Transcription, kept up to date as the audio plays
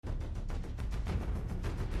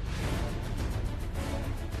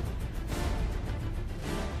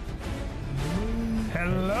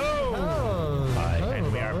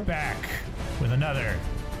another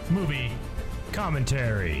movie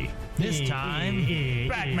commentary. This time,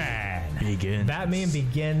 Batman Begins. Batman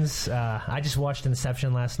Begins. I just watched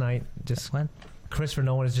Inception last night. Just What? Christopher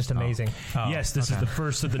Nolan is just amazing. Yes, this is the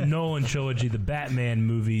first of the Nolan trilogy, the Batman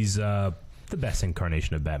movies. The best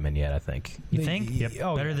incarnation of Batman yet, I think. You think? Yep.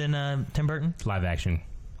 Oh, Better than Tim Burton? Live action.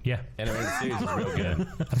 Yeah. Animated series is real good.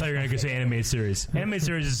 I thought you were going to say animated series. Animated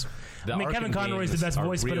series is... The I mean, Kevin Arkham Conroy is the games best are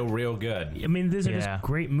voice, real, but... real good. I mean, these are Yeah. just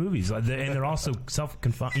great movies, and they're also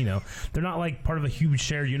self-confined. You know, they're not like part of a huge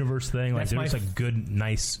shared universe thing. Like That's they're my just like good,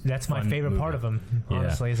 nice. That's my fun favorite movie. part of them. Yeah.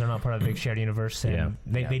 Honestly, is they're not part of the big shared universe, and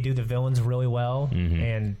Yeah. they do the villains really well,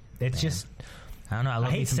 and it's just. I don't know. I love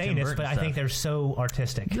I hate me some saying Tim this, Burton but I stuff. think they're so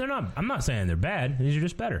artistic. They're not. I'm not saying they're bad. These are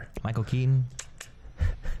just better. Michael Keaton.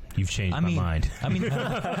 You've changed I my mean, mind. I mean, You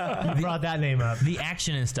brought that name up. the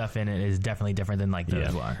action and stuff in it is definitely different than like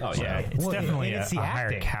those Yeah. are. Oh, Yeah, yeah. it's Well, definitely and it's a the higher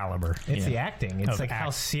acting. caliber. It's the Yeah. acting. It's Of like how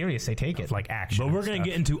act- serious they take it. Like action. But we're going to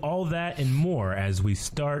get into all that and more as we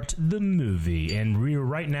start the movie. And we're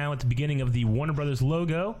right now at the beginning of the Warner Brothers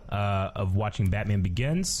logo of watching Batman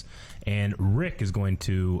Begins. And Rick is going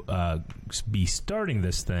to be starting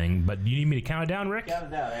this thing. But you need me to count it down, Rick? Count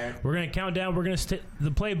it down, Aaron. We're going to count down. We're going to hit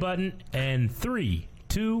the play button. And 3,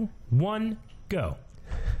 2, 1, go.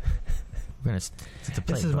 We're gonna it's a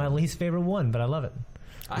play This is my button. least favorite one, but I love it.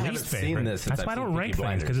 I haven't seen this since That's why I I've don't seen rank Peaky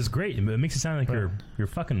things, because Blinders. it's great. It makes it sound like you're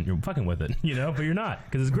fucking with it, you know, but you're not,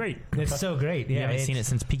 because it's great. It's so great. You Yeah, haven't it's- seen it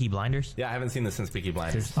since Peaky Blinders? Yeah, I haven't seen this since Peaky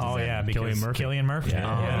Blinders. Oh, yeah, because Cillian Murphy. Yeah,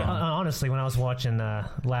 honestly, when I was watching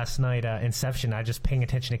last night Inception, I just paying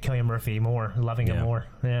attention to Cillian Murphy more, loving him Yeah. more.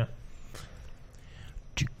 Yeah,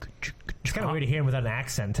 it's kind of weird to hear him without an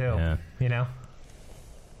accent too. Yeah. You know,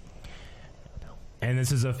 And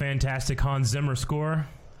this is a fantastic Hans Zimmer score.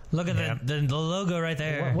 Look at Yeah. the logo right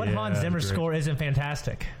there. what Yeah, Hans Zimmer great. score isn't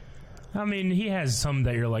fantastic? I mean, he has some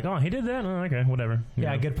that you're like, oh, he did that? Oh, okay, whatever. You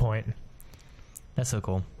Yeah, know? good point. That's so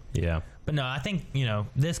cool. Yeah. But no, I think,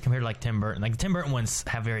 this compared to like Tim Burton, like the Tim Burton ones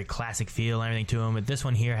have very classic feel and everything to them, but this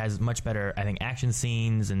one here has much better, I think, action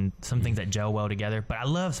scenes and some things that gel well together. But I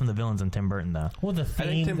love some of the villains in Tim Burton, though. Well, the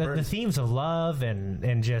think Tim the Burton's- themes of love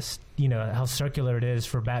and just how circular it is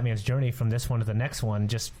for Batman's journey from this one to the next one.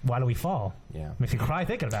 Just why do we fall? Yeah. Makes me cry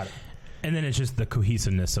thinking about it. And then it's just the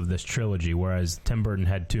cohesiveness of this trilogy, whereas Tim Burton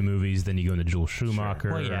had 2 movies, then you go into Joel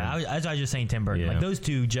Schumacher. Well, yeah, I was just saying Tim Burton. Yeah. Like those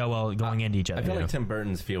two gel well going into each I other. feel like Tim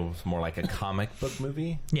Burton's feels more like a comic book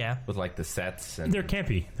movie Yeah. with like the sets and They're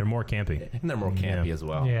campy. They're more campy. they're more campy Yeah. as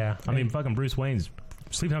well. Yeah, I mean, fucking Bruce Wayne's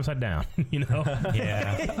sleeping upside down, you know?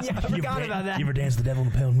 Yeah. yeah, I forgot about that. You ever danced the devil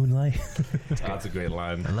in the pale moonlight? Oh, that's a great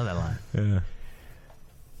line. I love that line. Yeah.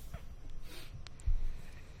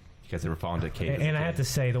 You guys ever fall into Kate? And I have to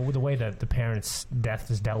say, the way that the parents' death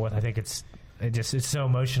is dealt with, I think it's so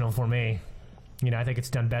emotional for me. I think it's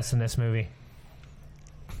done best in this movie.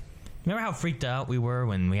 Remember how freaked out we were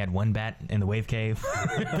when we had one bat in the wave cave?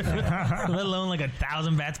 Let alone like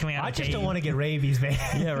 1,000 bats coming out I of the just cave. don't want to get rabies, man.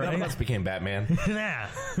 Yeah, None of right? us became Batman. Nah.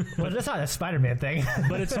 Well, that's not a Spider-Man thing.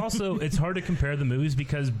 But it's hard to compare the movies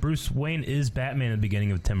because Bruce Wayne is Batman at the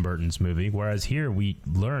beginning of Tim Burton's movie, whereas here we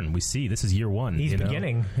see this is year 1. He's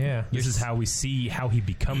beginning, yeah. This is how we see how he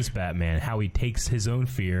becomes Batman, how he takes his own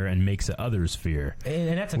fear and makes it others' fear.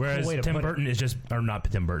 And that's a Whereas cool way to Tim put Burton is just, or not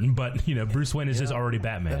Tim Burton, but Bruce Wayne is just already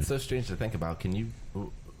Batman. That's so strange to think about.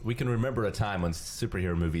 We can remember a time when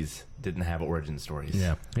superhero movies didn't have origin stories.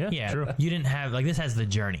 Yeah, Yeah, true. you didn't have this has the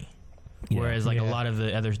journey, Yeah. whereas a Yeah. lot of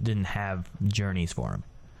the others didn't have journeys for him.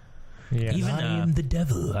 it. Yeah. Even I am the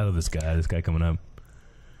devil. I love this guy coming up.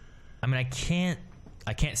 I mean, I can't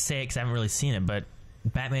say it because I haven't really seen it, but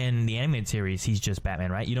Batman the animated series, he's just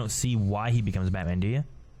Batman, right? You don't see why he becomes Batman, do you?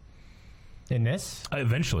 in this?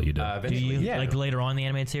 Eventually you do. Do Eventually, you? Yeah. Like later on in the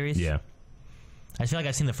animated series? Yeah. I feel like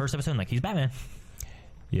I've seen the first episode and he's Batman.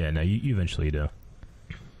 Yeah, no, you eventually do.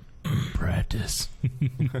 Practice.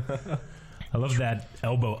 I love that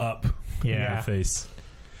elbow up in Yeah. your face.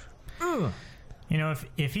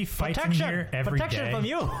 If he fights in here every day, Protection from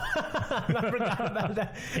you. I forgot about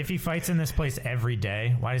that. if he fights in this place every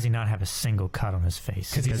day, why does he not have a single cut on his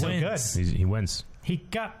face? 'Cause he's so good. wins. He wins. He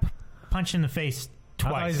got punched in the face I thought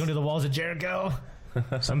he twice. was going to do the walls of Jericho.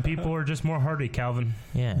 Some people are just more hardy, Calvin.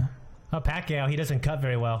 Yeah. Oh, Pacquiao, he doesn't cut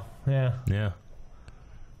very well. Yeah. Yeah.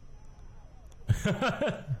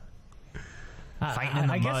 Fighting in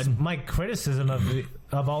the I guess mud. my criticism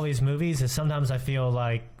of all these movies is sometimes I feel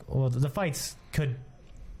like, well, the fights could,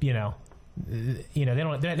 they don't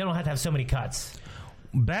have to have so many cuts.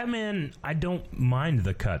 Batman, I don't mind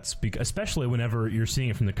the cuts, especially whenever you're seeing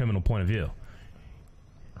it from the criminal point of view.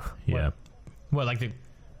 Yeah. What, like the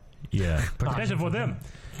Yeah, protection for them.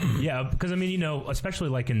 Yeah, because I mean, you know, especially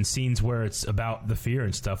like in scenes where it's about the fear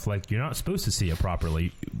and stuff, like you're not supposed to see it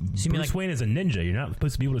properly. So you mean, Bruce like- Wayne is a ninja. You're not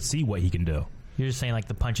supposed to be able to see what he can do. You're just saying like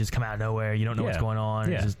the punches come out of nowhere. You don't know what's Yeah. going on.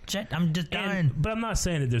 Yeah. It's just, shit, I'm just dying. But I'm not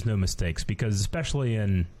saying that there's no mistakes, because especially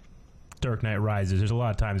in Dark Knight Rises, there's a lot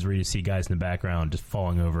of times where you see guys in the background just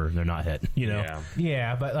falling over and they're not hit. You know. Yeah.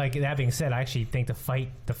 Yeah, but like that being said, I actually think the fight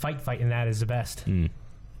in that is the best. Mm.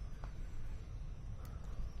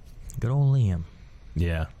 Good old Liam.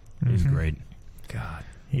 Yeah. He's great. God,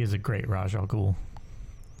 he is a great Raj Al Ghul.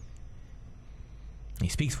 He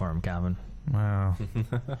speaks for him, Calvin. Wow.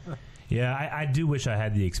 Yeah, I do wish I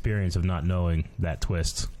had the experience of not knowing that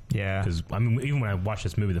twist. Yeah. Because I mean, even when I watched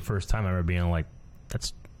this movie the first time, I remember being like,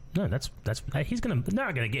 "That's he's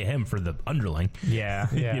not gonna get him for the underling." Yeah.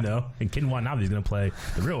 Yeah. You know, and Ken Watanabe's gonna play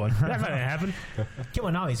the real one. That's not gonna happen.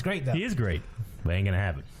 Kiwanabe's great though. He is great, but ain't gonna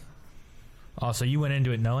happen. Oh, so you went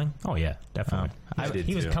into it knowing? Oh yeah, definitely. I did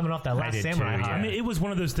He was too. coming off that Last did Samurai too, high. I mean, it was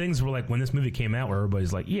one of those things where, like, when this movie came out, where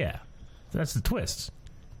everybody's like, "Yeah, that's the twist."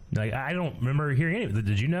 Like, I don't remember hearing any of it.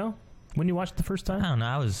 Did you know when you watched it the first I time? don't know.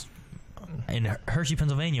 I was in Hershey,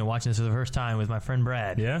 Pennsylvania, watching this for the first time with my friend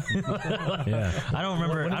Brad. Yeah, yeah. I don't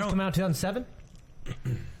remember. When did I this don't. come out? 2007.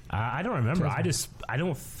 I don't remember. I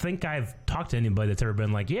don't think I've talked to anybody that's ever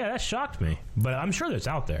been like, "Yeah, that shocked me." But I'm sure that's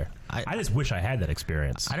out there. I just wish I had that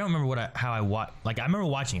experience. I don't remember how I watched. Like, I remember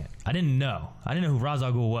watching it. I didn't know who Ra's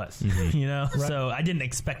al Ghul was. You know, so I didn't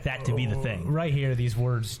expect that to be the thing. Right here, these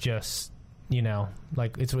words just, you know,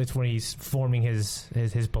 like it's when he's forming his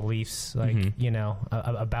beliefs, like you know,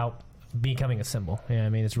 about becoming a symbol. Yeah, I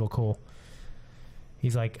mean, it's real cool.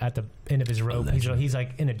 He's like at the end of his rope. He's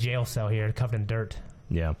like in a jail cell here, covered in dirt.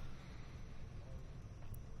 Yeah.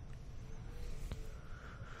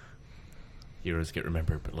 Heroes get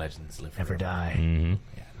remembered, but legends live Never forever. die.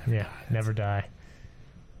 Mm-hmm. Yeah, never die.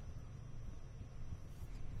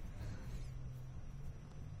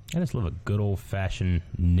 I just love a good old fashioned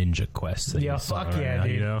ninja quest. that Yeah, you saw fuck right yeah, now,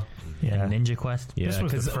 dude. You know? Yeah. Ninja Quest. Yeah, This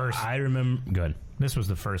was the 'cause first- I remember. Good. This was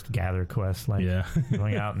the first gather quest, like Yeah.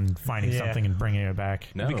 going out and finding Yeah. something and bringing it back.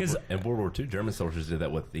 No, Because- because in World War II, German soldiers did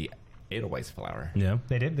that with the Edelweiss flower. Yeah.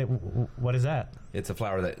 They did. What is that? It's a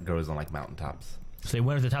flower that grows on like mountaintops. So they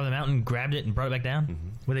went to the top of the mountain, grabbed it, and brought it back down.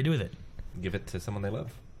 What did they do with it? Give it to someone they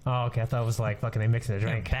love. Oh, okay. I thought it was like fucking they mix in a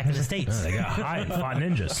drink. Back in the States. They got high and fought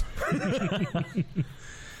ninjas.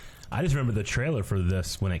 I just remember the trailer for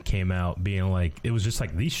this when it came out being like, it was just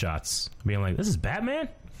like these shots, being like, "This is Batman?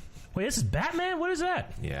 Wait, this is Batman? What is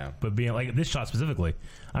that?" Yeah. But being like, this shot specifically,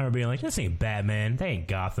 I remember being like, "This ain't Batman. They ain't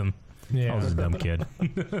Gotham." Yeah. I was a dumb kid.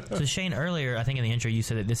 So Shane, earlier I think in the intro you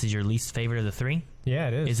said that this is your least favorite of the three. Yeah,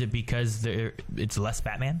 it is. Is it because it's less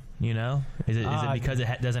Batman? You know, is it because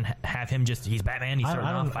it doesn't have him? Just he's Batman. He's starting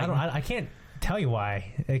off fighting. I can't tell you why,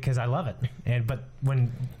 because I love it. But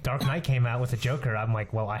when Dark Knight came out with the Joker, I'm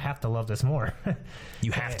like, well, I have to love this more.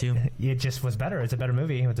 You have to. It just was better. It's a better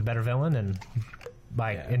movie. It's a better villain, and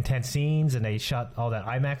like intense scenes, and they shot all that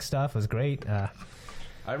IMAX stuff. It was great.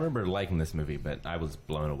 I remember liking this movie, but I was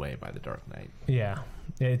blown away by The Dark Knight. Yeah,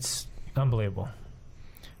 it's unbelievable.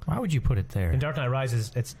 Why would you put it there? And Dark Knight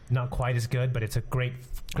Rises, it's not quite as good, but it's a great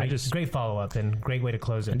follow up and great way to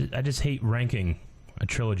close it. I just hate ranking a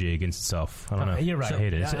trilogy against itself. I don't know. You're right. I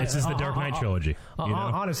hate it. It's just the Dark Knight trilogy. You know?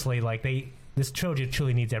 Honestly, like this trilogy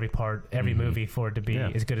truly needs every part, every movie for it to be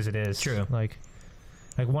as good as it is. True. Like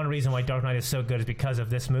one reason why Dark Knight is so good is because of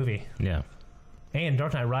this movie. Yeah. And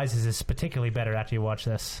Dark Knight Rises is particularly better after you watch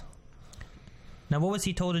this. Now, what was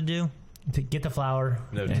he told to do? To get the flower.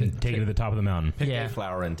 No, And take it to the top of the mountain. pick Yeah. a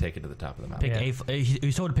flower and take it to the top of the mountain. Pick he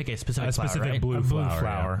was told to pick a specific A flower, specific right? blue a blue flower.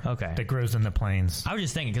 flower, yeah. Okay. that grows in the plains. I was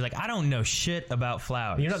just thinking because like I don't know shit about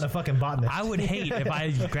flowers. You're not the fucking botanist. I would hate if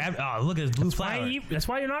I grabbed. Oh, look at this blue flower. That's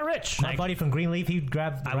why you're not rich. My buddy from Greenleaf, he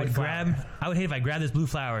grabbed the I would right flower. grab. I would hate if I grabbed this blue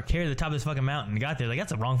flower, carried it to the top of this fucking mountain, got there like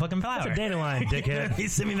that's the wrong fucking flower. That's a dandelion, dickhead. He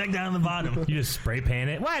sent me back down to the bottom. You just spray pan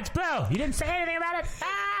it. What? It's blue. You didn't say anything about it.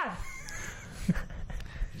 Ah!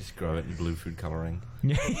 Just grow it in blue food coloring.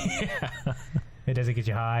 It doesn't get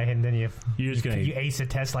you high, and then You're just gonna you ace a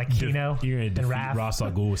test like Kino You're gonna and defeat Raph. Ra's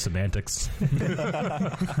al Ghul with semantics.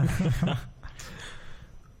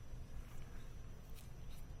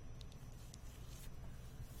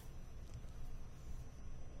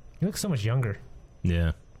 He looks so much younger.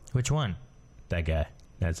 Yeah, Which one? that guy.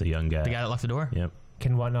 That's a young guy. The guy that locked the door? Yep.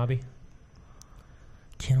 Ken Watanabe.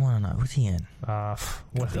 Ken Watanabe. What's he in?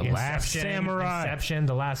 What The Last Samurai. Inception,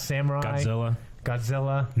 The Last Samurai. Godzilla.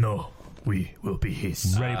 Godzilla. No. We will be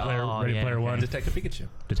his. Ready Player One, Detective Pikachu.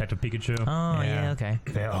 Detective Pikachu. Oh, Yeah. yeah, okay.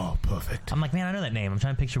 They're all perfect. I'm like, man, I know that name. I'm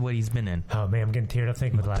trying to picture what he's been in. Oh man, I'm getting teared up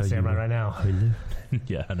thinking about the Last Samurai right now.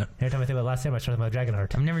 Yeah, I know. Every time I think about Last Samurai, I start thinking about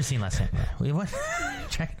Dragonheart. I've never seen Last Samurai. Wait, what?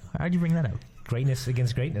 How'd you bring that up? Greatness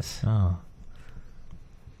against greatness. Oh.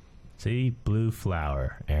 See, Blue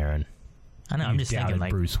Flower, Aaron. I know, I'm You just thinking, doubted like...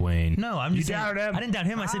 Bruce Wayne. No, I'm just You saying... doubted him? I didn't doubt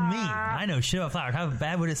him, I said me. I know shit about flowers. How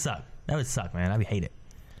bad would it suck? That would suck, man. I would hate it.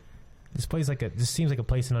 This place this seems like a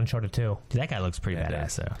place in Uncharted 2. Dude, that guy looks pretty Yeah, it badass,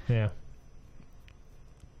 does. though. Yeah.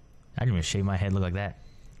 I didn't even shave my head look like that.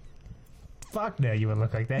 Fuck no, you wouldn't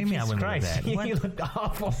look like that. What do you mean I Jesus wouldn't look Christ. like that? What? You looked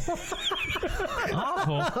awful.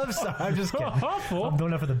 Awful. I'm sorry, I'm just kidding. Awful. I'm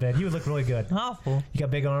going up for the bed. You would look really good. Awful. You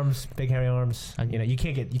got big arms, big hairy arms. You know, you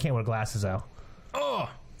can't wear glasses though. Oh!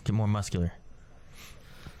 Get more muscular.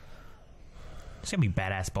 There's gotta be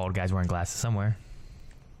badass bald guys wearing glasses somewhere.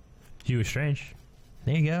 Hugo Strange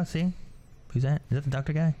There you go, see? Who's that? Is that the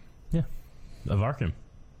doctor guy? of Arkham.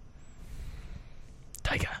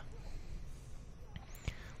 Tiger.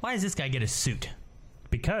 Why does this guy get a suit?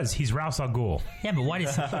 Because he's Ra's al Ghul. Yeah, but why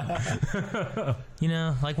does... you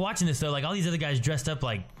know, like watching this, though, like all these other guys dressed up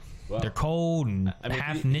like Well, they're cold and I mean,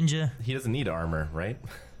 half he- ninja. He doesn't need armor, right?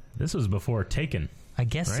 This was before Taken. I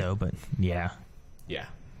guess Right? so, but yeah. Yeah.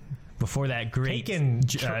 Before that great Taken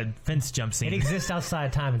fence jump scene. It exists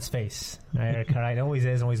outside time and space. All right, Eric, all right? It always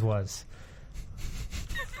is, always was.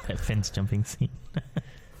 That fence jumping scene.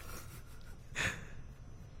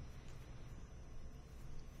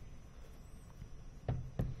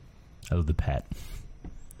 I love the pet.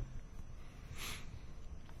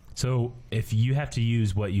 So, if you have to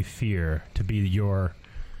use what you fear to be your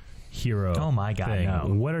hero, Oh my God, thing, no.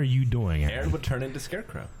 what are you doing? Aaron would turn into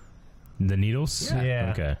Scarecrow. The needles?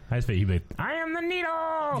 Yeah. Okay. I just figured he'd be like, I am the needle!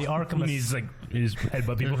 The Arkham And he's like, his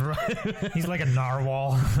headbutt people. He's like a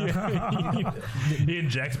narwhal. He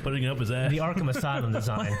injects, putting up his ass. The Arkham Asylum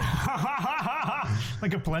design.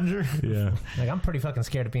 Like a plunger. Yeah. Like, I'm pretty fucking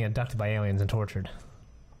scared of being abducted by aliens and tortured.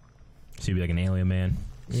 So you'd be like an alien man.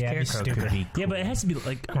 Yeah, it'd be Scarecrow stupid. could be Yeah, but it has to be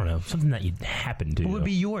like, I don't know, something that you'd happen to. What would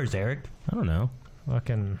be yours, Eric? I don't know.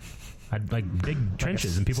 Fucking. I'd like dig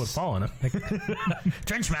trenches and people would fall in them.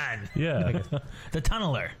 Trenchman! Yeah. The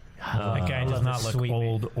tunneler. That guy I does love not this look sweet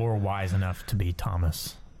old or wise enough to be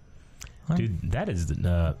Thomas. Dude, that is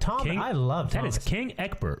Tom. King, I love that Thomas. is King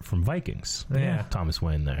Egbert from Vikings. Yeah. Thomas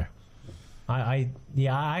Wayne there. I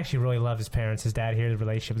actually really love his parents, his dad here, the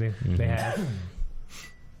relationship they have.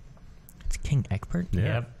 It's King Egbert? Yeah.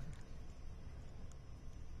 Yep.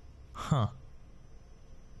 Huh.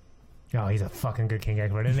 Oh, he's a fucking good King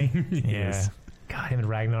Egbert, isn't he? Yeah. God, him and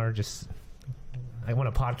Ragnar just. I want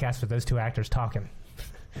a podcast with those two actors talking.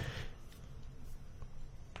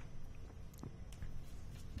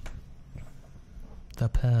 The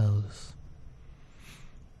pearls.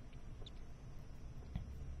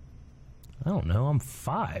 I don't know. I'm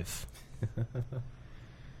 5.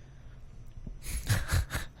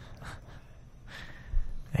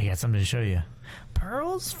 I got something to show you.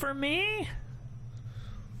 Pearls for me?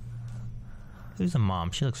 Who's the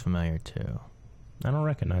mom? She looks familiar, too. I don't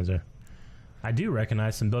recognize her. I do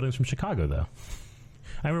recognize some buildings from Chicago, though.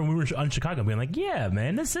 I remember we were on Chicago being like, yeah,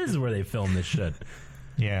 man, this is where they filmed this shit.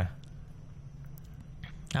 Yeah.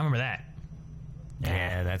 I remember that.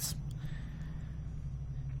 Yeah, that's...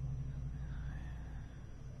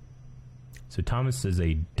 So Thomas is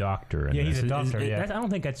a doctor. In Yeah, he's this. a doctor, yeah. I don't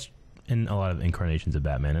think that's in a lot of incarnations of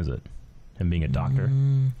Batman, is it? Him being a doctor.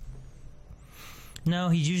 No,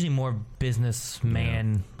 he's usually more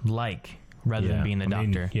businessman-like rather than being a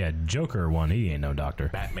doctor. Yeah, Joker one. He ain't no doctor.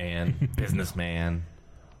 Batman, businessman.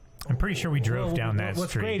 I'm pretty sure we drove Well, down that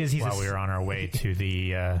what's street great is he's while a- we were on our way to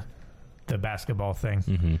the basketball thing.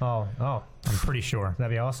 Mm-hmm. Oh, I'm pretty sure.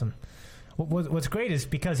 that'd be awesome. What's great is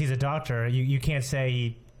because he's a doctor, you can't say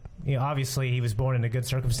he. You know, obviously, he was born into good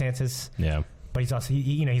circumstances, Yeah. but he's also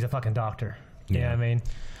he's a fucking doctor. You know Yeah. what I mean?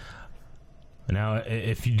 Now,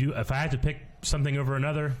 if I had to pick something over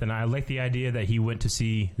another, then I like the idea that he went to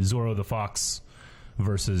see Zorro the Fox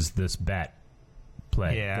versus this Bat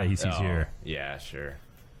play Yeah. that he sees here. Yeah, sure.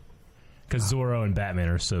 Because Zorro and Batman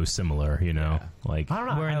are so similar, you know? Yeah. Like, I don't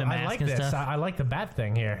know. Wearing the I mask like and this. stuff. I like the bat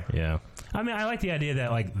thing here yeah. I mean, I like the idea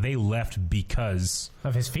that, like, they left because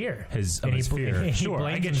of his fear. of his And fear. He Sure, I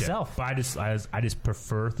blames get himself. you. But I just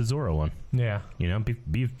prefer the Zorro one. Yeah. You know,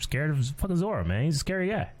 be scared of fucking Zorro, man. He's a scary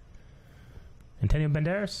guy. Antonio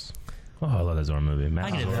Banderas? Oh, I love that Zorro movie. Man,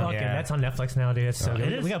 I get it. Zorro. Fucking, Yeah. that's on Netflix now, dude. It's so It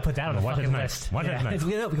good. is? We gotta put that on the Watch it fucking tonight. list. Watch it Yeah. tonight.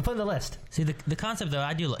 We can put it on the list. See, the concept, though,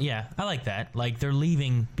 I do... Yeah, I like that. Like, they're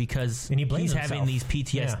leaving because And he blames he's having himself. these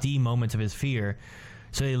PTSD moments of his fear,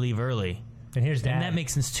 so they leave early. And here's Dad. And that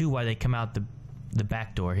makes sense too why they come out the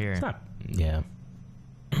back door here. It's not. Yeah.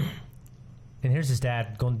 And here's his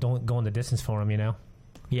dad going the distance for him, you know?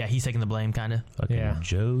 Yeah, he's taking the blame, kind of. Fucking Yeah.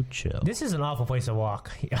 Joe Chill. This is an awful place to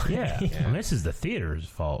walk. Yeah. I mean, this is the theater's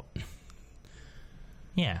fault.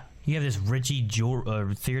 Yeah, you have this Richie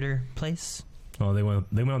theater place. Well, they went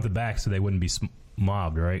out the back so they wouldn't be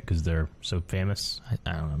mobbed, right? Because they're so famous.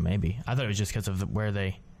 I don't know, maybe. I thought it was just because of where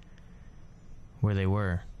they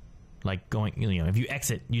were. Like going, you know, if you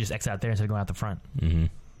exit, you just exit out there instead of going out the front. Mm-hmm.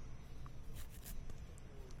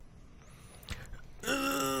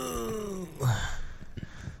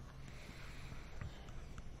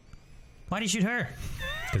 Why'd he shoot her?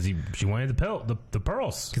 Because she wanted the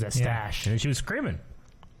pearls. Because that stash. And she was screaming.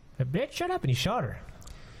 That bitch, shut up, and he shot her.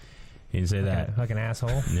 He didn't say that. Like an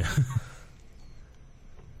asshole. Yeah.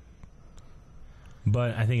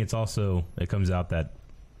 But I think it comes out that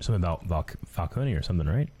something about Falcone or something,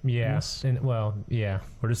 right? Yeah. Yes. And, well, yeah.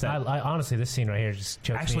 Or just that. I honestly, this scene right here just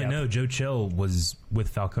chokes Actually, me up. no. Joe Chill was with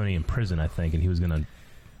Falcone in prison, I think, and he was going to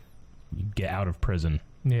get out of prison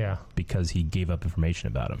Yeah. because he gave up information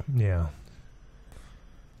about him. Yeah.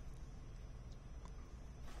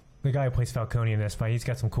 The guy who plays Falcone in this, but he's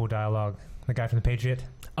got some cool dialogue. The guy from The Patriot.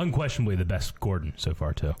 Unquestionably the best Gordon so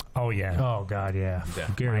far, too. Oh yeah. Oh, God, yeah.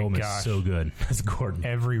 Gary My Oldman's gosh. so good as Gordon.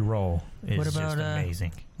 Every role is What about, just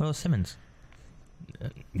amazing. Will Simmons?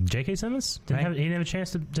 J.K. Simmons? He Right. didn't have a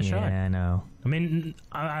chance to Yeah, shine. I know. I mean,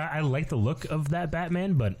 I like the look of that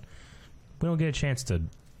Batman, but we don't get a chance to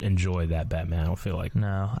enjoy that Batman, I don't feel like.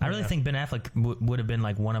 No, I really Yeah. think Ben Affleck would have been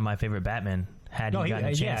like one of my favorite Batman had he gotten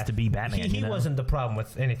a chance to be Batman. He you know? wasn't the problem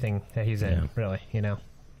with anything that he's in, Yeah. really, you know.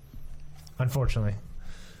 Unfortunately.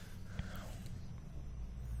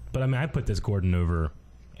 But I mean, I put this Gordon over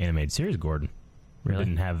animated series Gordon. Who Really?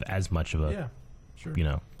 didn't have as much of a, Yeah, sure. you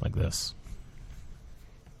know, like this.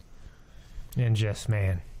 And just,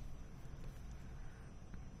 man.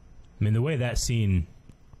 I mean, the way that scene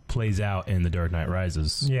plays out in The Dark Knight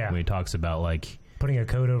Rises, Yeah. when he talks about, like, Putting a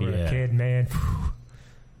coat over Yeah. a kid, man.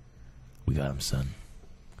 we got him, son.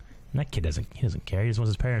 And that kid doesn't care. He just wants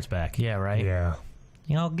his parents back. Yeah, right. Yeah.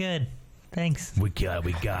 You know, good. Thanks. We got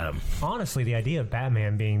him. Honestly, the idea of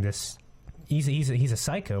Batman being this... He's a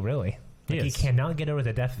psycho, really. He Like, he is. cannot get over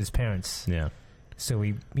the death of his parents. Yeah. So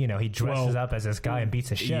he dresses Well, up as this guy and beats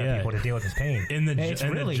the shit out of yeah. people to deal with his pain. In the it's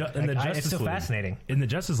in really the, ju- in the like, Justice it's so League, fascinating. In the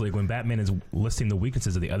Justice League, when Batman is listing the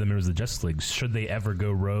weaknesses of the other members of the Justice League, should they ever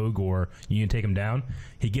go rogue or you take him down,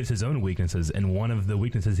 he gives his own weaknesses, and one of the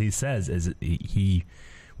weaknesses he says is he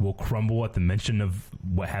will crumble at the mention of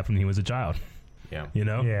what happened when he was a child. Yeah. You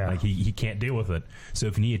know, Yeah. like he can't deal with it. So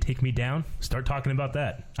if you need to take me down, start talking about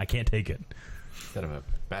that. I can't take it. Instead of a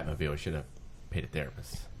Batmobile, we should have paid a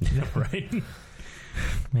therapist. Right?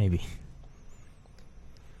 Maybe.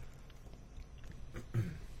 I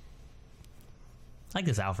like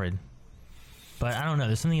this Alfred, but I don't know.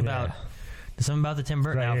 There's something about the Tim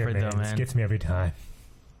Burton Right here, Alfred, though, This man. gets me every time.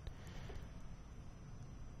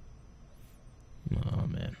 Oh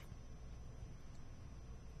man.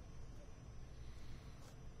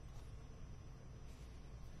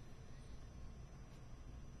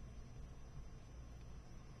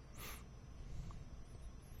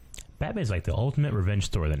 Batman's like the ultimate revenge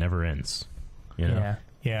story that never ends. You know? Yeah.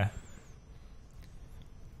 Yeah.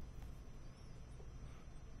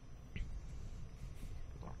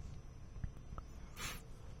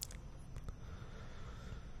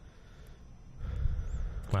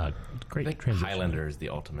 Wow, I great think transition. Highlander is the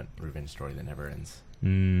ultimate revenge story that never ends.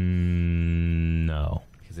 No.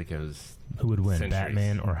 Because it goes... Who would win, Centuries.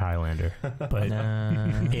 Batman or Highlander? But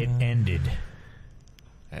it ended.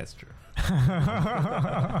 That's true. But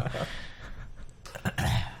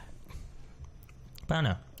I don't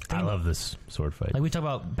know. I love this sword fight. Like we talk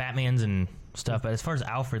about Batman's and stuff, but as far as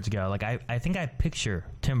Alfred's go, like I think I picture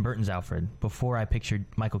Tim Burton's Alfred before I pictured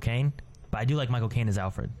Michael Caine. But I do like Michael Caine as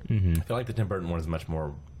Alfred. Mm-hmm. I feel like the Tim Burton one is much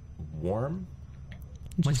more warm.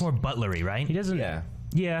 Much more butlery, right? He doesn't. Yeah.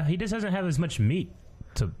 Yeah, he just doesn't have as much meat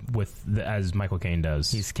as Michael Caine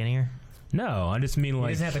does. He's skinnier. No, I just mean He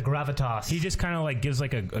like doesn't have the gravitas. he just kind of like gives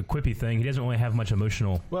like a quippy thing. He doesn't really have much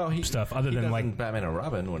emotional stuff other he than does like in Batman and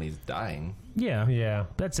Robin when he's dying. Yeah.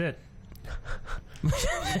 that's it.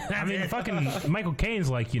 I mean, fucking Michael Caine's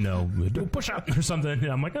like, do a push up or something. And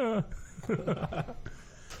I'm like,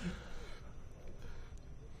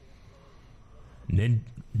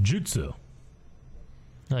 Ninjutsu.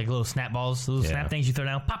 Like little snap balls, little snap things you throw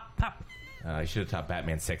down. Pop, pop. I should have taught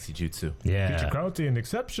Batman sexy jutsu. Yeah. Criticality and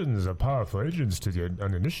exceptions are powerful agents to the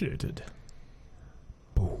uninitiated.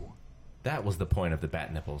 That was the point of the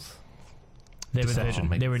bat nipples. They were, Deception.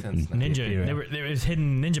 they were Makes sense now. ninja. Yeah. There was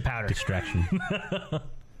hidden ninja powder. Distraction.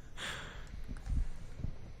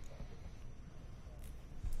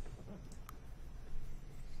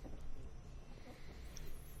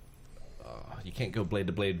 You can't go blade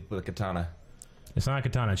to blade with a katana. It's not a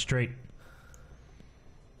katana. It's straight.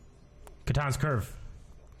 Katana's curve.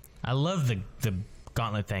 I love the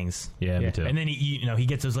gauntlet things. Yeah, me too. And then he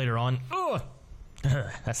gets those later on. Ugh.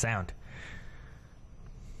 That sound.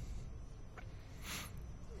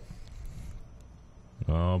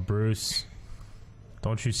 Oh, Bruce.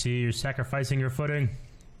 Don't you see you're sacrificing your footing?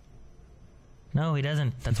 No, he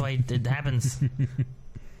doesn't. That's why it happens.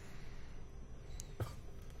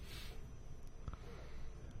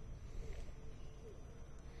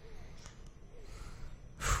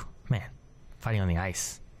 Man, fighting on the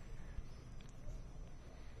ice.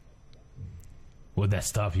 Would that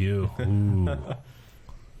stop you? Ooh.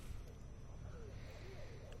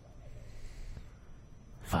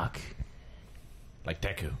 Fuck. Like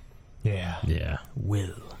Deku. Yeah. Yeah.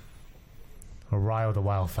 Will. Orion the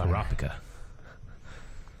Wildfire. Karapika.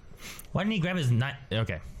 Why didn't he grab his knife?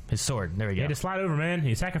 Okay, his sword. There we He go. had to slide over, man.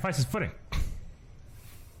 He sacrificed his footing.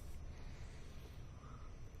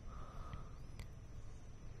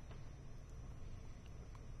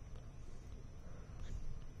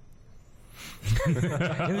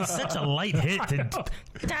 It was such a light hit.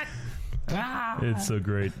 It's so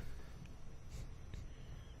great.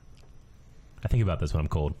 I think about this when I'm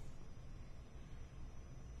cold.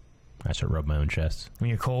 I should rub my own chest. When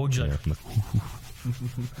you're cold, you're like, Yeah.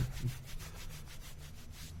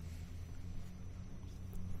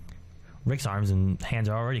 Rick's arms and hands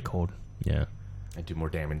are already cold. Yeah. I do more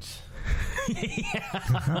damage. He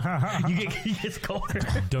gets colder.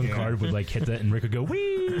 Dunkard would like hit that and Rick would go,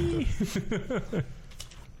 wee!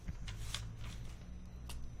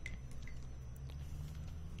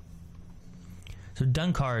 So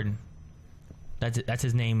Dunkard, that's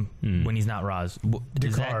his name when he's not Roz.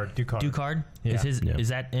 Ducard. Ducard? Yeah. Is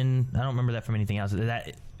that in? I don't remember that from anything else. Is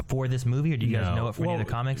that for this movie, or do you guys know it from any of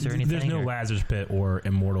the comics or anything? There's no or? Lazarus Pit or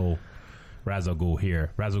Immortal Ra's al Ghul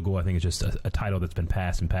here. Ra's al Ghul, I think, is just a title that's been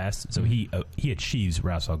passed and passed. So he achieves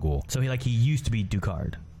Ra's al Ghul. So he used to be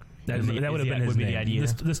Ducard. That would have been his be name. the idea.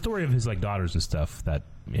 The story of his like daughters and stuff, that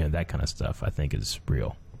that kind of stuff, I think is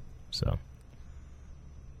real. So,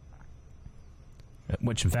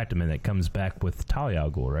 which in fact, I mean, that comes back with Talia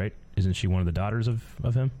al Ghul, right? Isn't she one of the daughters of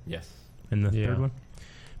him Yes. in the Yeah. third one?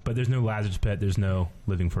 But there's no Lazarus Pit. There's no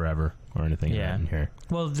Living Forever or anything Yeah. in here.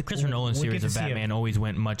 Well, the Christopher Nolan we get series to of see Batman always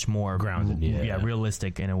went much more Grounded, yeah.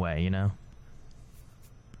 realistic in a way,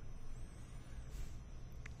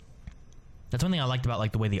 That's one thing I liked about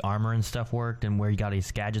like the way the armor and stuff worked and where he got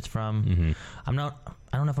his gadgets from. Mm-hmm. I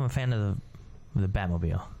don't know if I'm a fan of the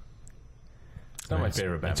Batmobile. It's not my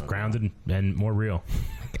favorite Batman. It's grounded and more real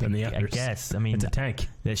than the I others. guess. I mean, It's a tank.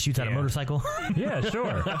 that shoots out a Yeah. motorcycle. Yeah,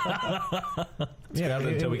 sure. It's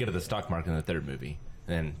grounded until we get to the stock market in the third movie.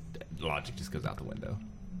 Then logic just goes out the window.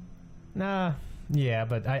 Nah. Yeah,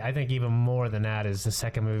 but I think even more than that is the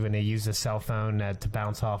second movie when they use the cell phone to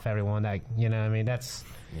bounce off everyone. That I mean, that's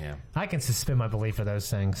Yeah. I can suspend my belief for those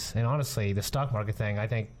things. And honestly, the stock market thing, I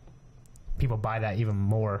think people buy that even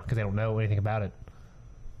more because they don't know anything about it.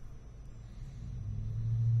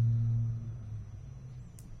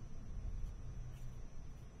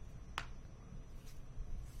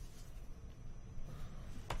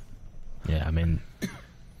 Yeah, I mean,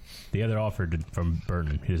 the other offer from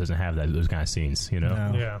Burton, he just doesn't have those kind of scenes,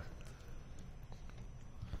 No. Yeah.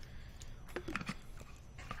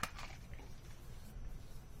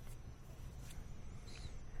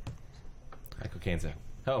 Michael Caine's a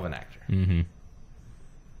hell of an actor. Mm-hmm.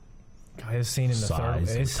 God, his scene in the third.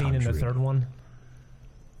 Size of His scene in the country. third one.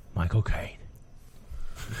 Michael Caine.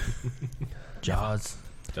 Jaws.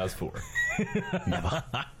 Jaws 4.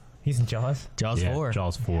 He's in Jaws. Jaws 4.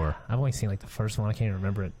 Jaws 4. I've only seen like the first one. I can't even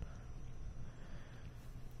remember it.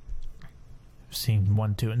 I've seen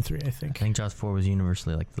 1, 2, and 3, I I think. think Jaws 4 was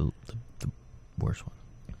universally like the worst one.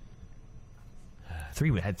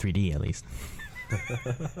 3 had 3D at least.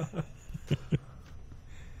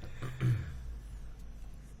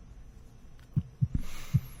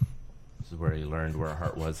 This is where he learned where a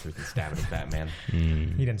heart was through the stabbing of Batman.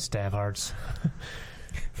 Mm. He didn't stab hearts.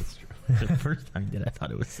 That's true. The first time I did, I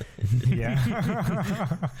thought it was.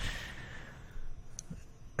 Yeah.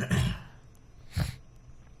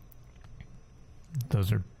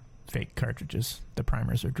 Those are fake cartridges. The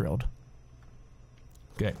primers are drilled.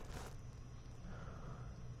 Good.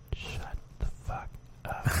 Shut the fuck.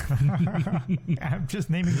 I'm just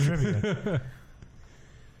naming trivia.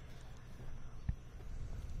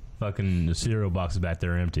 Fucking the cereal box is back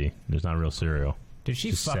there empty. There's not real cereal. Dude,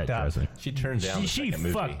 she Just fucked set up. dressing. She turned down. She the second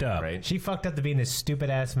movie, fucked up. right? She fucked up to be in this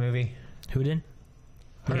stupid ass movie. Who did?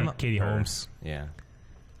 Katie Her. Holmes. Yeah.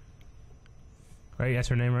 Right? That's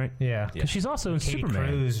her name, right? Yeah. Because she's also in Katie Superman.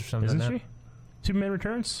 Cruz or something. Isn't she? Superman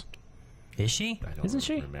Returns? Is she? I don't Isn't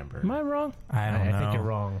she? remember. Am I wrong? I don't know. I think you're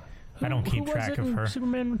wrong. I don't Who keep was track it of in her.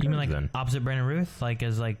 Superman Returns You mean like then? opposite Brandon Ruth? Like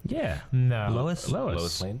as like Yeah. No. Lois?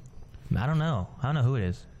 Lois Lane? I don't know. I don't know who it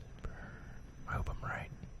is. I hope I'm right.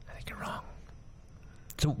 I think you're wrong.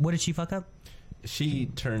 So what did she fuck up? She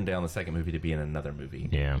turned down the second movie to be in another movie.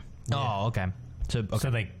 Yeah. Oh, okay. So okay. So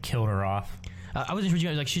they killed her off. I wasn't sure you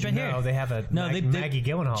guys like she's right No, here. they have a Maggie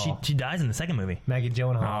Gyllenhaal. She dies in the second movie. Maggie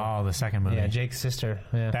Gyllenhaal. Oh, the second movie. Yeah, Jake's sister.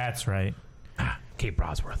 Yeah. That's right. Kate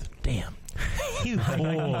Brosworth. Damn.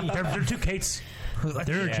 They're two Kates.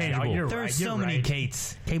 They're interchangeable. you're There are right, so you're many right.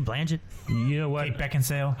 Kates. Kate Blanchett. You know what? Kate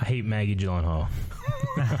Beckinsale. I hate Maggie Gyllenhaal.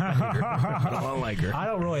 I don't like her. I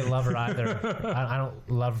don't really love her either. I don't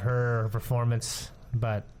love her performance,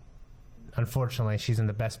 but unfortunately, she's in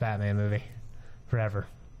the best Batman movie forever.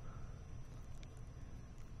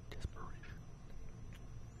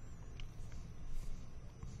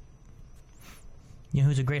 You know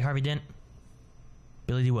who's a great Harvey Dent?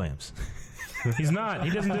 Billy D. Williams. He's not.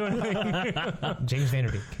 He doesn't do anything. James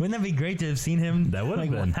Vanderbeek. Wouldn't that be great to have seen him? That would've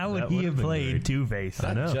been. How would That he would've have been played great. Two Face?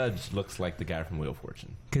 I That know. judge looks like the guy from Wheel of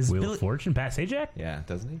Fortune. Because Wheel of Fortune? Pat Sajak? Yeah,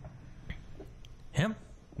 doesn't he? him?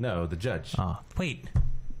 No, the judge. Oh, wait.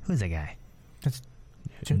 Who's that guy? That's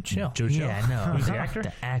Joe Chill. Joe Chill. Yeah, no. Who's the actor?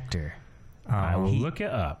 The actor. I will He- look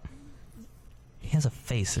it up. He has a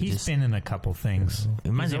face that He's just been in a couple things. it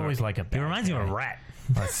reminds He's me of always like a He bad reminds me of a guy. rat.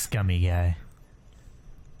 A scummy guy.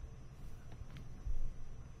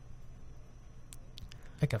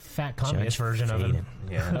 Like a fat communist Judge version of him.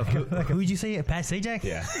 Faden. Yeah. Who would you say? Pat Sajak?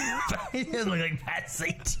 Yeah. He doesn't look like Pat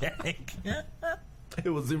Sajak. It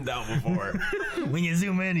was zoomed out before. When you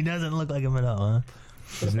zoom in, he doesn't look like him at all, huh?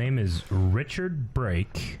 His name is Richard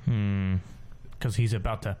Brake. Because he's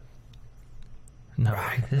about to. No.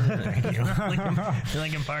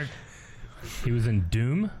 Lincoln Park. He was in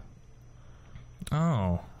Doom.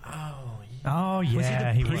 Oh. Oh,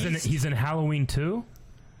 yeah. He was. He's in Halloween 2.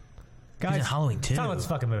 He's in Halloween too. Talk about this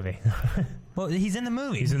fucking movie. Well, he's in the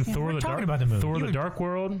movie. He's in Thor We're the talking Dark about the movie. Thor You the were- Dark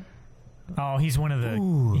World. Oh, he's one of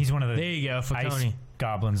the. He's one of the. There you go, ice Falcone.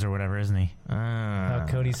 goblins or whatever, isn't he?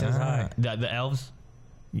 Cody says hi. The elves,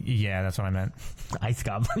 Yeah, that's what I meant. ice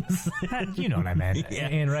goblins. You know what I meant. Yeah.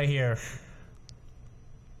 And right here,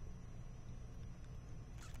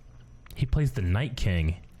 He plays the Night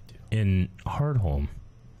King in Hardhome.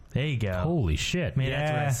 There you go. Holy shit. Man,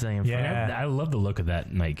 that's what I was saying. Yeah. I love the look of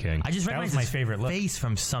that Night King. I just That recognized was my his favorite look. face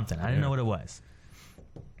from something. I didn't Yeah. know what it was.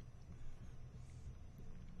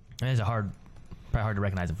 It's probably hard to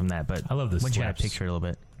recognize him from that. But I love this once you got to slaps. picture it a little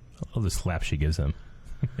bit. I love the slap she gives him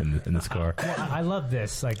in this car. well, I love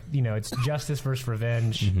this. Like, you know, it's justice versus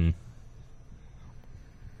revenge. Mm-hmm.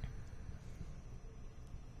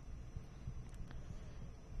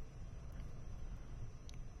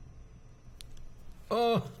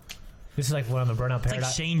 Oh, this is like when I'm in Burnout It's like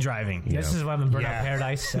Paradise. Shane driving. This is when I'm in Burnout Yeah.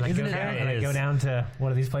 Paradise, and I Isn't go it? down, Yeah, and it I go is. down to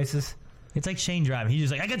one of these places. It's like Shane driving. He's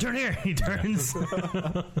just like, I can turn here. He turns.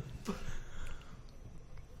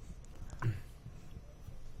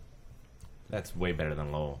 That's way better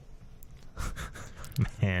than Lowell.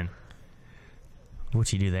 Man,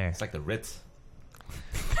 what'd you do there? It's like the Ritz.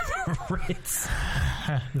 Ritz.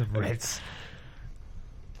 The Ritz.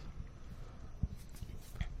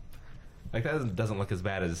 Like that doesn't look as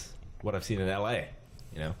bad as what I've seen in L.A.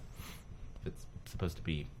 You know, if it's supposed to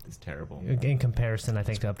be this terrible. In comparison, I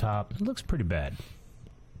think up top. It looks pretty bad.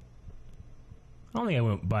 I don't think I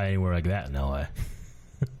went by anywhere like that in LA.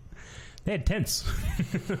 They had tents,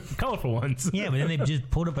 colorful ones. Yeah, but then they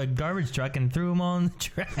just pulled up a garbage truck and threw them all in the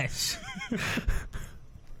trash.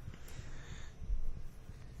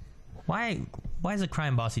 Why is a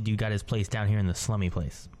crime bossy dude got his place down here in the slummy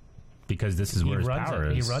place? Because this is He where his runs power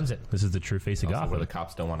it. He is. runs it. This is the true face of Also Gotham. where the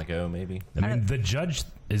cops don't want to go, maybe. I mean, the judge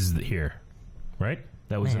is here, right?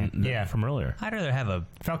 That was Yeah. from earlier. I'd rather have a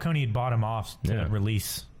Falcone had bought him off to Yeah.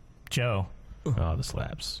 release Joe. Oh, the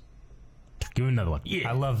slaps. Give me another one.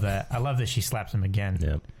 I love that. I love that she slaps him again.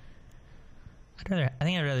 Yeah. I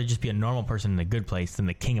think I'd rather just be a normal person in a good place than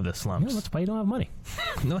the king of the No, slums. that's why you don't have money.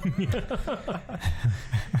 No.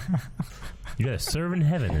 You gotta serve in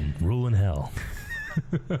heaven and rule in hell.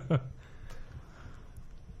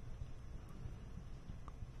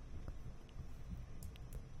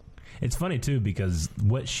 It's funny too because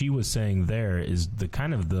what she was saying there is the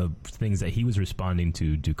kind of the things that he was responding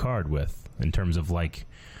to Ducard with in terms of like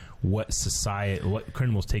what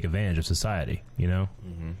criminals take advantage of society. You know,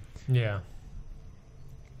 Yeah.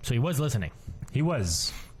 So he was listening. he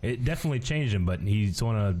was. It definitely changed him, but he's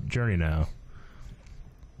on a journey now.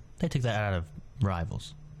 They took that out of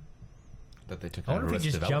Rivals. That they took I out wonder if he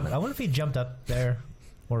Arrested just jumped. Development. I wonder if he jumped up there,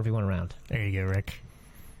 or if he went around. There you go, Rick.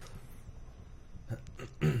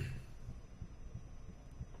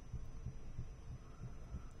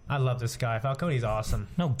 I love this guy. Falcone's awesome.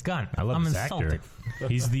 No, gun. I love I'm this insulted. actor.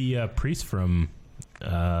 He's the priest from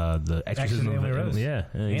the Exorcism of Emily Rose. Yeah,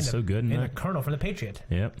 he's so good in And the that. colonel from the Patriot.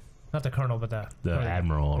 Yep, Not the colonel, but the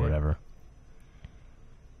admiral or Yeah. whatever.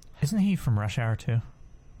 Isn't he from Rush Hour too?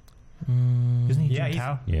 Mm, Isn't he Yeah, Jun he's-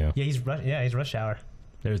 Tao? Yeah, he's Rush Hour.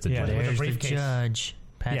 there's the Yeah, judge. with a there's the briefcase. judge.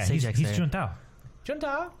 Pat Yeah, Sajak's he's there. Jun Tao.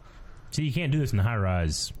 Junta. See, you can't do this in high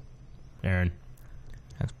rise, Aaron.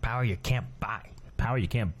 That's power you can't buy. Power you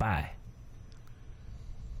can't buy.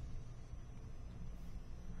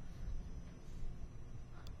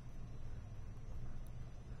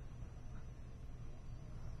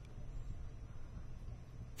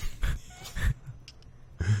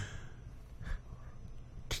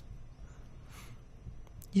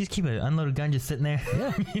 You just keep an unloaded gun just sitting there.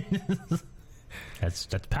 That's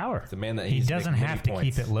power. It's a man that He needs doesn't make have to many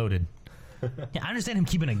keep points. it loaded. Yeah, I understand him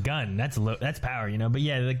keeping a gun. That's power, you know. But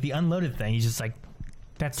yeah, like the unloaded thing, he's just like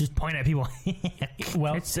That's just point at people.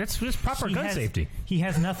 well. That's just proper he gun has- safety. He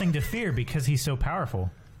has nothing to fear because he's so powerful.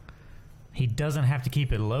 He doesn't have to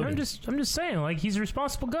keep it loaded. I'm just saying, like, he's a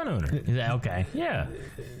responsible gun owner. Is that okay? Yeah.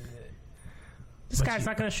 This guy's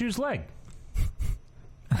not going to shoot his leg.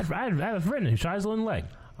 I have a friend who shot his own leg.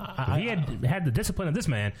 If he had the discipline of this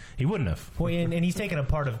man, he wouldn't have. Well, and he's taking a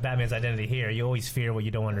part of Batman's identity here. You always fear what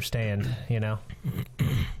you don't understand, you know?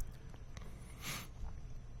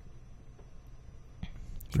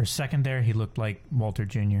 For a second there, he looked like Walter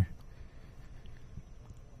Jr.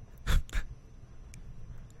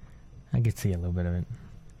 I could see a little bit of it.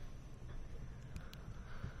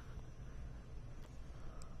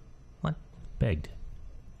 What? Begged.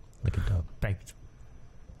 Like a dog. Begged.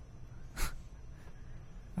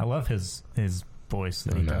 I love his voice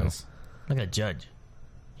that he I know. does. Look at Judge.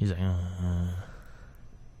 He's like,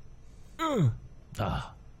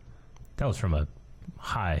 That was from a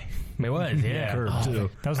high It was, yeah. curve, too.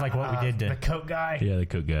 That was like what we did The to coat guy. Yeah, the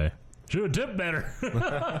cook guy. Should have tipped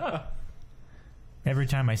better. every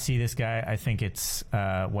time I see this guy, I think it's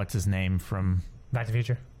what's his name from Back to the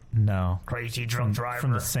Future. no Crazy drunk driver.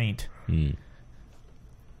 from The Saint. Okay.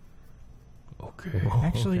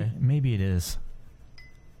 Actually, okay. maybe it is.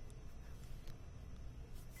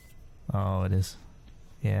 Oh, it is.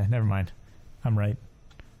 Yeah, never mind. I'm right.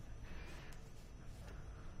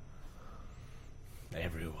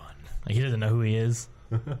 Everyone. Like he doesn't know who he is.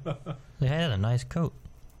 He had a nice coat.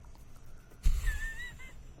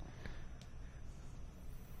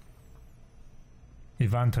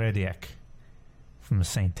 Ivan Trediak from The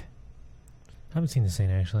Saint. I haven't seen the scene,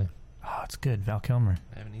 actually. Oh, it's good. Val Kilmer,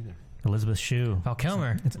 I haven't either. Elizabeth Shue. Val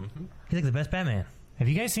Kilmer. It's- He's like the best Batman. Have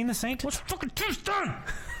you guys seen The Saint? What's fucking tooth done?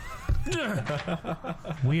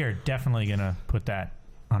 We are definitely gonna put that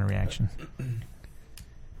on a reaction.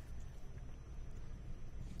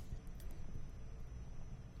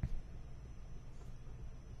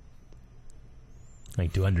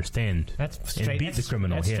 Like, to understand That's and straight. beat the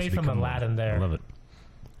criminal. That's he has straight to from become Aladdin one. there. I love it.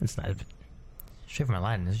 It's not. Straight from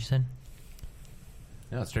Aladdin, as you said.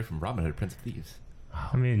 No, it's straight from Robin Hood, Prince of Thieves.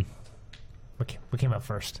 I mean, What came out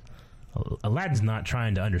first? Aladdin's not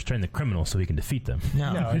trying to understand the criminal so he can defeat them.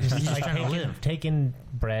 No, No, he's it's just just like trying to live. taking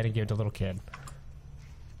bread and give it to a little kid.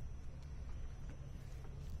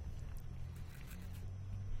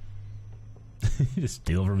 He just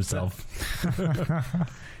steal from himself.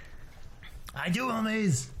 I do on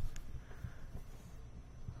these.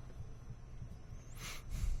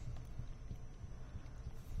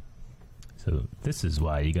 So this is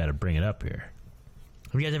why you got to bring it up here.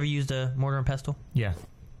 Have you guys ever used a mortar and pestle? Yeah,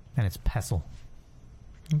 and it's pestle.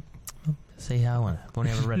 Say how I want it. I've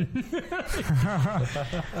only ever read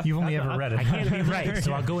it. You've only ever read it. I can't be right,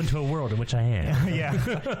 so I'll go into a world in which I am. yeah.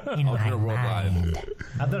 Alternate world live.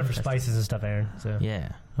 I've done it for spices and stuff, Aaron. So Yeah,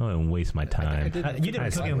 I don't waste my time. you did I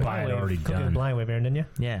a cooking buy blind it wave. already Cooking done. blind wave, Aaron, didn't you?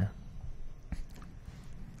 yeah.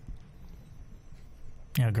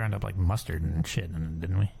 Yeah, ground up like mustard and shit,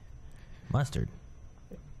 didn't we? Mustard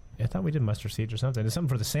I thought we did mustard seeds or something. It's something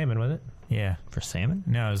for the salmon, wasn't it? Yeah. for salmon.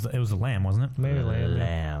 No, it was the lamb, wasn't it? Maybe lamb. yeah.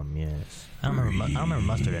 Lamb, yes. I don't remember. I don't remember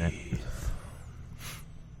mustard in it.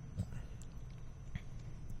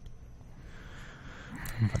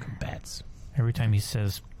 Fucking bats. Every time he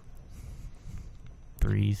says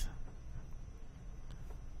breathe,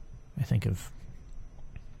 I think of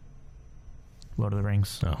Lord of the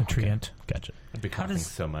Rings. Oh, the Treant. Gotcha. I'd be How coughing does-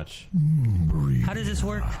 so much. How does this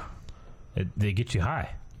work? They get you high.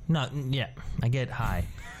 No, yeah, I get high.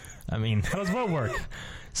 I mean, How does what work?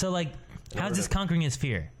 so like, how's this conquering his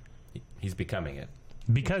fear? He's becoming it.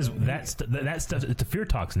 Because that stuff, it's a fear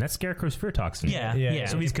toxin. That's Scarecrow's fear toxin. Yeah, Yeah. yeah.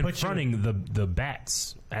 So he's It puts you- confronting the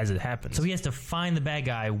bats as it happens. So he has to find the bad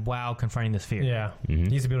guy while confronting this fear. Yeah. Mhm. He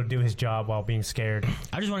needs to be able to do his job while being scared.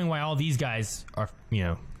 I'm just wondering why all these guys are,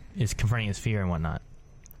 is confronting his fear and whatnot.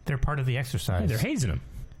 They're part of the Hey, exercise. they're hazing him.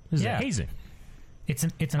 This Yeah. is a hazing. It's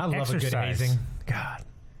an I love exercise. a good hazing. God.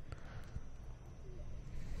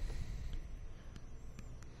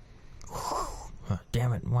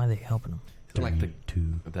 Damn it! Why are they helping him? Like the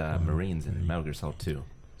Two. Marines in Metal Gear Solid 2.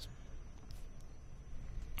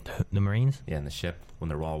 The Marines? Yeah, in the ship when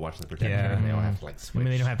they're all watching the protection, Yeah. and they all have to like I switch.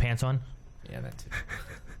 mean, they don't have pants on. Yeah, that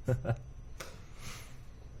too.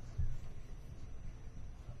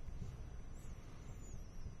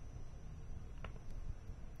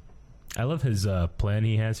 I love his plan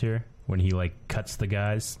he has here when he like cuts the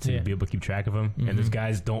guys to Yeah. be able to keep track of them, and those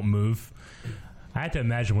guys don't move. I had to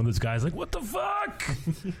imagine one of those guys like, "What the fuck?"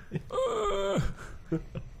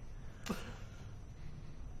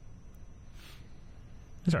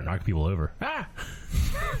 They start knocking people over. Ah!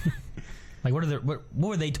 Like, what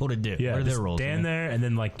were they told to do? Yeah, what are just their roles? stand there and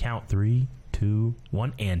then like count 3, 2,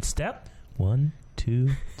 1, and step. 1, 2,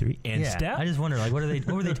 3, and Yeah, step. I just wonder, like, what were they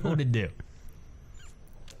told to do?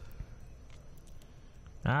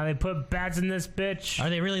 They put bats in this bitch. Are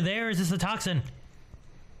they really there? Or is this a toxin?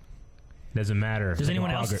 Doesn't matter. Does It's like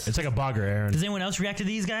anyone a else- bogger. It's like a bogger, Aaron. Does anyone else react to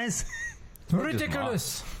these guys?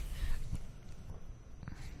 Ridiculous.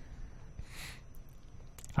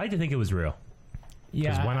 I like to think it was real.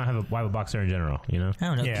 Because Yeah. why have a box there in general? You know. I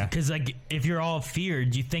don't know. Yeah. Because like, if you're all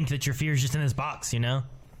feared, you think that your fear is just in this box. You know?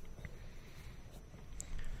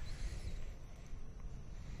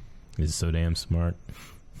 He's so damn smart.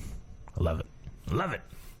 I love it. I love it.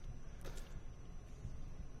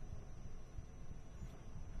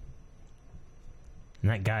 And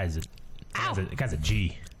that guy's a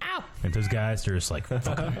G. Ow! And those guys are just like,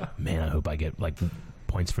 fucking, man, I hope I get like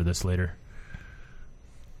points for this later.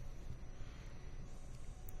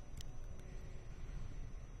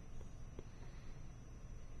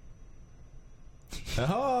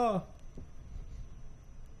 Oh,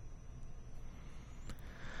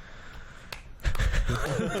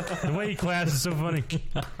 The way he claps is so funny.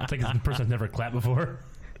 It's like a person that's never clapped before.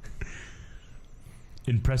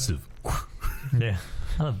 Impressive. Yeah.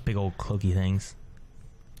 I love big old cloaky things.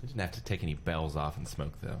 I didn't have to take any bells off and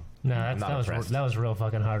smoke though. No, I'm not that impressed. was real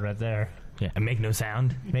fucking hard right there. Yeah, and make no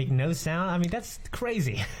sound. Make no sound. I mean, that's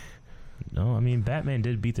crazy. No, I mean, Batman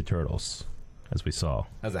did beat the Turtles, as we saw.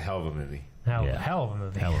 That was a hell of a movie. Hell Yeah. of a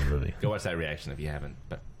movie. Hell of a movie. Go watch that reaction if you haven't.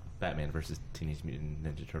 But Batman versus Teenage Mutant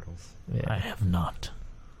Ninja Turtles. Yeah. I have not.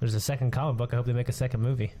 There's a second comic book. I hope they make a second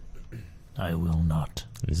movie. I will not.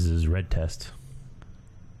 This is his red test.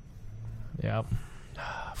 Yep.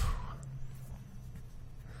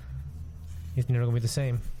 He's never gonna be the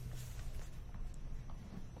same.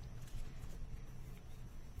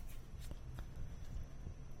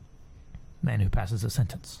 Man who passes a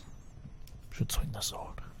sentence should swing the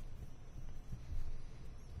sword.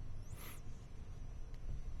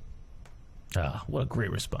 Ah, what a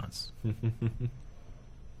great response.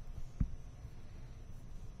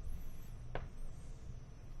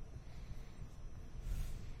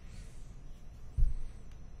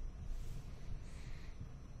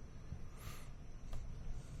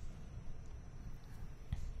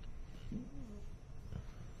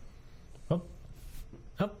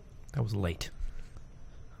 That was late.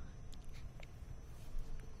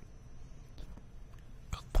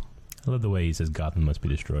 I love the way he says Gotham must be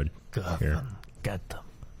destroyed. Here. Got them.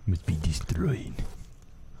 Must be destroyed.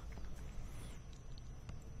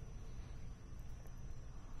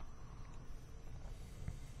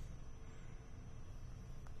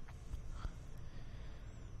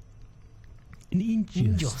 An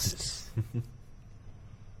injustice.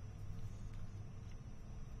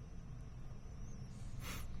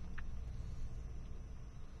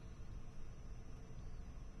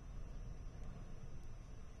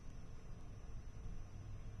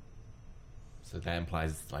 So that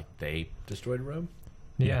implies like they destroyed Rome.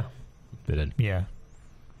 Yeah. They did. Yeah.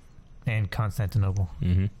 And Constantinople.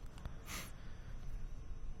 Mm-hmm.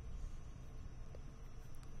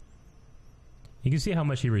 You can see how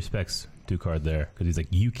much he respects Ducard there, because he's like,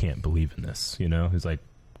 you can't believe in this, you know? He's like,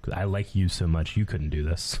 I like you so much, you couldn't do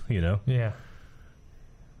this, you know? Yeah.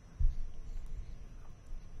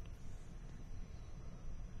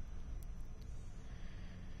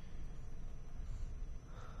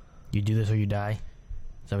 you do this or you die.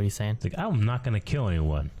 Is that what he's saying? It's like, I'm not going to kill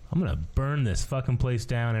anyone. I'm going to burn this fucking place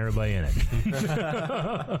down, everybody in it.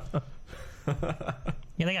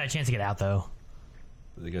 Yeah, they got a chance to get out, though.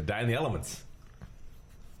 They're gonna die in the elements.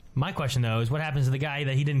 My question, though, is what happens to the guy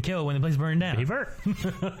that he didn't kill when the place burned down? He burnt.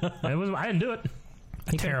 I didn't do it.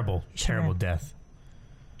 A terrible, terrible death.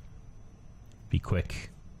 Be quick.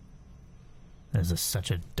 That is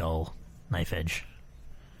such a dull knife edge.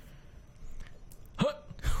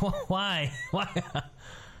 Why? Why?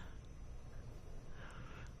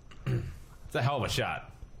 It's a hell of a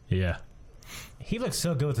shot. Yeah. He looks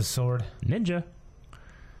so good with the sword. Ninja.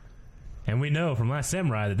 And we know from Last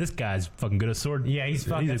Samurai that this guy's fucking good at sword. Yeah, he's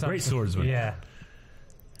fucking. He's a great swordsman. Yeah.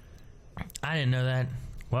 I didn't know that.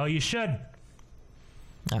 Well, you should.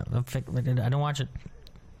 I don't watch it.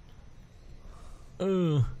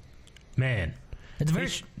 Ooh. Man. It's They very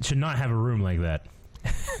should not have a room like that.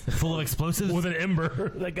 full of explosives. With an ember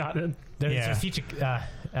that got in. There's Yeah. just future. God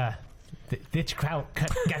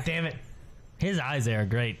damn it. His eyes there are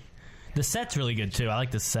great. The set's really good, too. I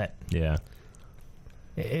like the set. Yeah.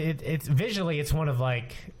 It's visually, it's one of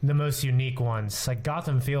like the most unique ones. Like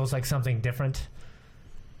Gotham feels like something different,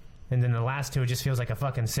 and then the last two, it just feels like a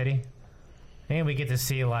fucking city. And we get to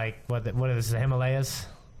see like what is the Himalayas?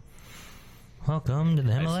 Welcome to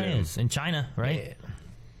the Himalayas. In China, right?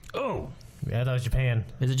 Oh. Yeah, that was Japan.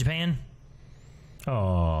 Is it Japan?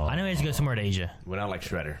 Oh. I know he has to go somewhere to Asia. Went out like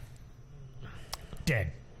Shredder.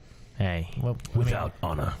 Dead. Hey, Well, Without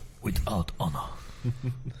honor. Without honor.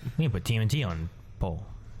 we can put TMNT on poll.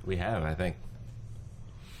 We have, I think.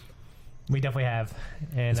 we definitely have.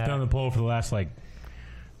 And It's been on the poll for the last like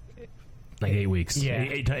 8 weeks. Yeah.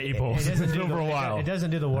 Eight polls. It doesn't It's do over a while. It doesn't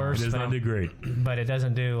do the worst, It does not do great. but it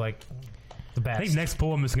doesn't do like the best. I think next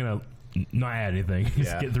poll I'm just gonna not add anything. Just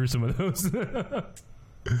Yeah. get through some of those.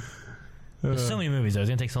 There's so many movies, though. It's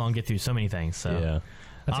going to take so long to get through so many things. So. Yeah.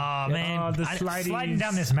 Oh, man. Oh, the I- slideys. Sliding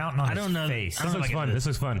down this mountain on I don't his know. face. I This don't looks know if I fun. can- This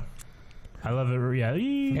looks fun. I love it. Yeah.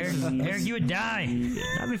 Eric, you would die.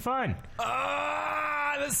 That'd be fun.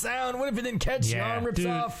 Ah, the sound. What if it didn't catch? Yeah, Your arm rips Dude.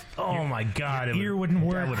 off. Oh my god. it Ear would- wouldn't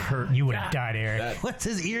work. That would hurt. You would have died, Eric. That, What's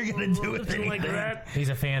his ear going to do with Something it? like that. He's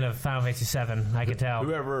a fan of Final Fantasy VII. I can tell.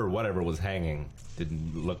 whoever or whatever was hanging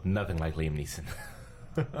didn't look nothing like Liam Neeson.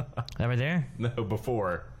 That right there? No,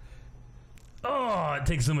 before. Oh, it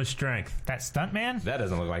takes so much strength. That stunt man? That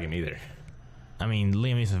doesn't look like him either. I mean,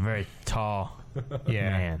 Liam Neeson's a very tall Yeah.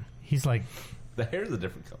 man. He's like, The hair's a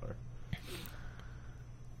different color.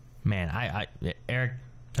 Man, Eric,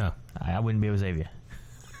 Oh. I wouldn't be able to save you.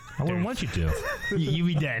 I wouldn't want you to. You'd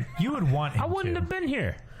be dead. you would want him I wouldn't to. have been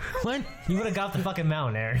here. What? You would have got the fucking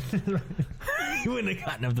mountain, Aaron. You wouldn't have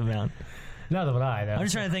gotten up the mountain. Neither would I, though. I'm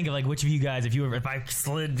just trying to think of like which of you guys, if I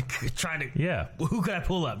slid, trying to, Yeah. who could I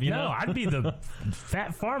pull up? You No, know, I'd be the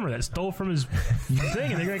fat farmer that stole from his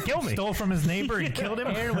thing and they're going to kill me. Stole from his neighbor and killed him?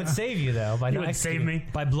 Aaron would save you, though, by He not would save me.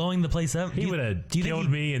 by blowing the place up. He would have killed think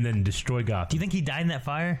me and then destroyed Gotham. Do you think he died in that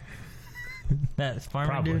fire? That farmer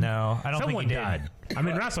Probably. dude? No, I don't Someone think he did. died. I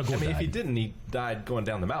mean, Russell I mean, if died. he didn't, he died going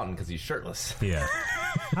down the mountain because he's shirtless. Yeah.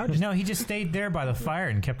 No, he just stayed there by the fire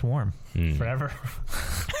and kept warm. forever.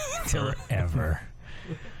 Forever.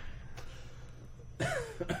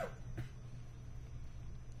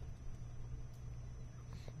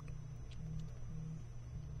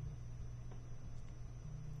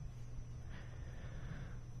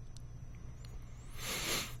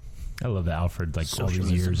 I love that Alfred, like, all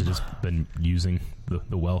these years, has just been using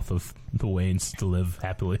the wealth of the Waynes to live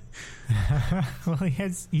happily. Well,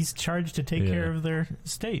 he's charged to take Yeah. care of their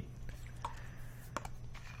estate.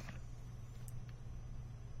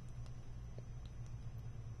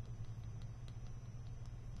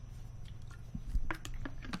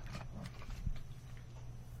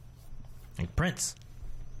 Like Prince.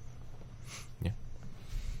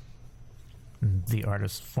 The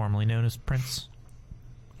artist formerly known as Prince.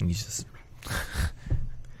 He's just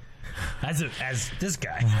as this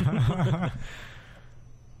guy.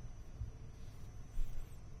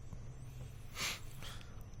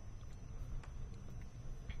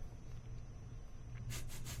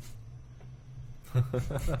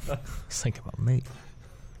 Just think about me.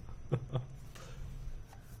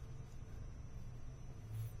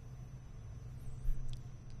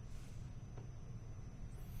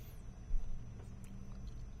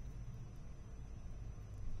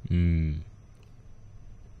 Mm.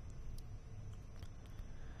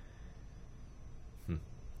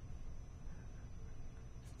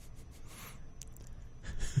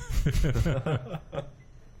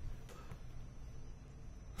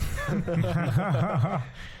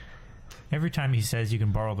 Every time he says you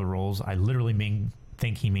can borrow the rolls, I literally mean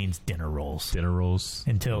think he means dinner rolls Dinner rolls.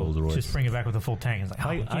 until Rolls-Royce. just bring it back with a full tank. It's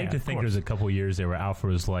like, I like to think there's a couple of years there where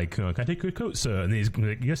Alfred was like, "Can I take your coat, sir?" And he's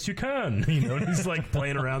like, "Yes, you can." You know, and he's like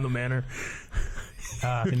playing around the manor.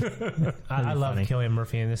 I love funny. Cillian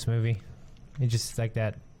Murphy in this movie. He's just like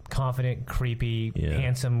that confident, creepy, Yeah.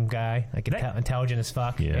 handsome guy, like intelligent as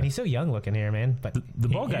fuck. Yeah. And he's so young looking here, man. But The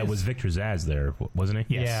bald he guy is- was Victor Zsasz there, wasn't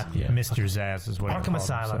he? Yes. Yeah. Mr. Zsasz is what I Arkham called him,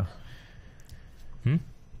 Asylum. Hmm?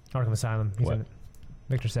 Arkham Asylum. He's What? in it.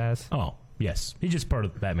 Victor Zsasz. Oh, yes. He's just part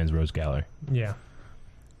of Batman's Rose Gallery. Yeah.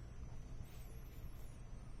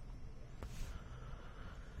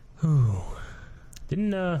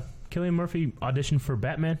 Didn't Cillian Murphy audition for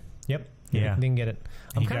Batman? Yep. Yeah. Didn't get it.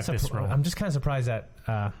 He got this role. I'm just kind of surprised that,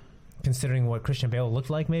 considering what Christian Bale looked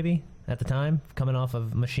like, maybe at the time, coming off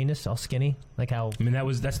of Machinist, all skinny, like how. I mean,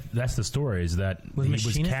 that's the story. Is that Was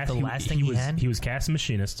Machinist the last thing he had? He was cast as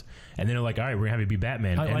Machinist, and then they're like, "All right, we're gonna have you be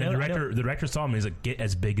Batman." I And know- the director saw him. And he's like, "Get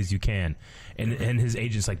as big as you can," and his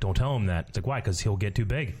agent's like, "Don't tell him that." It's like, why? Because he'll get too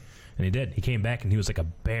big, and he did. He came back and he was like a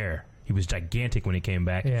bear. He was gigantic when he came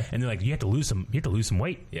back, Yeah. and they're like, "You have to lose some. You have to lose some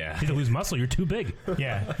weight. Yeah. you have to lose muscle. You're too big."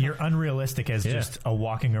 Yeah, you're unrealistic as Yeah. just a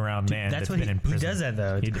walking around man That's that's what been in he prison. does that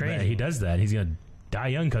though. It's crazy. He does that. He's gonna die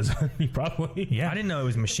young because he probably. Yeah, I didn't know it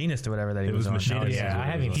was Machinist or whatever that he It was was on. Machinist. Yeah, what I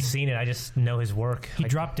it haven't even was. seen it. I just know his work. he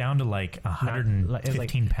dropped down to like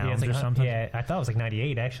 115 pounds or something. Yeah, I thought it was like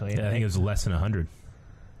 98 actually. Yeah, I think it was less than 100.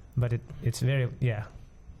 But it's very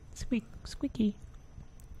Squeaky.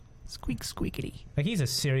 Squeak, squeakity. like he's a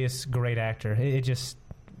serious great actor. It just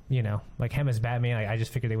like him as Batman. I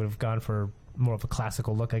just figured they would have gone for more of a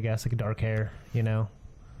classical look. I guess like dark hair. Oh,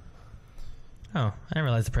 I didn't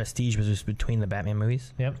realize the Prestige was just between the Batman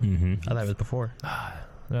movies. Yep, Mm-hmm. I thought it was before.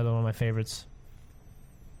 another one of my favorites.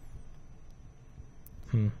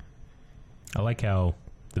 I like how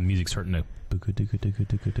the music's starting to.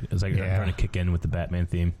 It's like Yeah. trying to kick in with the Batman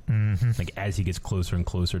theme. Mm-hmm. Like as he gets closer and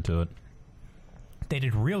closer to it. They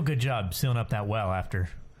did a real good job sealing up that well after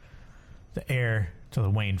the heir to the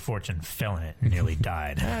Wayne fortune fell in it and nearly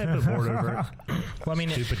died. I put a board over it. Well, I mean,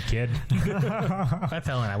 Stupid kid. if I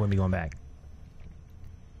fell in, I wouldn't be going back.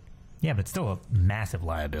 Yeah, but still a massive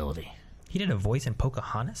liability. He did a voice in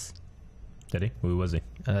Pocahontas. Did he? Who was he?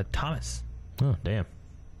 Thomas. Oh, damn.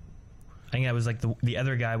 I think that was like the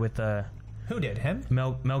other guy with Who did him?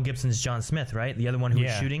 Mel Gibson's John Smith, right? The other one who was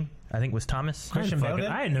Yeah. shooting, I think, was Thomas. Christian Bale did?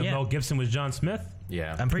 I didn't know Yeah. Mel Gibson was John Smith.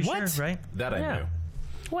 Yeah. I'm pretty What? sure, right? That I Yeah. knew.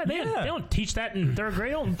 What? They don't teach that in third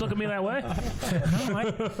grade. Don't look at me that way.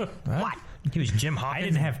 What? He was Jim Hawkins. I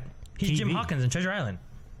didn't have He's Jim TV. Hawkins in Treasure Island.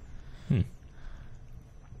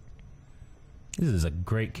 This is a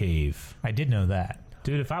great cave. I did know that.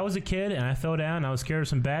 Dude, if I was a kid and I fell down and I was scared of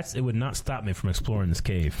some bats, it would not stop me from exploring this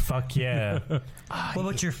cave. Fuck yeah. What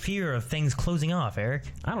about your fear of things closing off, Eric?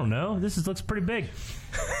 I don't know. This looks pretty big.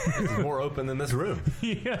 This is more open than this room.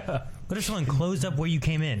 Yeah. What if someone closed up where you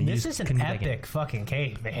came in? and you This just is an couldn't get back in? epic fucking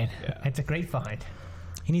cave, man. Yeah. It's a great find.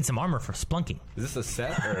 He needs some armor for splunking. Is this a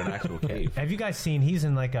set or an actual cave? Have you guys seen? He's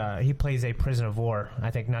in like he plays a prisoner of war. I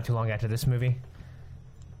think not too long after this movie.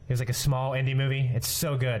 It was like a small indie movie. It's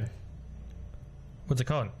so good. What's it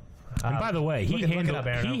called? And by the way, look it up,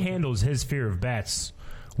 Aaron. he handles his fear of bats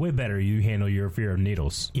way better than you handle your fear of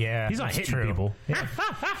needles. Yeah, He's not that's hitting true. people.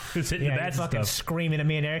 He's hitting the Yeah, bats you're and fucking stuff. screaming at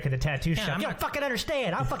me and Eric at the tattoo shop. I'm You not- don't fucking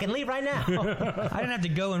understand. I'll fucking leave right now. I didn't have to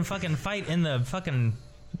go and fucking fight in the fucking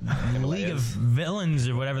League of Villains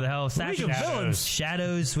or whatever the hell. League of Villains?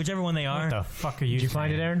 Shadows, whichever one they are. What the fuck are you Did you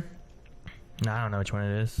find it, saying? Aaron? No, I don't know which one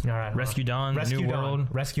it is. All right, hold Rescue on. Dawn, Rescue The New Dawn. World.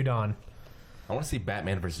 Rescue Dawn. I want to see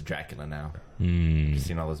Batman versus Dracula now. Hmm. You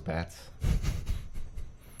seen all those bats?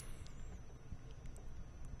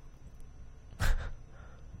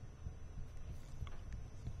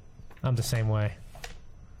 I'm the same way.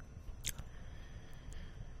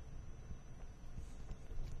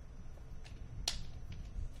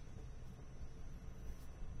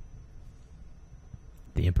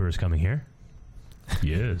 The Emperor's coming here?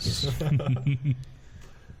 Yes.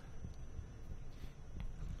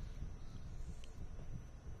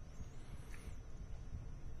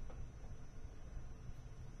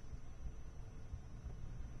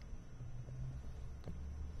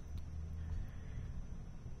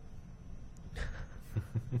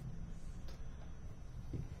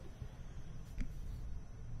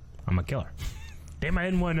 I'm a killer. Damn, I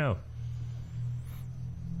didn't want to know.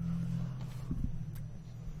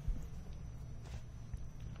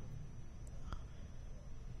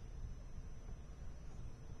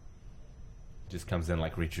 Just comes in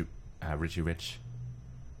like Richie Rich.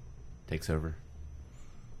 Takes over.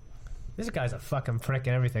 This guy's a fucking prick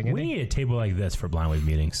and everything. Isn't We he? need a table like this for Blind Wave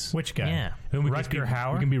meetings. Which guy? Yeah. And we Rutger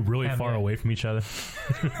Hauer? We can be really Yeah, far yeah. away from each other. I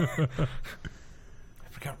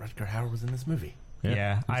forgot Rutger Hauer was in this movie.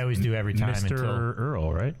 Yeah, I always do every time Mr. until.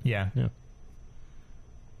 Earl, right? Yeah. Yeah.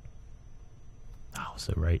 Oh,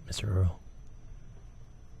 so right, Mr. Earl.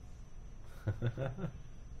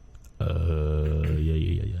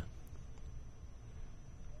 Yeah.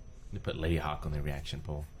 They put Lady Hawk on the reaction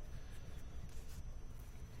poll.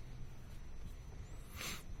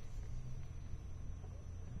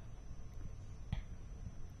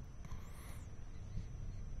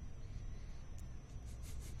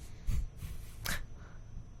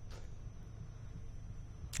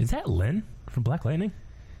 Is that Lynn from Black Lightning?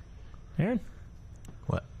 Aaron?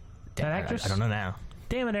 What? That I actress? don't know now.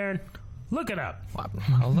 Damn it, Aaron. Look it up.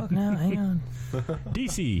 I'll look now. Hang on.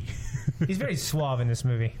 DC. He's very suave in this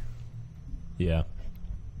movie. Yeah.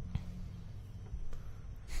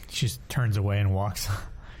 She just turns away and walks.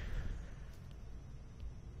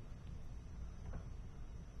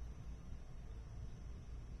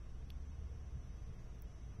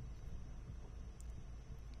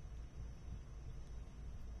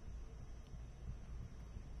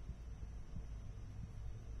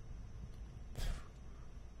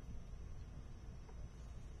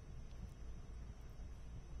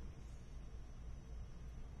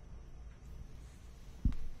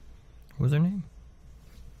 What was her name?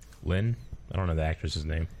 Lynn? I don't know the actress's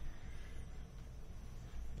name.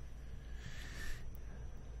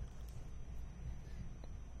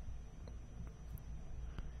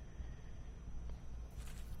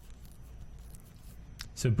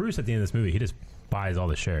 So Bruce, at the end of this movie, he just buys all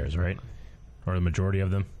the shares, right? Or the majority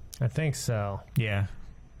of them? I think so. Yeah.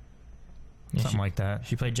 Yeah, Something like that.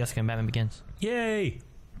 She played Jessica in Batman Begins. Yay!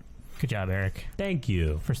 Good job, Eric. Thank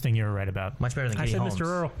you. First thing you were right about. Much better than I Katie said Holmes. Mr.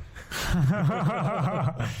 Earl.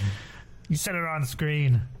 You said it on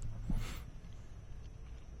screen.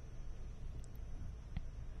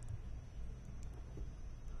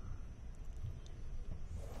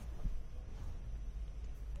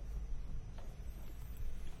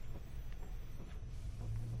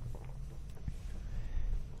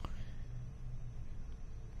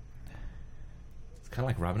 It's kind of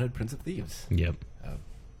like Robin Hood, Prince of Thieves. Yep.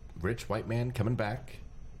 Rich white man coming back.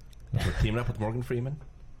 We're teaming up with Morgan Freeman.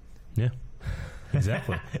 Yeah.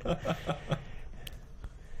 Exactly.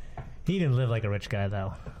 He didn't live like a rich guy,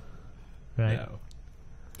 though. Right? No.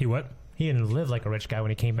 He what? He didn't live like a rich guy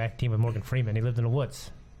when he came back to team with Morgan Freeman. He lived in the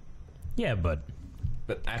woods. Yeah, but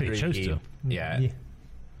But after He chose to. Yeah. Yeah.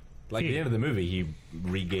 Like at the end of the movie, he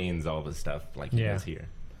regains all of his stuff like he Yeah. does here.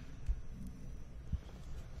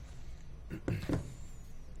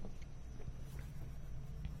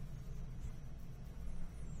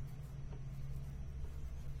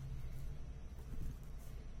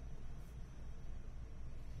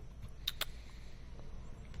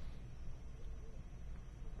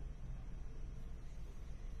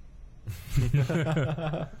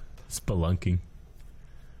 spelunking.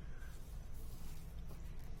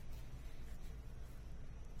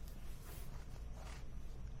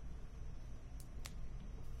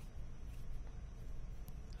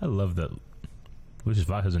 I love that. Lucius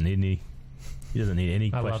Fox doesn't need any. He doesn't need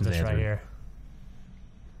any I love questions this answered. right here.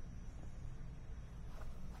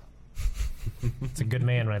 It's a good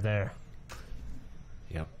man right there.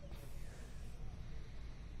 Yep.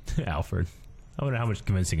 Alfred. I wonder how much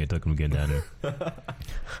convincing it took him to get down there.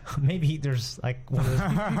 Maybe there's like one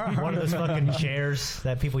of those fucking chairs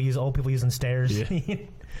that old people use on stairs. Yeah.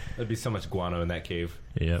 There'd be so much guano in that cave.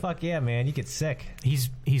 Yeah. Fuck yeah, man, you get sick. He's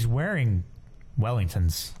wearing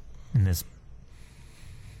Wellingtons in this.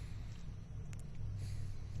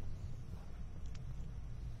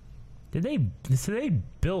 So they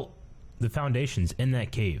built the foundations in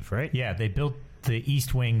that cave, right? Yeah, they built the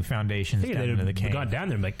East Wing foundations I think down they'd into the have cave. gone down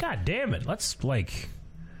there and be like, God damn it, let's like.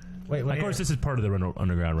 Wait, Of course, this is part of the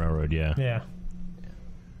Underground Railroad, yeah. Yeah.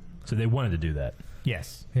 So they wanted to do that.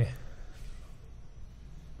 Yes. Yeah.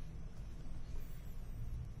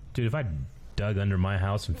 Dude, if I dug under my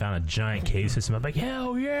house and found a giant cave system, I'd be like,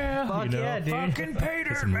 hell yeah. Fuck yeah, dude. Fucking Peter,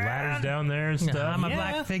 Get some ladders down there and stuff. my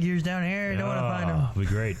black figures down here. Don't want to find them. It'd be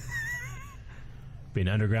great. Be an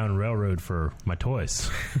Underground Railroad for my toys.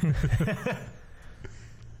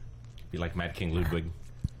 Be like Mad King Ludwig.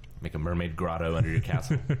 Make a mermaid grotto under your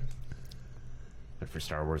castle. But for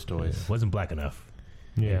Star Wars toys. Wasn't black enough.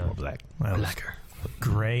 Yeah. More black. Well, Blacker.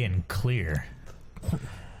 gray and clear.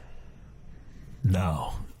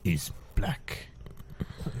 Now is black.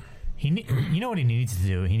 You know what he needs to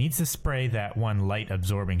do? He needs to spray that one light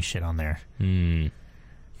absorbing shit on there. Hmm.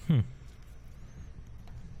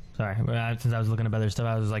 So Sorry, since I was looking up other stuff,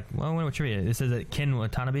 I was like, well, what trivia? It says that Ken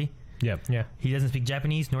Watanabe, Yep. Yeah. he doesn't speak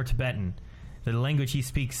Japanese nor Tibetan. The language he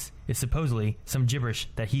speaks is supposedly some gibberish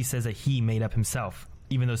that he says that he made up himself,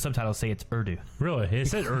 even though subtitles say it's Urdu. Really? It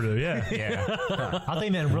said Urdu, yeah. Yeah. I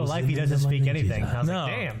think that in real life he doesn't speak anything. I was No,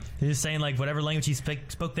 like, damn. he's just saying like whatever language he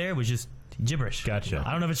spoke there was just gibberish. Gotcha.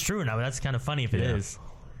 I don't know if it's true or not, but that's kind of funny if it Yeah. is.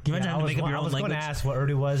 Can you imagine Yeah, having to make up your I own was going language? to ask what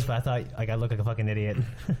Urdu was, but I thought like I look like a fucking idiot.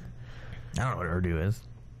 I don't know what Urdu is.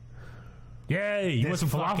 Yay! You want some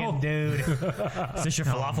fucking falafel? dude. Is this your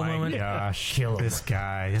falafel Oh my moment? gosh, Kill him. this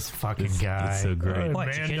guy, this fucking It's guy. so great.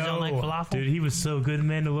 What, your kids don't like falafel? Dude, he was so good in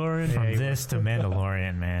Mandalorian. From Yeah, this to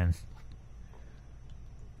Mandalorian, man.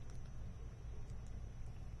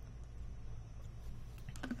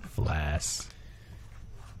 Flass.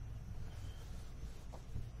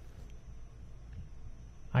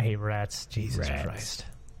 I hate rats. Jesus Rats. Christ.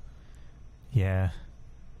 Yeah.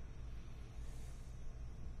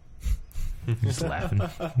 Just laughing.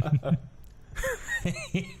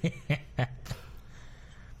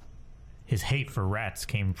 His hate for rats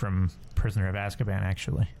came from Prisoner of Azkaban,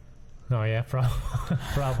 actually. Oh yeah,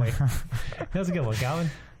 probably. That was a good one, Calvin.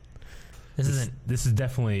 This isn't. This is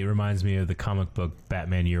definitely reminds me of the comic book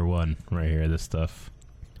Batman Year One right here. This stuff.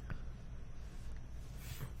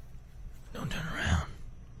 Don't turn around.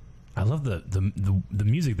 I love the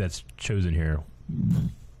music that's chosen here.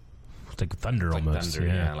 It's like thunder Like almost. thunder,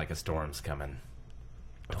 yeah, like a storm's coming.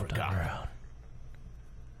 Don't Over turn Gotham. around.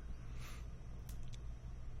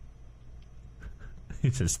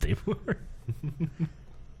 It's a stapler.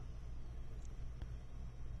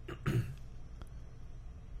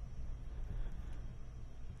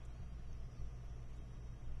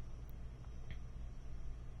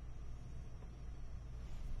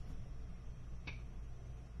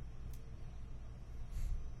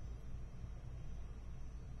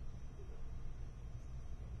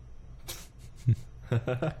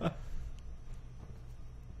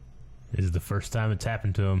 This is the first time it's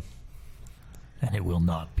happened to him. And it will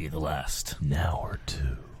not be the last. Now or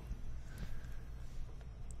two.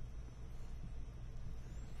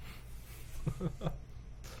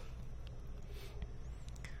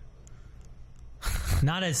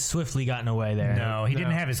 Not as swiftly gotten away there. No, he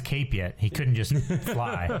didn't have his cape yet. He couldn't just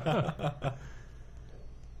fly.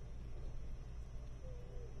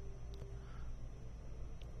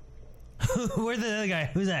 Where's the other guy?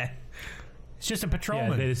 Who's that? It's just a Yeah,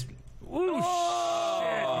 patrolman. they just. Oh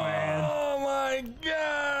my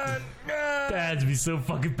god! That'd be so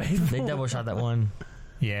fucking painful. They double shot that one.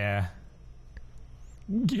 Yeah.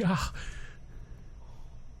 Yeah.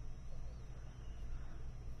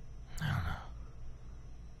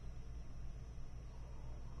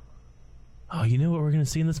 Oh, you know what we're gonna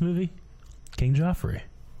see in this movie? King Joffrey.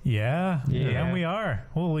 Yeah. Yeah. Yeah, we are.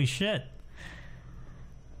 Holy shit.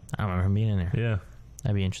 I don't remember him being in there. Yeah.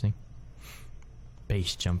 That'd be interesting.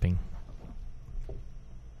 Base jumping.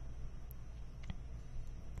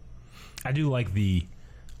 I do like the.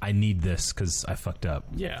 I need this because I fucked up.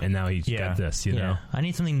 Yeah. And now he's Yeah. got this. You know. I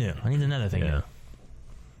need something new. I need another thing Yeah. new.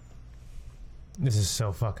 This is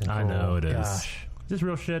so fucking cool. I know it is. Gosh. Is this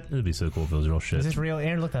real shit? It'd be so cool if it was real shit. Is this real?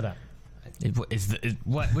 Aaron, look that up.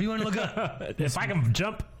 What do you want to look up? If I can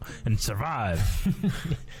jump and survive,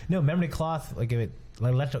 No, memory cloth, like if it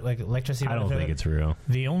like electricity. I don't think it's real.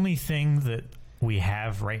 The only thing that we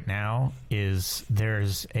have right now is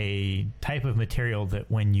there's a type of material that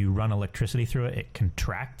when you run electricity through it, it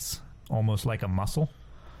contracts almost like a muscle.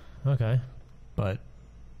 Okay. But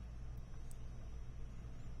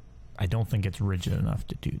I don't think it's rigid enough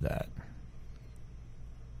to do that.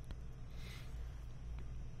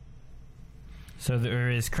 So there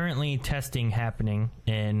is currently testing happening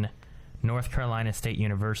in North Carolina State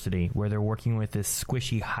University where they're working with this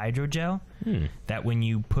squishy hydrogel that when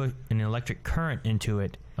you put an electric current into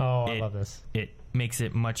it, Oh, I It- love this. it makes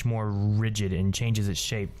it much more rigid and changes its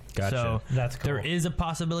shape. Gotcha. So That's cool. there is a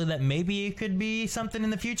possibility that maybe it could be something in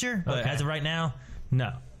the future, but Okay. as of right now,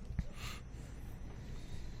 no.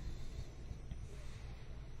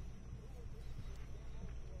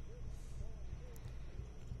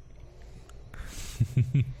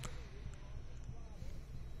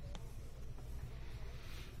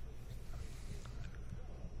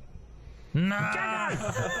 Nah.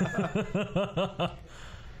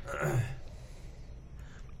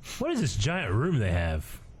 What is this giant room they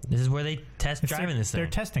have? This is where they test It's driving this their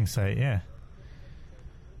thing. testing site, yeah.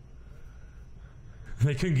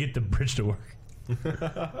 They couldn't get the bridge to work.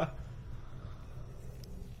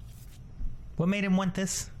 What made him want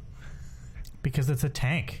this? Because it's a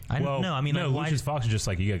tank. I Well, no, I mean, no, like, why- Lucius Fox is just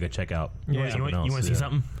like, you gotta go check out. Yeah. you something want else, to see yeah.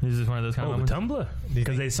 something? Is this one of those kind Oh, of the moments? Tumblr? you Because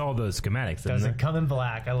think- they saw those schematics. didn't Doesn't they? come in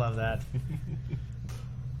black. I love that.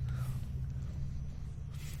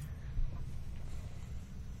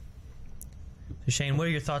 So Shane, what are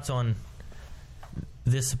your thoughts on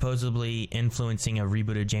this supposedly influencing a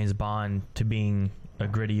reboot of James Bond to being a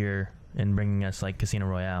grittier and bringing us like Casino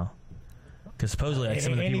Royale? Because supposedly, like,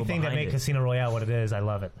 some of the people Anything that behind makes it, Casino Royale what it is, I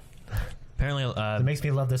love it. apparently, It makes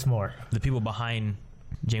me love this more. the people behind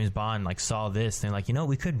James Bond like saw this and they're like,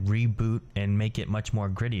 we could reboot and make it much more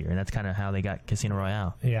grittier, and that's kind of how they got Casino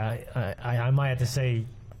Royale. Yeah, I might have to say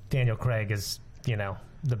Daniel Craig is,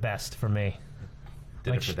 the best for me.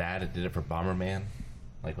 Did Like it for that. It did it for Bomberman.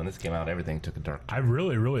 Like when this came out, everything took a dark. I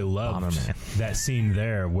really, really loved Bomberman. that scene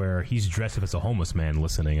there where he's dressed up as a homeless man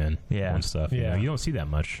listening in Yeah. and stuff. Yeah. You don't see that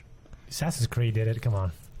much. Assassin's Creed did it. Come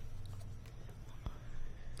on.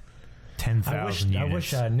 10,000 I units.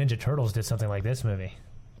 wish Ninja Turtles did something like this movie.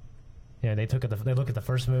 Yeah, they look at the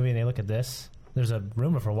first movie and they look at this. There's a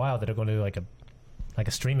rumor for a while that they're going to do like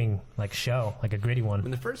a streaming show, like a gritty one.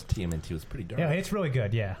 When the first TMNT was pretty dark. Yeah, it's really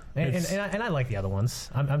good. Yeah, and It's- I like the other ones.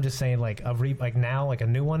 I'm just saying like a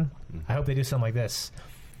new one. I hope they do something like this,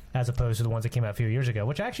 as opposed to the ones that came out a few years ago,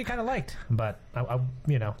 which I actually kind of liked. But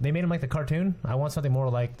they made them like the cartoon. I want something more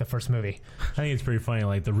like the first movie. I think it's pretty funny.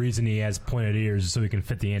 Like, the reason he has pointed ears is so he can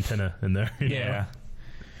fit the antenna in there. you know? Yeah.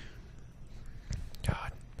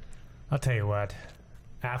 God, I'll tell you what,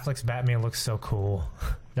 Affleck's Batman looks so cool,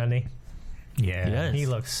 doesn't he? Yeah. Yes. He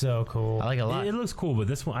looks so cool. I like it a lot. It looks cool,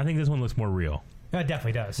 but I think this one looks more real. It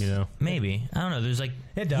definitely does. You know? Maybe, I don't know. There's like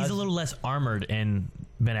It does. he's a little less armored in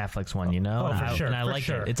Ben Affleck's one, Oh, and for I, sure, and I for like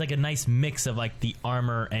sure. it. It's like a nice mix of like the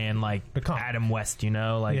armor and like The comp. Adam West,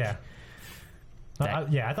 like yeah. that-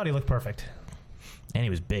 I thought he looked perfect. and he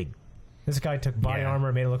was big. This guy took body Yeah. armor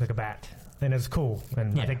and made it look like a bat, and it's cool.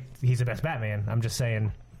 And I Yeah. think he's the best Batman. I'm just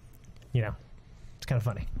saying, it's kind of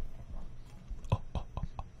funny.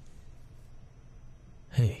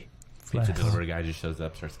 Hey, Pizza delivery guy just shows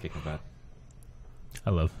up, starts kicking butt. I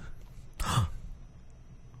love.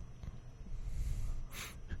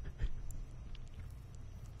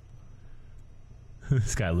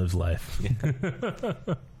 This guy lives life.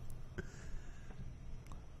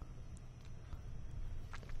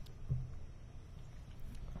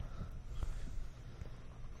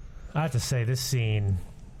 I have to say, this scene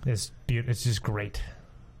is beautiful. It's just great.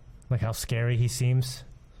 Like how scary he seems.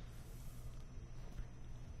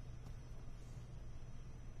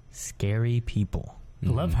 scary people. I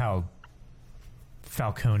love how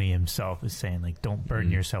Falcone himself is saying, like, don't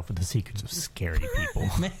burden yourself with the secrets of scary people.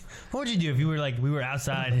 Man, what would you do if you were like, we were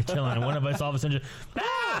outside chilling and one of us all of a sudden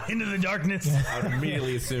just into the darkness? I would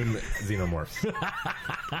immediately assume xenomorphs.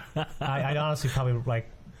 I'd honestly probably like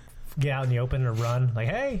get out in the open or run. Like,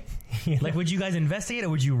 hey, Like, would you guys investigate or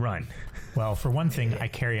would you run? Well, for one thing, I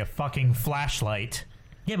carry a fucking flashlight.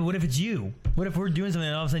 Yeah, but what if it's you? What if we're doing something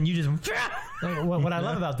and all of a sudden you just Like, what I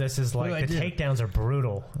love about this is What like do the I do? takedowns are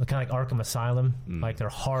brutal, kind of like Arkham Asylum. Like they're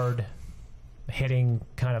hard hitting,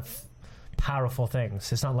 kind of powerful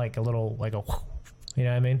things. It's not like a little like a, you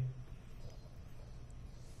know what I mean?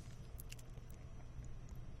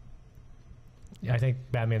 I think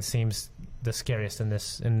Batman seems the scariest in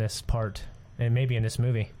this part, and maybe in this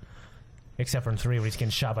movie, except for in 3 where he's getting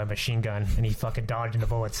shot by a machine gun and he fucking dodging the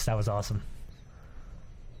bullets. That was awesome.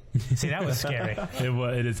 See, that was scary.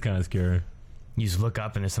 It is kind of scary. you just look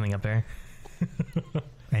up and there's something up there?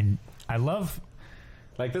 And I love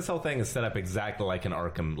Like, this whole thing is set up exactly like an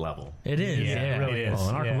Arkham level. It is. Yeah, Yeah. it really is. Well,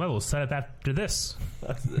 an Arkham Yeah. level is set up after this.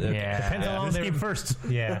 Yeah. Depends how long This they came first.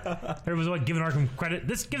 Yeah. Everyone's like giving Arkham credit.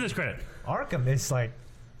 Give this credit. Arkham is like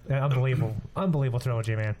an unbelievable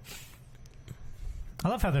trilogy, man. I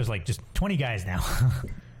love how there's like just 20 guys now.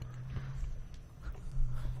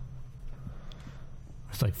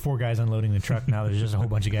 It's like 4 guys unloading the truck. Now there's just a whole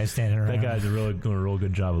bunch of guys standing around. That guy's doing a real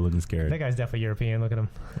good job of looking That scared. guy's definitely European. Look at him.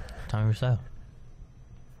 Tommy Rousseau.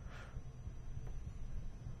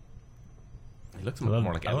 He looks I love,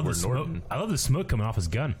 more like I love the Edward smoke. Norton. I love the smoke coming off his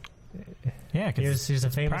gun. Yeah, because Here's a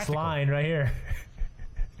famous practical. line right here.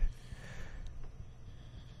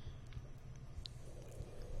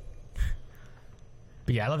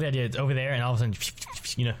 But yeah, I love the idea. It's over there and all of a sudden,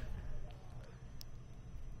 you know.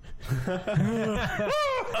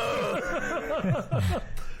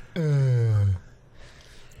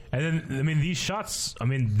 And then, I mean, these shots. I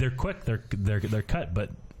mean, they're quick. They're cut, but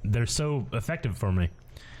they're so effective for me.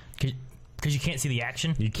 Because you can't see the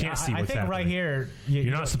action. You can't see I what's think happening. right here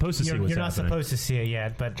You're not supposed to see what's You're not happening. supposed to see it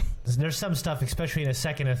yet, but there's some stuff, especially in the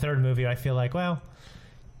second and third movie. I feel like, well,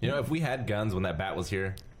 You know, if we had guns when that bat was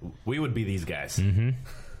here, We would be these guys.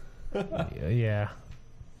 Yeah.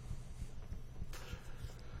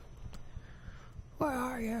 Where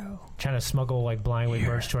are you? Trying to smuggle like blind weight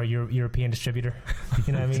merch to our European distributor.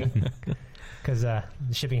 You know what I mean? Because the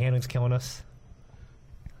shipping handling's killing us.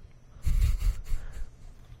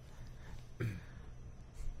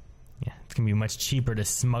 Yeah, it's gonna be much cheaper to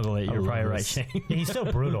smuggle it. You're probably right, Shane. Yeah, he's so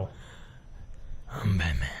brutal. I'm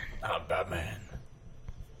Batman. I'm Batman.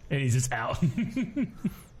 And he's just out.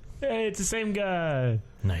 Hey, it's the same guy.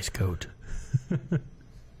 Nice coat.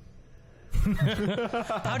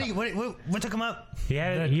 How do you? What took him up? He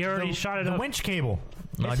already shot it The up. winch cable.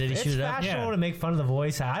 Oh, did he It's shoot it up? fashionable Yeah. to make fun of the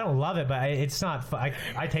voice. I don't love it, but it's not.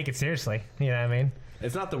 I take it seriously. You know what I mean?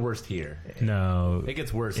 It's not the worst here. No, It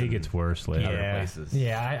gets worse. it in gets worse later. other Yeah. places.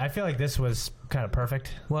 Yeah, I feel like this was kind of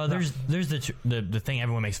perfect. Well, there's the thing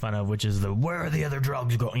everyone makes fun of, which is the where are the other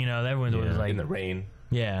drugs going? You know, everyone's always Yeah. like, In the rain.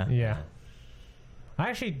 yeah. Yeah. I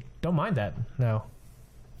actually don't mind that. No.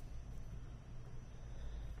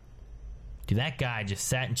 Dude, that guy just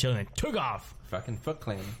sat and chilled and took off. Fucking Foot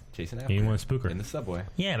Clan chasing after He her wants Spooker. in the subway.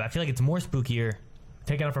 Yeah, but I feel like it's more spookier.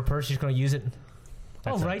 Take it off her purse. She's going to use it.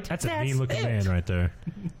 That's right. That's a mean looking man right there.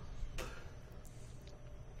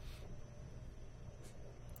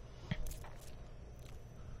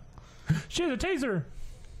 She has a taser.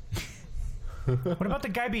 What about the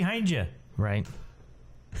guy behind you? Right?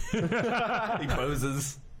 He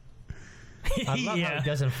poses. I love how he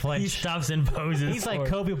doesn't He flinch. stops and poses. He's like for it.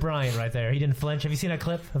 Kobe Bryant right there. He didn't flinch. Have you seen that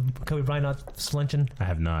clip of Kobe Bryant not flinching? I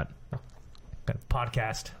have not.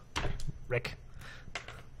 Podcast. Rick.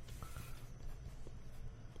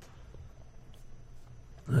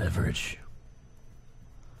 Leverage.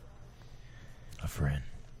 A friend.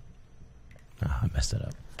 Oh, I messed it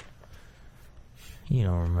up. You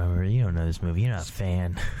don't remember. You don't know this movie. You're not a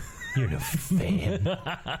fan. You're no fan.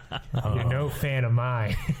 You're no fan of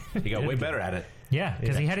mine. He got way better at it. Yeah,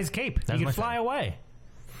 because he had his cape. That's He my could fly thing. away.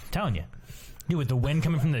 Telling you. Dude, with the wind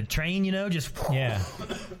coming from the train, you know, just Yeah.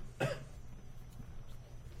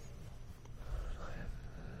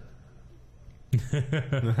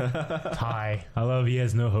 Hi. I love he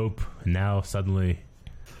has no hope. And now suddenly,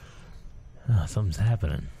 something's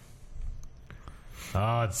happening.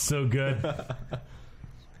 Oh, it's so good.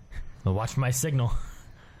 Well, watch my signal.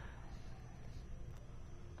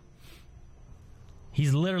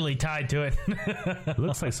 He's literally tied to it. It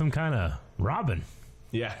looks like some kind of robin.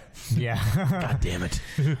 Yeah. Yeah. God damn it.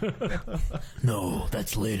 No,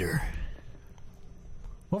 that's later.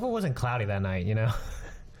 What if it wasn't cloudy that night, you know?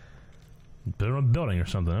 Put it on a building or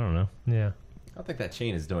something. I don't know. Yeah. I don't think that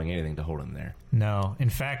chain is doing anything to hold him there. No. In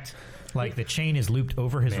fact, like the chain is looped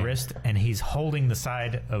over his wrist and he's holding the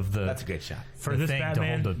side of the. That's a good shot. For the this thing to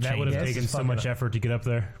Batman, hold the that chain. would have Yes, taken it's so fucking much up. effort to get up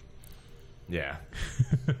there. Yeah.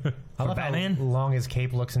 I love Batman? how long his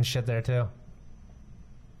cape looks and shit there, too.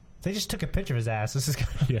 They just took a picture of his ass. This is kind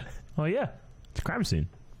of... Yeah. Oh, yeah. It's a crime scene.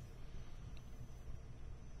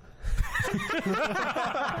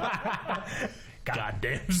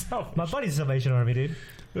 Goddamn self. My buddy's Salvation Army, dude.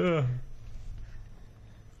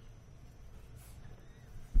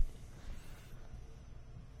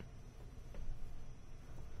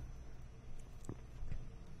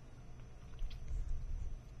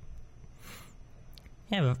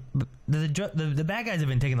 Yeah, but the bad guys have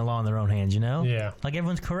been taking the law in their own hands, you know? Yeah. Like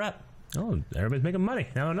everyone's corrupt. Oh, everybody's making money.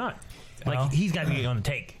 No, they're not. Like he's got to be on the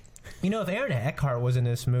take. You know, if Aaron Eckhart was in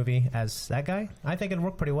this movie as that guy, I think it'd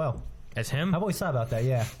work pretty well. That's him? I've always thought about that,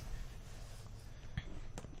 yeah.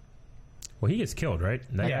 Well, he gets killed, right?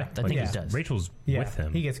 That Yeah, guy? I think yeah. he does. Rachel's Yeah, with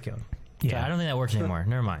him. he gets killed. Yeah, I don't think that works anymore.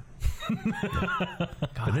 Never mind.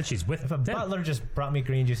 But then she's with If a them. butler just brought me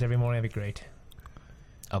green juice every morning, that'd be great.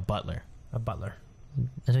 A butler. A butler.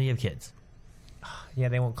 That's why you have kids. Yeah,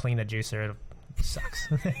 they won't clean the juicer. It sucks.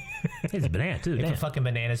 He's a banana, too. They Damn. put fucking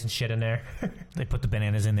bananas and shit in there. They put the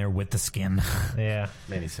bananas in there with the skin. Yeah.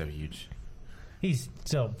 Man, he's so huge. He's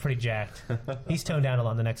still pretty jacked. He's toned down a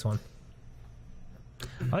lot in the next one.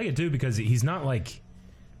 I like it, too, because he's not, like,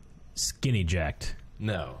 skinny jacked,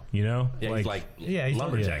 No. you know? Yeah, he's like Yeah, he's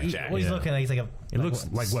lumberjack yeah. jack. Well, he's Yeah. looking like he's like a. It looks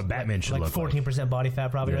like what Batman should like look like. 14% body fat,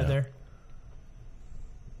 probably right Yeah. there.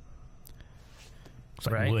 It's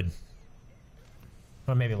like Right. wood.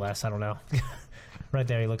 Or maybe less. I don't know. Right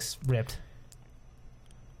there, he looks ripped.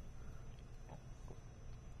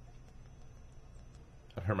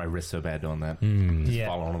 I hurt my wrist so bad doing that. Mm. Just Yeah.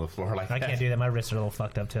 fall onto the floor like I that. can't do that. My wrists are a little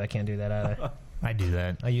fucked up too. I can't do that either. I do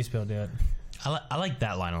that. I used to be able to do it. I like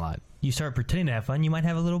that line a lot. You start pretending to have fun, you might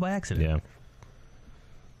have a little by accident. Yeah.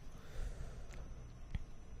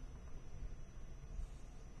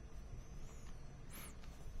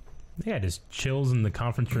 Yeah, just chills in the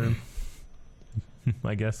conference room.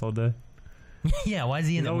 I guess, all day. Yeah, why is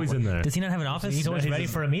he in He's there? always in there. Does he not have an office? He's always ready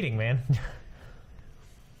for a meeting, man.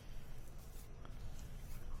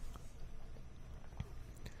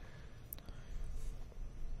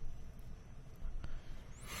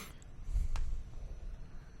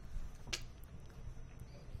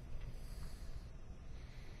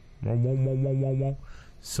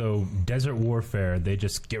 So, desert warfare, they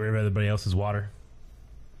just get rid of everybody else's water?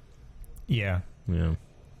 Yeah. Yeah.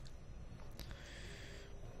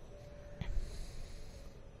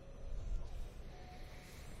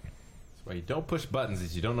 That's why you don't push buttons,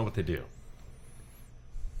 is you don't know what they do.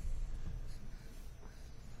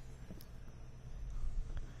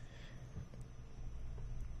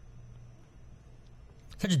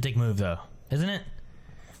 Such a dick move, though, isn't it?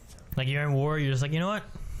 Like, you're in war, you're just like, you know what?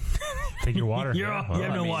 Take your water. You have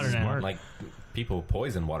no water now. Like, people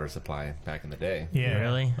poison water supply back in the day. Yeah.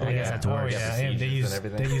 Really? I guess that's worse. Oh, yeah. Yeah, They sieges use and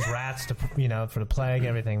everything. they use rats to for the plague,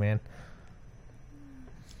 everything, man.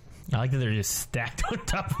 I like that they're just stacked on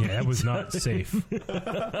top of Yeah, that was each not other. safe.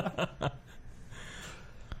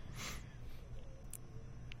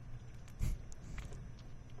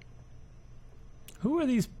 Who are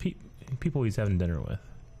these people he's having dinner with?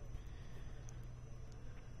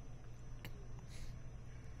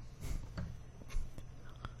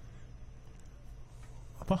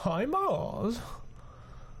 Behind Mars.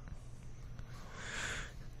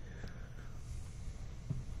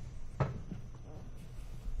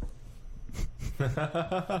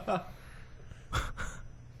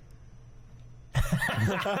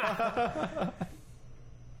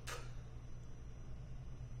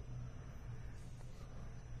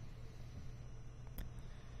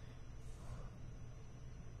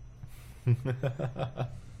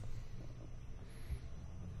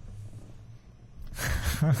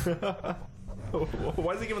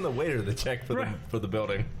 Why is he giving the waiter the check for the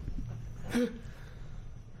building?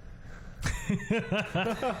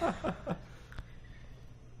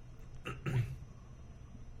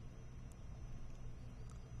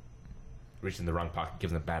 Reaching the wrong pocket,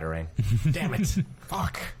 gives him a batarang. Damn it!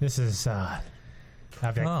 Fuck. This is I'd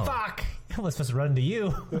be like, Oh. fuck. I was supposed to run to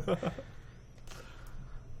you.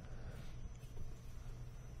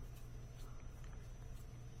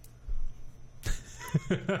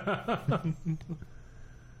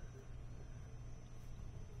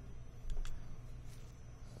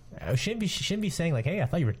 I shouldn't be saying like, hey, I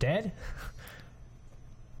thought you were dead.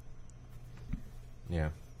 Yeah.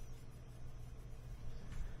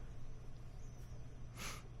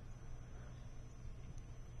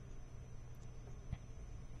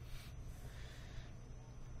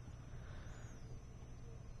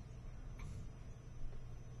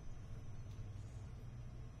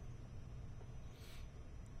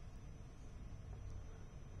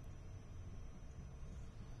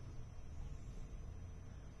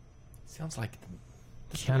 Sounds like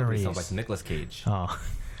Keanu Reeves. Sounds like Nicolas Cage. Oh.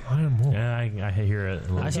 Yeah, I hear it.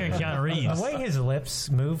 I was hearing Keanu Reeves. The way his lips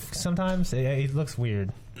move sometimes, it looks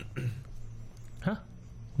weird. Huh?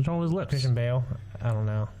 What's wrong with his lips? Christian Bale, I don't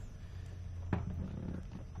know.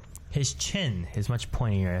 His chin is much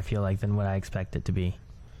pointier, I feel like, than what I expect it to be.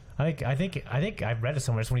 I think I've read it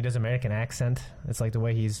somewhere. It's when he does American accent. It's like the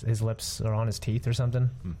way his lips are on his teeth or something.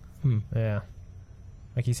 Yeah,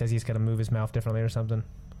 like he says he's got to move his mouth differently or something.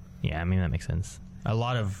 Yeah, I mean, that makes sense. A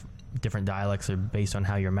lot of different dialects are based on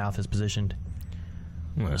how your mouth is positioned.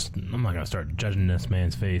 I'm not gonna start judging this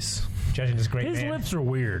man's face. Judging this great His man. lips are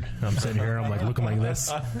weird. I'm sitting here. I'm like looking like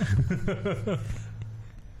this.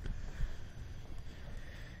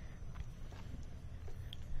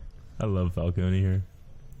 I love Falcone here.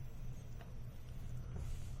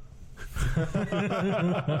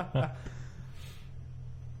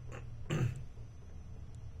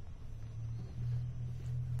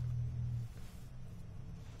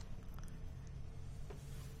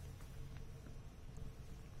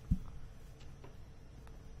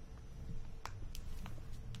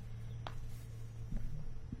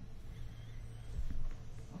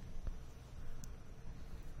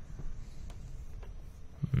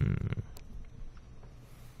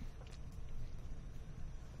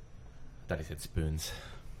 Thought he said spoons.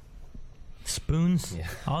 Spoons? Yeah.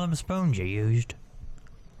 All them spoons you used.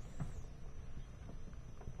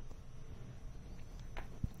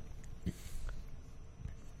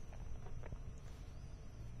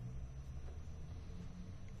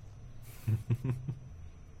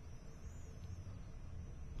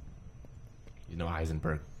 You know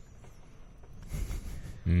Heisenberg.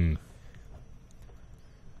 Mm.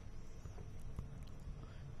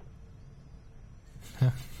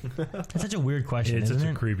 That's such a weird question, It's isn't such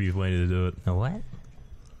a it? creepy way to do it. A what?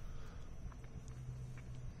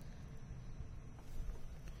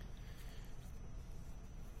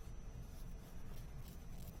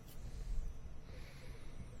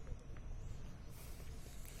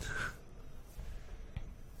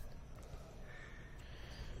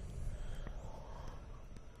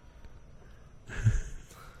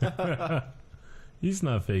 He's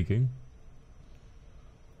not faking.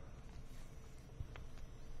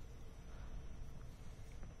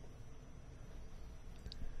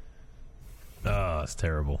 Oh, it's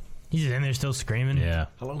terrible. He's just in there still screaming. Yeah.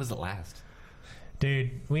 How long does it last?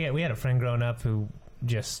 Dude, we had a friend growing up who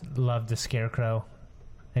just loved the Scarecrow,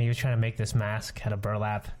 and he was trying to make this mask out of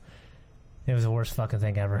burlap. It was the worst fucking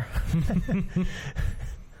thing ever.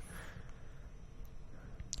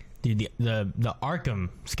 Dude, the Arkham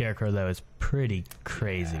Scarecrow though is pretty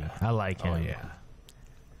crazy. I like him. Oh yeah.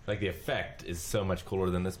 Like the effect is so much cooler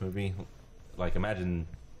than this movie. Like imagine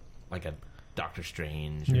like a Doctor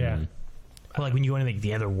Strange. Yeah. Well, like when you go into like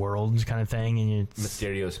the other worlds kind of thing, and it's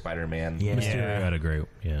Mysterio Spider-Man. Yeah. Mysterio had a great.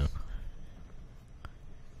 Yeah.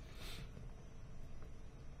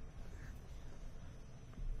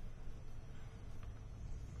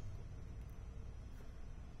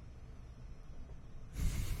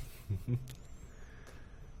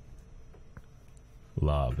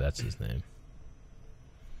 Lob, that's his name.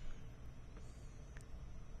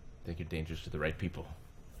 Think you're dangerous to the right people.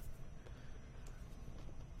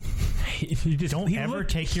 You just, Don't ever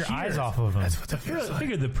take your eyes off of him. I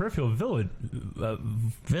figured the peripheral village.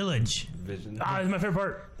 Village. Vision. That's my favorite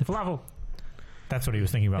part. The falafel. That's what he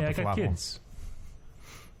was thinking about. Yeah, I the got falafel. kids.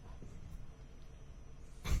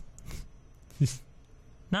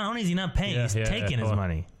 Not only is he not paying, Yeah, he's yeah, taking yeah. his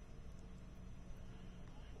money.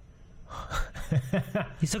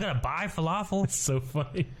 He's still gotta buy falafel. It's so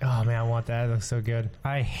funny. Oh man, I want that. It looks so good.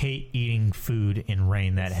 I hate eating food in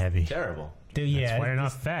rain that heavy. Terrible. Dude, yeah. That's why you're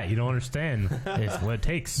not fat. You don't understand. It's what it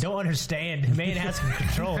takes. Don't understand. Man has some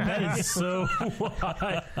control. That is so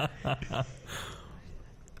why.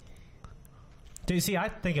 Dude, see, I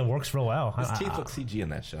think it works real well. His teeth look CG in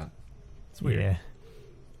that shot. It's weird. Yeah.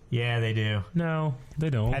 Yeah, they do. No, they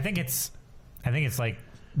don't. I think it's like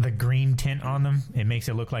the green tint on them. It makes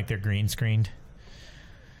it look like they're green screened.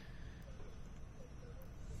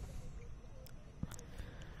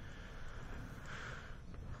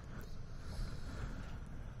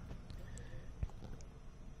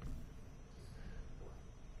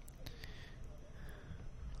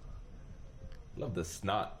 Love the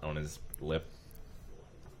snot on his lip.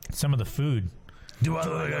 Some of the food. Do I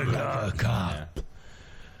look like a cop? Yeah.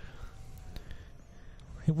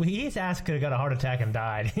 His ass could have got a heart attack and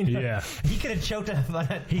died. Yeah. He could have choked on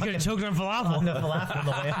that. He could have choked on on the falafel.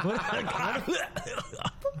 falafel.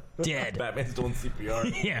 Dead. Batman's doing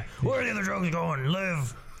CPR. Yeah. Where are the other drugs going?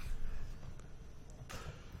 Live.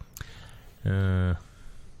 Yeah,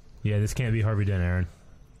 this can't be Harvey Dent, Aaron.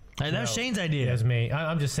 Hey, that was Shane's idea. That's me.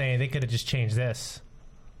 I'm just saying they could have just changed this.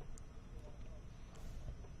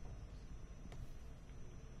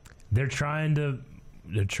 They're trying to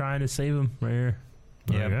save him right here.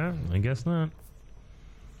 Yep. Yeah, I guess not.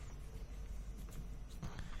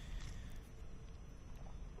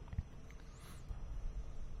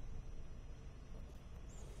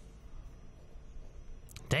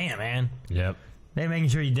 Damn, man. Yep. They're making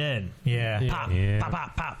sure he did. Yeah. Pop, Yeah. pop,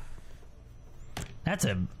 pop, pop. That's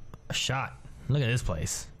a shot. Look at this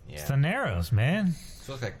place. It's Yeah. the Narrows, man. It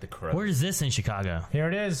looks like the Crow. Where is this in Chicago? Here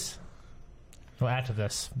it is. Well, after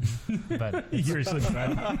this, but You're so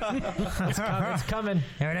excited. it's coming.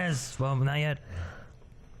 There it is. Well, not yet.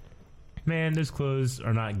 Man, those clothes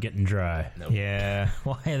are not getting dry. Nope. Yeah.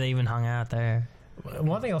 Why are they even hung out there?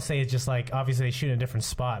 One thing I'll say is just like obviously they shoot in a different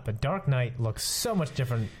spot, but Dark Knight looks so much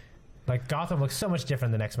different. Like Gotham looks so much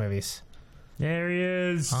different than the next movies. There he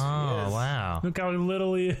is. Oh, Yes. wow. Look how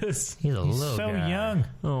little he is. He's a He's little so guy. young.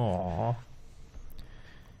 Aw.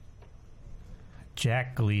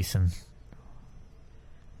 Jack Gleason.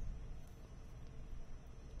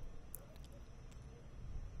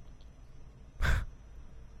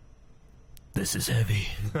 This is heavy.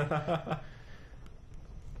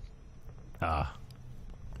 Ah.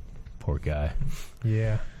 Poor guy.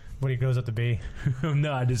 Yeah, what he grows up to be.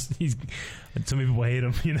 No, he's so many people hate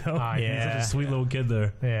him, you know? Ah, He's yeah. such a sweet little kid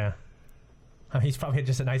there. Yeah, he's probably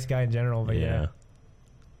just a nice guy in general. But yeah.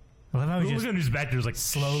 I love how Look he just at him just back there, just like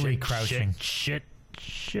slowly shit, crouching. Shit.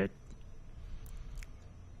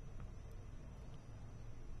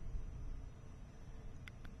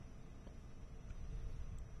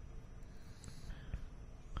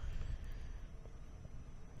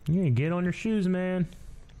 Yeah, get on your shoes, man.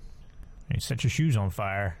 you set your shoes on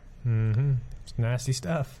fire. Mm-hmm. It's nasty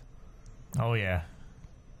stuff. Oh yeah.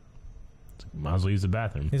 Might as well use the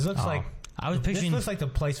bathroom. This looks like I was this picturing. looks like the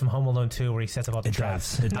place from Home Alone 2 where he sets up all the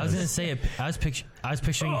traps. It I was does. gonna say. I was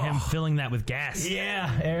picturing him filling that with gas.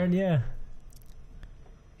 Yeah, Aaron. Yeah,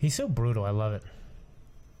 he's so brutal. I love it.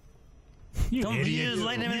 You Don't idiot. use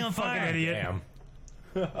lighting everything on Fucking fire. idiot.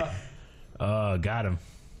 Damn. Got him.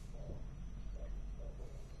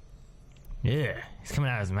 Yeah, he's coming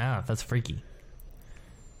out of his mouth. That's freaky.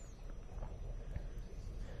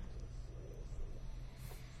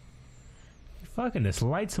 You fucking just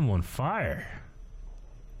lights him on fire.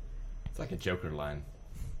 It's like a Joker line.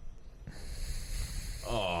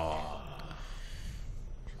 Oh.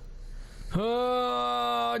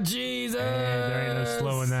 Oh, Jesus! There ain't no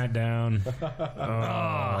slowing that down.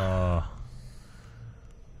 Oh.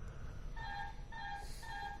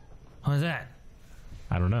 What was that?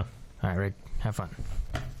 I don't know. All right, Rick, have fun.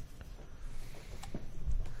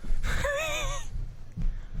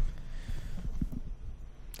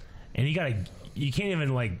 And you can't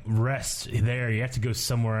even like rest there. You have to go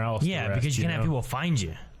somewhere else. Yeah, to rest, because you can't have know? people find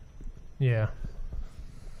you. Yeah.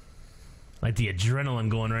 Like the adrenaline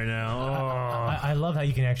going right now. Oh. I love how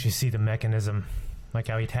you can actually see the mechanism, like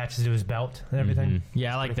how he attaches to his belt and everything.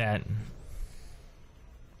 Yeah, I like that.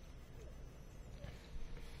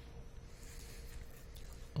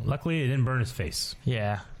 Luckily, it didn't burn his face.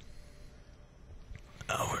 Yeah.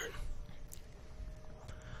 Oh.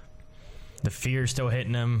 The fear's still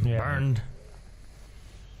hitting him. Yeah. Burned.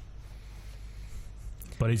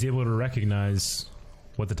 But he's able to recognize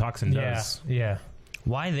what the toxin Yeah, does. yeah.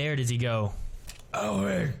 Why there does he go?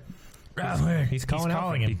 Alfred. He's calling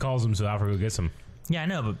calling him. He calls him so Alfred gets him. Yeah, I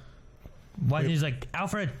know, but why he's like,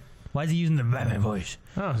 Alfred, why is he using the Batman voice?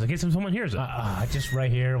 Oh, so get someone hears it. Just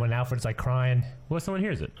right here when Alfred's like crying. What if someone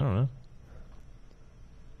hears it? I don't know.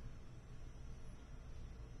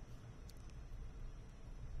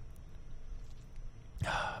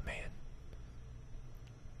 Oh, man.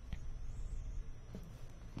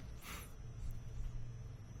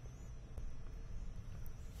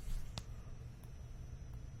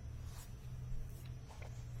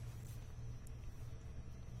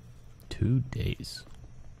 Two days.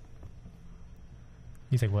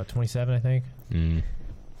 He's like, what, 27, I think?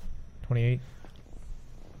 28?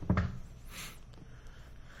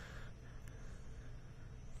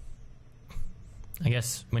 I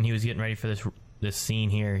guess when he was getting ready for this scene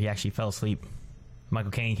here, he actually fell asleep.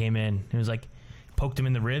 Michael Caine came in. He was like, poked him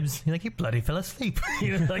in the ribs. He's like, he bloody fell asleep.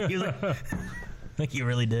 You know, like, he was like, like he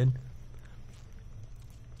really did.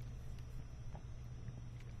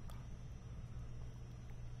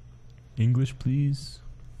 English, please.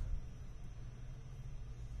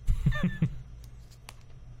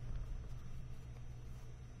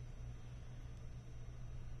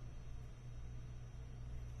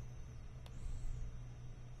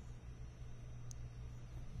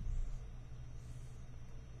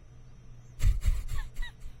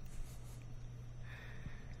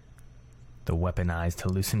 The weaponized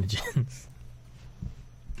hallucinogens.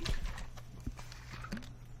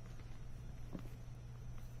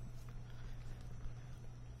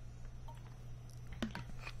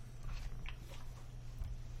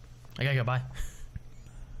 I gotta go. Bye.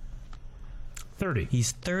 30.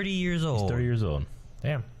 He's 30 years old. He's 30 years old.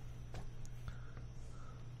 Damn.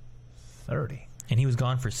 30. And he was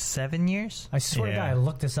gone for 7 years? I swear to Yeah. God, I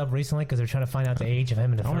looked this up recently because they're trying to find out the age of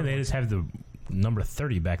him in the How many third they one. just have the number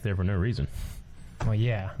 30 back there for no reason? Well,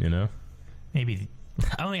 yeah. You know? Maybe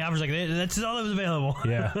I don't think I was like, that's all that was available.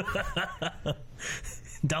 Yeah.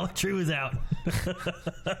 Dollar Tree was out.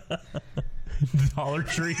 Dollar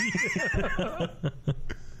Tree.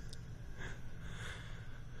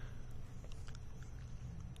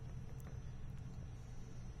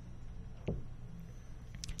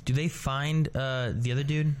 Do they find the other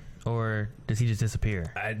dude? Or does he just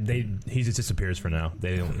disappear? He just disappears for now.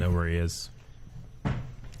 They don't know where he is.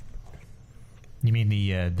 you mean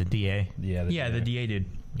the DA? Yeah. Yeah, the DA dude.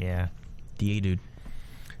 Yeah. DA dude.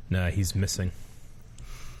 No, he's missing.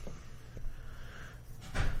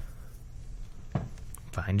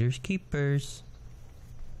 Finders keepers.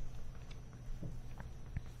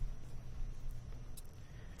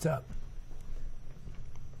 What's up?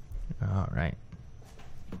 All right.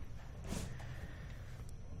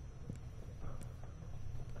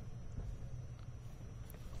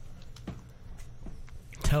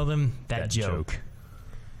 Tell them that joke.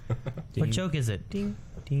 What joke is it? Ding,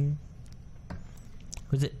 ding.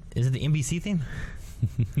 Was it? Is it the NBC theme?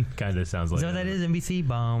 Kind of sounds like Is that what that is? NBC?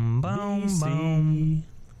 Bum, bum, NBC. bum.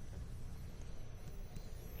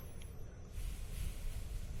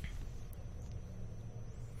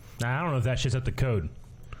 Nah, I don't know if that shit's up to code.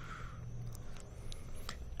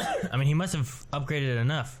 I mean, he must have upgraded it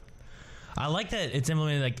enough. I like that it's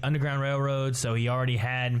implemented like Underground Railroad, so he already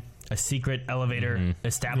had a secret elevator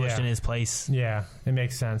established Yeah. in his place. Yeah, it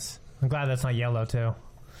makes sense. I'm glad that's not yellow, too.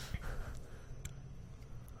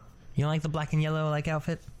 You don't like the black and yellow like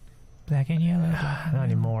outfit? Black and yellow. Not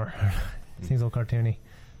anymore. Seems a little cartoony.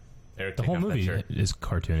 Eric, The take whole off that movie shirt. is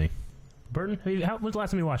cartoony. Burton, when's the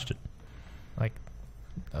last time you watched it? like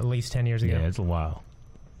at least 10 years ago. Yeah, it's a while.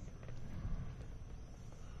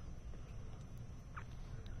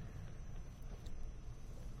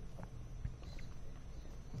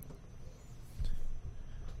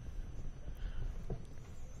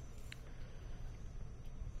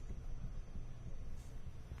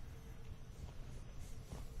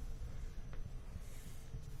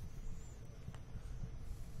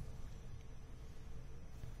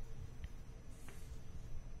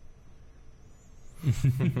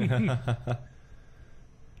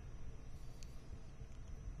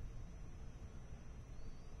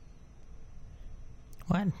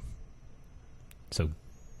 What?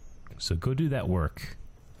 So go do that work.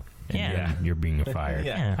 And Yeah. you're being fired.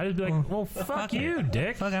 Yeah. I'd just be like, well, fuck you, it.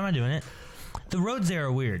 dick. Fuck, I'm not doing it. The roads there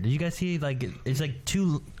are weird. Did you guys see, like, it's like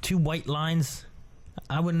two white lines?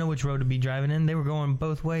 I wouldn't know which road to be driving in. They were going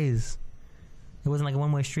both ways. It wasn't like a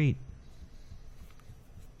one-way street.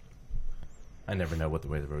 I never know what the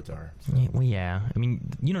way the roads are. Yeah, well, yeah. I mean,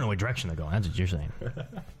 you don't know what direction they're going. That's what you're saying.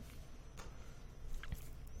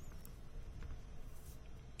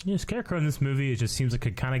 Yeah, Scarecrow in this movie, it just seems like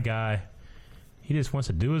a kind of guy. He just wants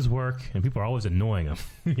to do his work, and people are always annoying him,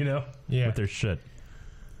 you know, Yeah. with their shit.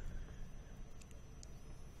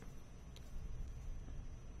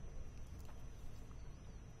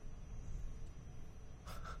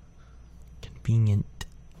 Convenient.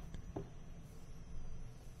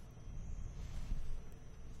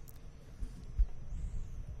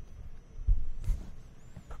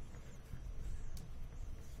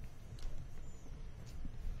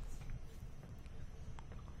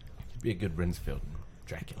 Be a good Rinsfield in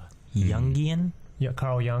Dracula. Jungian? Yeah,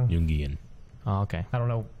 Carl Jung. Jungian. Oh, okay. I don't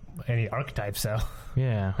know any archetypes, though.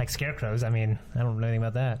 Yeah. Like scarecrows. I mean, I don't know anything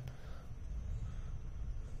about that.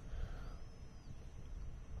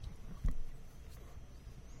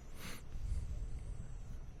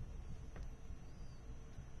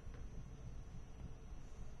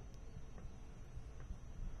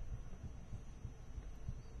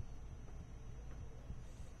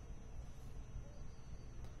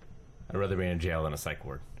 I'd rather be in jail than a psych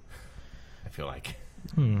ward. I feel like.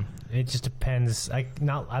 It just depends. I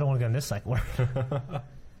don't want to go in this psych ward.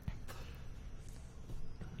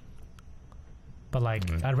 But like,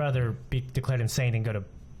 I'd rather be declared insane than go to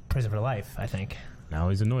prison for life, I think. Now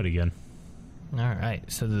he's annoyed again. All right.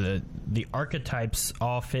 So the archetypes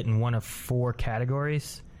all fit in one of 4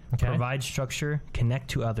 categories. Okay. Provide structure, connect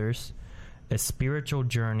to others, a spiritual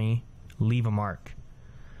journey, leave a mark.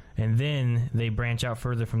 And then they branch out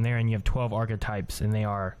further from there, and you have 12 archetypes, and they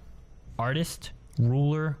are artist,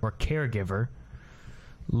 ruler or caregiver,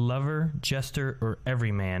 lover, jester, or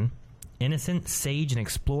everyman, innocent, sage, and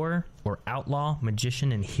explorer, or outlaw,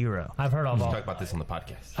 magician, and hero. I've heard of We'll all. talk about this on the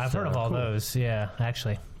podcast. I've heard of all cool. those. Yeah,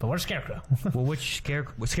 actually. But what a scarecrow? Well,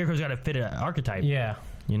 scarecrow's got to fit an archetype? Yeah.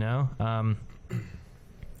 You know,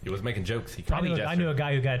 He was making jokes. He I called me knew, I knew a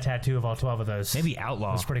guy who got a tattoo of all 12 of those. maybe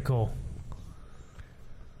outlaw. That's pretty cool.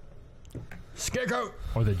 Scarecrow.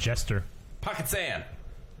 Or the Jester. Pocket sand.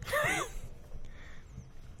 It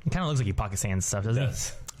kind of looks like he pocket sands stuff, doesn't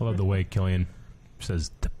Yes. I love the way Killian says,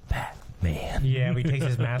 the Batman. Yeah, when he takes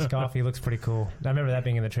his mask off, he looks pretty cool. I remember that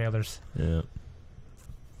being in the trailers. Yeah.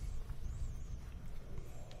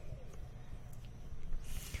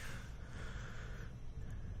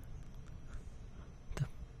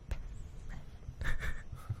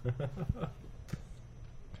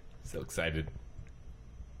 So excited.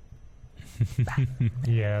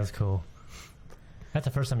 Yeah, that's cool. That's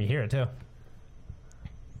the first time you hear it, too.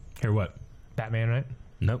 Hear what? Batman, right?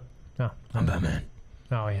 Nope. Oh, I'm Batman.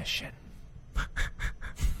 oh yeah, shit.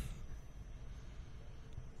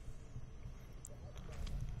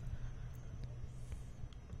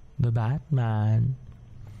 The Batman.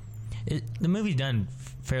 The movie's done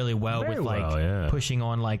fairly well Very with like well, yeah. pushing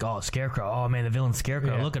on like, oh, Scarecrow, oh man, the villain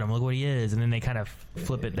Scarecrow, Yeah. look at him, look what he is, and then they kind of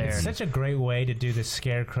flip it there. It's such a great way to do the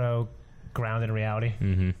scarecrow grounded in reality.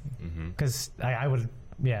 Mm-hmm. Because I would,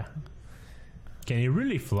 yeah. Can he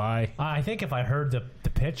really fly? I think if I heard the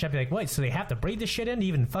pitch, I'd be like, wait, so they have to breathe this shit in to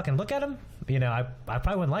even fucking look at him? You know, I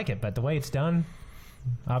probably wouldn't like it, but the way it's done,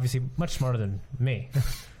 obviously much smarter than me.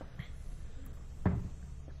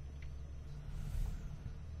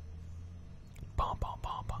 Bum, bum,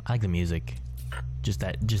 bum, bum. I like the music. Just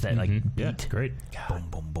that like Mhm. beat. Yeah, great. Boom,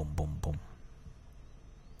 boom, boom, boom, boom.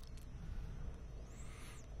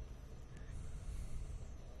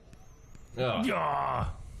 Oh. Yeah.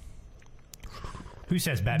 Who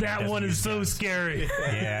says Batman? That doesn't one use is so guns? scary. Yeah,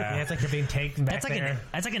 Yeah. it's like they're being taken back That's like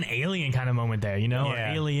there. an alien kind of moment there, you know? Or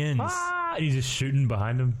Yeah. aliens. Ah, he's just shooting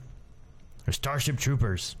behind him. Or Starship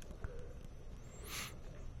Troopers.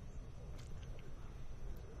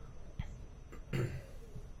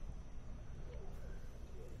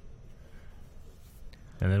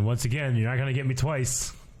 And then once again, you're not going to get me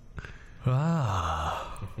twice.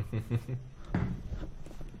 Ah.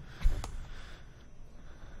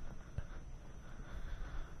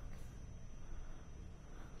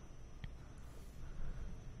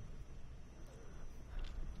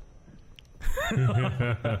 He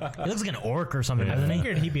looks like an orc or something, Yeah. doesn't I he?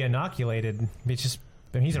 figured he'd be inoculated. It's just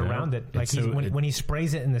when he's Yeah. around it. Like It's so- when he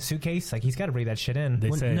sprays it in the suitcase, like he's got to breathe that shit in. They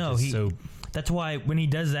Well, say no, it's he- so... That's why when he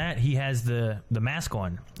does that, he has the mask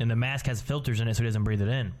on, and the mask has filters in it, so he doesn't breathe it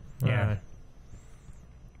in. Yeah. Right.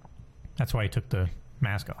 That's why he took the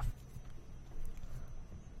mask off.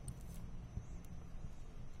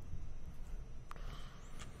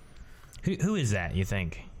 Who is that? You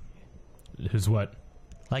think? Who's what?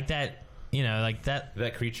 Like that? You know, like that.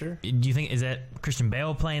 That creature? Do you think is that Christian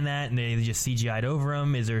Bale playing that, and they just CGI'd over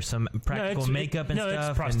him? Is there some practical makeup and no, stuff?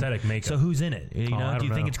 it's prosthetic And makeup. So who's in it? You Oh, know, I do you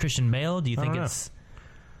don't think know. it's Christian Bale? Do you I think don't know. it's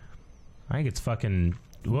I think it's fucking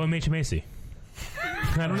William H. Macy.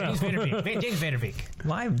 I don't know. James Vanderbeek. James Vanderbeek.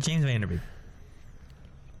 why James Vanderbeek?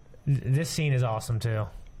 This scene is awesome too.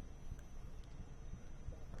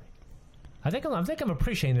 I think I'm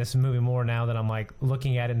appreciating this movie more now that I'm like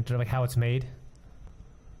looking at it and like how it's made.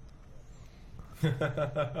 So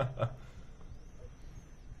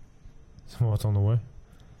what's on the way?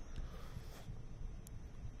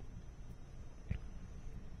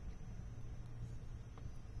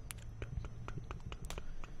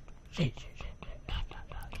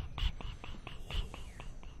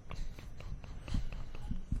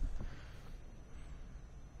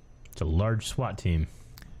 It's a large SWAT team.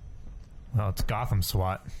 Well, it's Gotham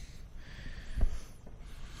SWAT.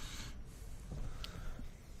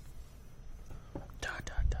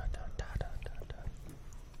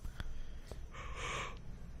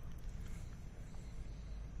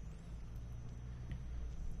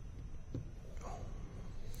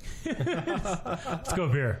 Let's go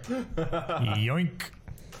up here. Yoink.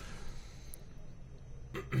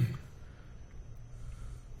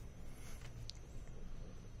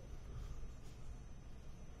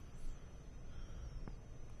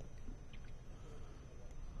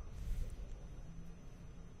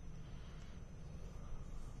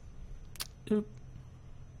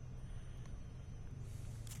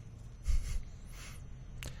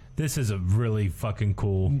 This is a really fucking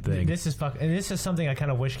cool thing. This is something I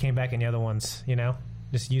kind of wish came back in the other ones. You know,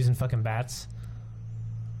 just using fucking bats.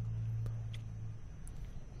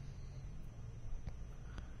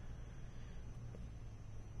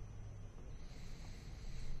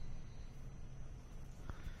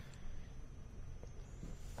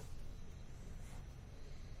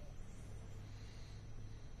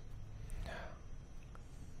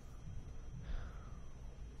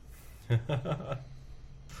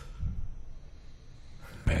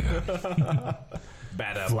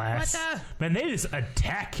 Bad up. Flash. Man, they just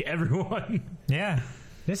attack everyone. Yeah.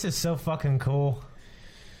 This is so fucking cool.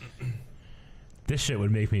 This shit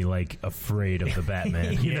would make me like afraid of the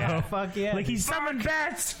Batman. You know, Fuck yeah. like he summoned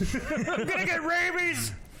bats. I'm gonna get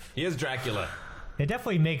rabies. He is Dracula. It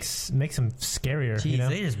definitely makes him scarier. Jeez, you know?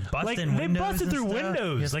 they just bust Like in they windows busted and through stuff.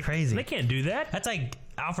 windows. It's Like crazy. They can't do that. That's like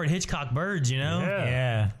Alfred Hitchcock Birds, you know? Yeah.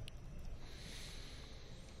 Yeah.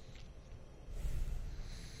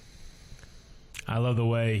 I love the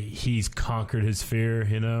way he's conquered his fear.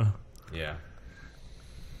 You know. Yeah.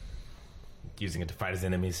 Using it to fight his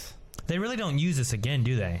enemies. They really don't use this again,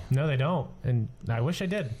 do they? No, they don't, and I wish they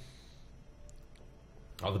did.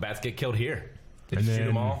 All the bats get killed here. Did And you shoot then-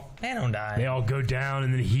 them all? They don't die. They all go down,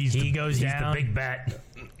 and then He goes he's down. the big bat.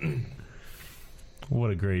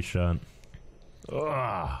 What a great shot!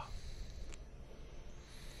 Ugh.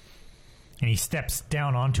 And he steps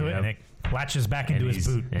down onto it Yep. and it latches back into And his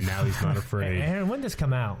he's- boot. and now he's not afraid. Aaron, when did this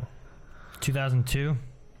come out? 2002?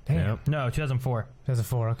 Damn. Yep. No, 2004.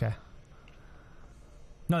 2004. Okay.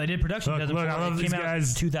 No, they did production in Look, 2004. I love it these came out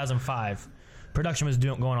guys. 2005. Production was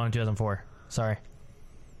going on in 2004. Sorry.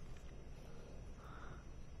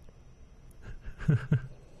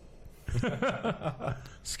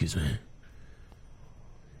 Excuse me.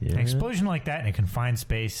 An explosion like that in a confined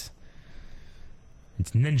space.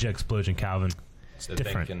 It's ninja explosion, Calvin. It's They're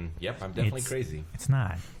different. thinking, yep, I'm definitely It's- crazy. It's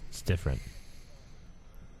not. It's different.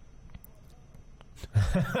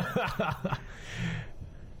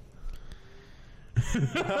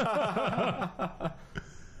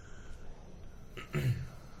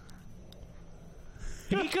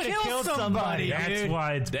 He could have killed somebody. That's dude.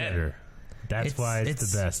 why it's Dead. better. That's It's- why it's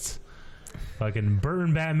it's- the best. Fucking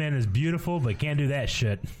Burton Batman is beautiful, but can't do that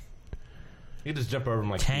shit. You can just jump over him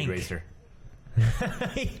like Tank. Speed Racer.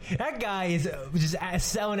 That guy is just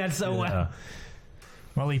selling that so well.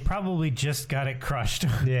 Well, he probably just got it crushed.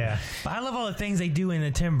 Yeah. But I love all the things they do in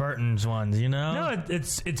the Tim Burton's ones, you know? No,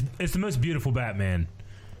 it's the most beautiful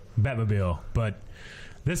Batmobile, but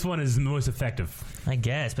this one is the most effective. I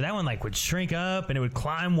guess. But that one, like, would shrink up and it would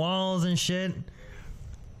climb walls and shit.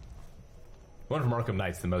 One from Arkham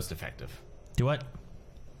Knight's the most effective. Do what?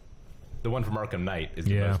 The one from Arkham Knight is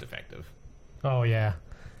the Yeah. most effective. Oh yeah.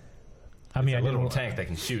 I mean, It's I a little didn't. tank that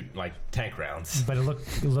can shoot like tank rounds. But it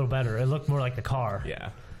looked a little better. It looked more like the car.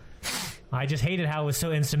 Yeah. I just hated how it was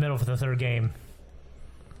so instrumental for the third game.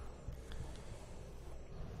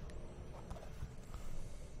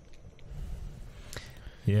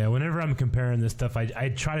 Yeah, whenever I'm comparing this stuff, I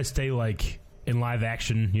try to stay like in live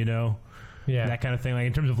action, you know, Yeah. that kind of thing. Like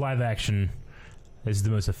in terms of live action, this is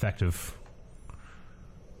the most effective.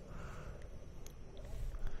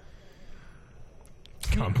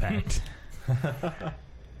 Compact.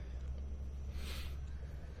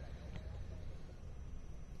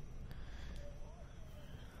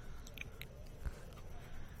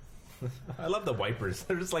 I love the wipers.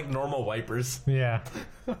 They're just like normal wipers. Yeah.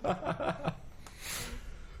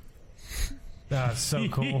 That's so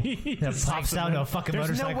cool. That pops out into a fucking There's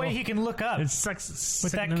motorcycle. no way he can look up It sucks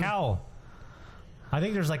with that cowl. I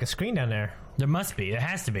think there's like a screen down there. There must be. There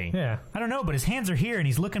has to be. Yeah. I don't know, but his hands are here, and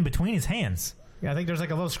he's looking between his hands. Yeah, I think there's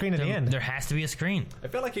like a little screen at the There, end. there has to be a screen. I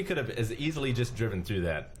feel like he could have as easily just driven through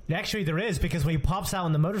that. Actually, there is, because when he pops out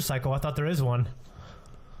on the motorcycle, I thought there is one.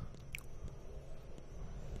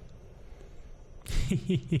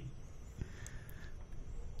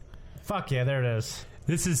 Fuck yeah, there it is.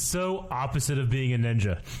 This is so opposite of being a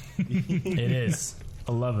ninja. It is.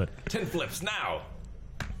 I love it. 10 flips now.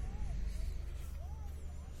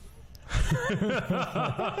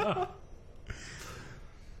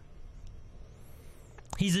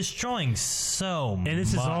 He's destroying so much. And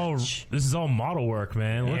this is all model work,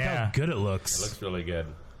 man. Look Yeah. how good it looks. It looks really good.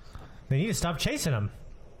 They need to stop chasing him.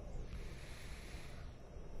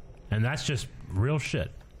 And that's just real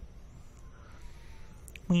shit.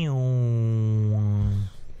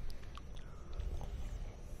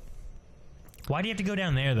 Why do you have to go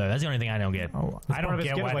down there, though? That's the only thing I don't get. Oh, It's I part don't of his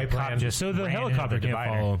get why getaway the cop plan. just So the ran into helicopter the can't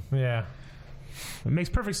divider. follow him. Yeah. It makes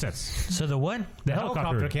perfect sense. So the what? The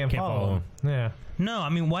helicopter can't follow him. Yeah. No, I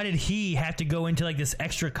mean, why did he have to go into like this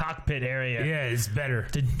extra cockpit area? Yeah, it's better.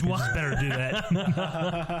 To, what? It's better to do that.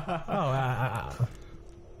 Oh,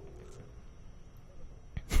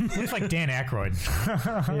 Looks like Dan Aykroyd.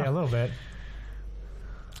 yeah, a little bit.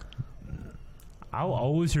 I'll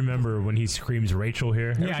always remember when he screams Rachel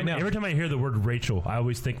here. Yeah, I know. Every time I hear the word Rachel, I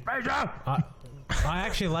always think, Rachel! I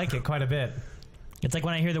actually like it quite a bit. It's like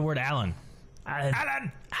when I hear the word Alan.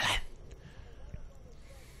 Alan!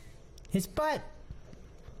 His butt.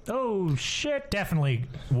 Oh, shit. Definitely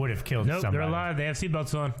would have killed Nope, somebody. they're alive. They have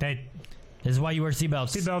seatbelts on. They, This is why you wear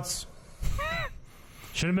seatbelts. Seatbelts.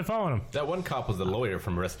 Shouldn't have been following him. That one cop was the lawyer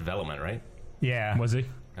from Arrested Development, right? yeah. Was he?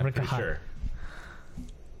 I'm Rick pretty Hot. sure.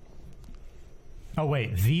 Oh,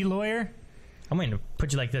 wait. The lawyer? I'm going to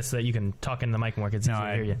put you like this so that you can talk in the mic more. It's No, easier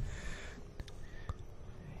to hear you.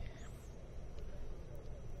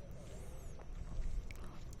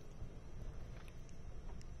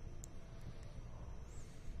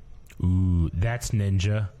 Ooh, that's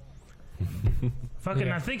Ninja. Fucking,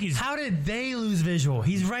 Yeah. I think he's... How did they lose visual?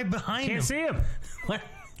 He's right behind him. Can't see him. What?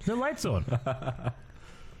 The light's on.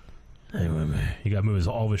 Anyway, man. You gotta move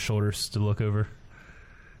all of his shoulders to look over.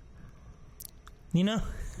 You know?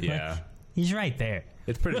 Yeah. Like, he's right there.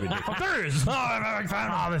 It's pretty ridiculous. There he is! Oh,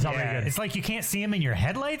 that's how Yeah. good. It's like you can't see him in your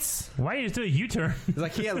headlights? Why you just do a U-turn? It's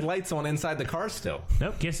like he has lights on inside the car still.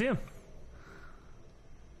 Nope, can't see him.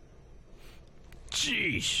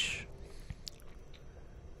 Jeez.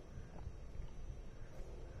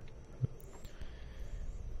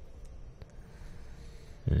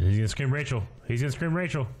 He's gonna scream Rachel. He's gonna scream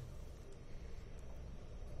Rachel.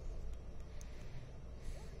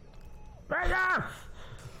 Rachel!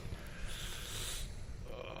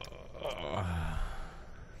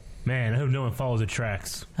 Man, I hope no one follows the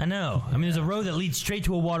tracks. I know. I mean, there's a road that leads straight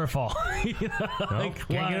to a waterfall. You know, Nope, like, can't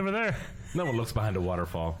why? get over there. No one looks behind a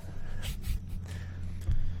waterfall.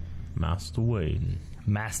 Master Wayne.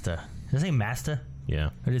 Master. Did it say master? Yeah,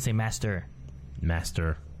 Or did it say master?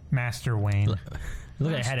 Master. Master Wayne.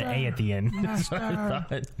 Look, I had an A at the end. That's what I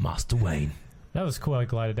thought. Master Wayne. That was cool. I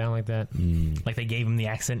glided down like that. Like they gave him the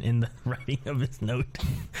accent in the writing of his note.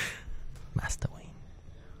 Master Wayne.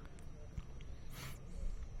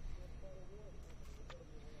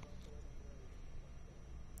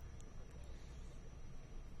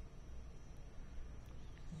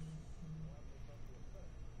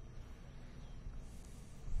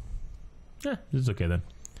 Yeah, this is okay then.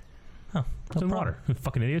 Oh, It's in water.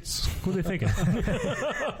 Fucking idiots. What are they thinking?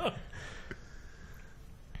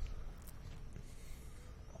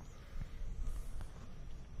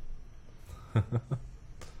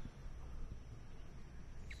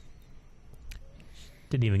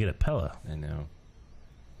 Didn't even get a Pella. I know.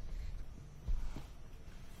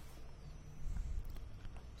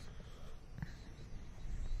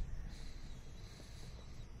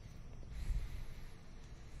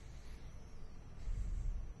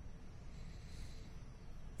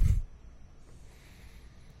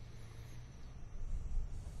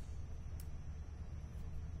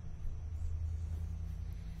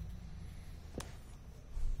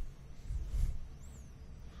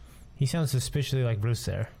 He sounds suspiciously like Bruce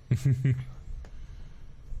there. It's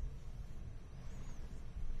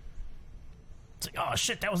like, oh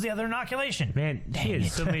shit, that was the other inoculation. Man, he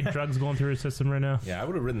has so many drugs going through his system right now. Yeah, I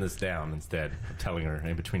would have written this down instead of telling her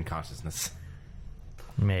in between consciousness.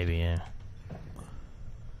 Maybe, yeah.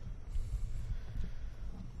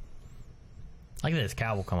 I like that his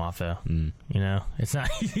cowl will come off though. You know, it's not.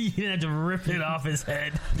 You didn't have to rip it off his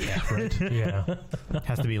head. Yeah, right. Yeah.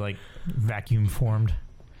 Has to be like vacuum formed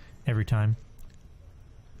every time.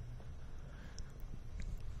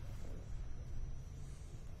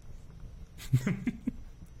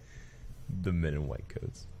 The men in white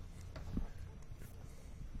coats.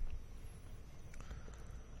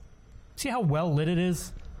 See how well lit it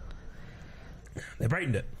is? They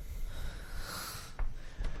brightened it.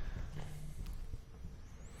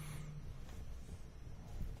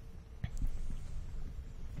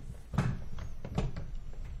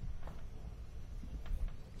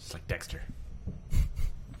 Just like Dexter.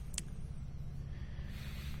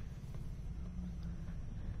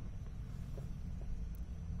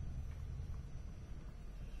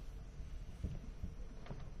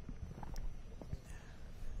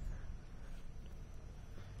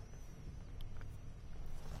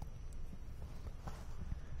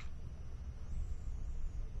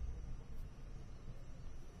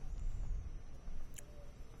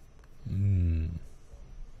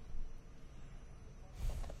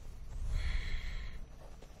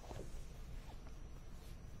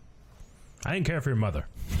 I didn't care for your mother.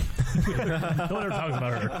 No one ever talks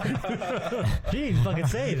about her. She didn't fucking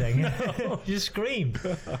say anything. She just screamed.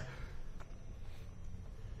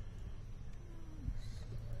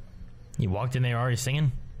 You walked in there already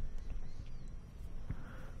singing.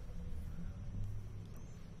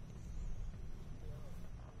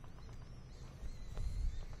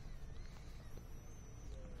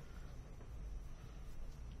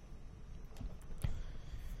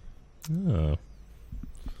 Oh.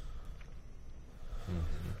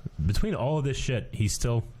 Between all of this shit, he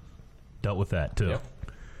still dealt with that too. Yep.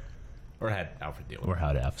 Or had Alfred deal with Or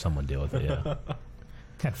how to have someone deal with it, yeah.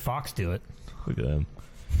 Had Fox do it. Look at him.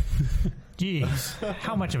 Jeez,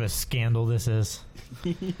 how much of a scandal this is.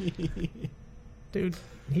 Dude,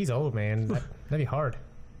 he's old, man. That'd be hard.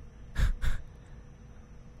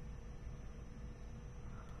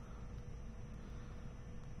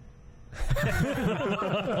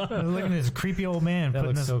 Look at this creepy old man. That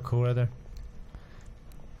putting looks this- so cool right there.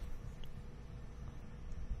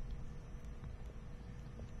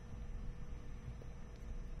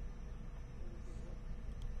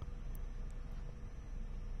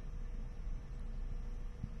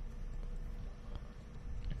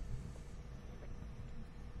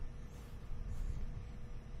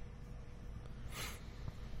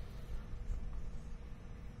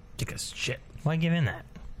 Take a shit. Why give in that?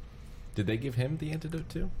 Did they give him the antidote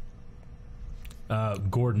too?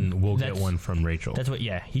 Gordon will get That's- one from Rachel. That's what.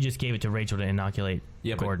 Yeah, he just gave it to Rachel to inoculate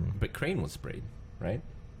Yeah, Gordon. But Crane was sprayed, right?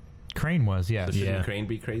 Crane was, yes. So shouldn't Yeah. Crane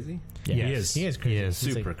be crazy? Yeah, he Yes. is. He is crazy. He is.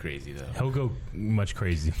 He's Super like- crazy though. He'll go much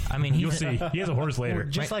crazy. I mean, You'll see. He has a horse later.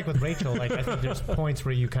 Just like with Rachel, like I think there's points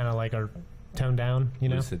where you kind of like are toned down, you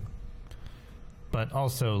know? Lucid. But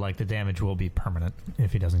also, like, the damage will be permanent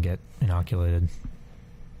if he doesn't get inoculated.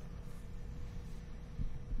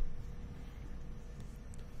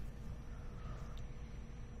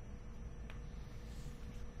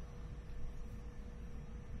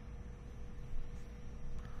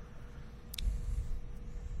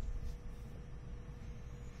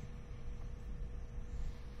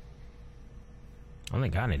 I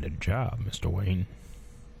think I need a job, Mr. Wayne.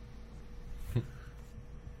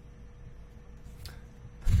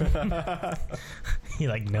 he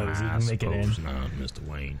like knows he can make it in. suppose not, Mr.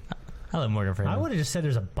 Wayne. I love Morgan Freeman. I would have just said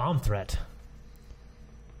there's a bomb threat.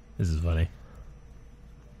 This is funny.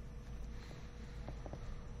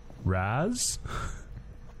 Raz?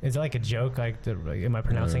 Is it like a joke? Like, am I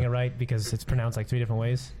pronouncing it right? Because it's pronounced like 3 different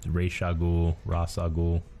ways. Ray Shagul, Ras Al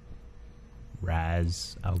Ghul,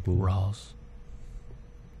 Raz Al Ghul. Ross.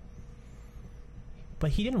 But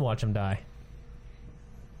he didn't watch him die.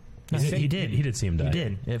 He did. He did see him die. He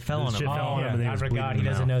did. It fell on Shit him. fell on him and then he I was forgot. bleeding He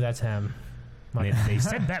doesn't out. know that's him. My They, bad. they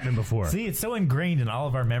said Batman before. See, it's so ingrained in all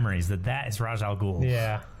of our memories that is Ra's al Ghul.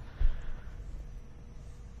 Yeah.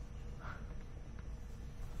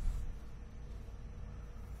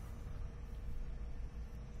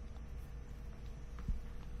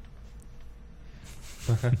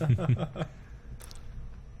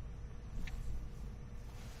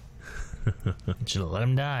 Should have let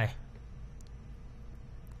him die.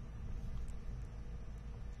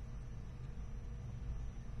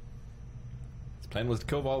 His plan was to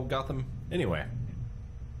kill all of Gotham anyway.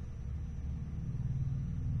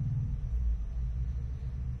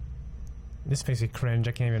 This makes me cringe.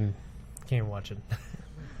 I can't even watch it.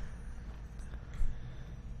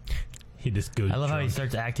 He just goes. I love how he drunk.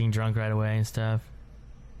 starts acting drunk right away and stuff.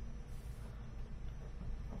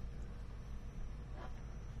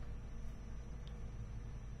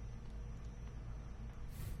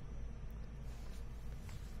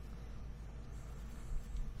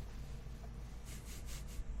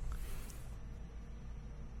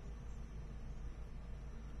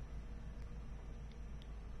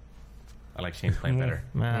 I like Shane's plan better.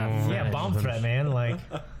 Yeah, bomb threat, man. Like,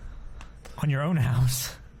 On your own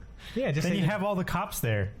house. yeah, just Then say, you have all the cops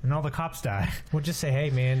there, and all the cops die. we'll just say, hey,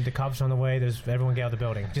 man, the cops are on the way. There's everyone get out of the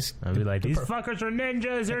building. Just I'd be like, these fuckers are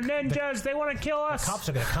ninjas. They're ninjas. They want to kill us. cops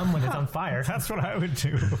are gonna come when it's on fire. That's what I would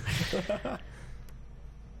do.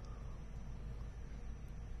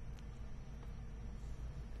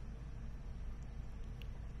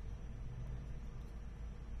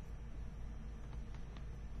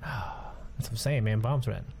 That's what I'm saying, man. Bomb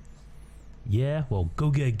threat. Yeah, well, go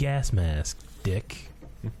get a gas mask, dick.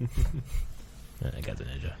 I got the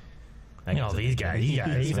ninja. I got all the these ninja.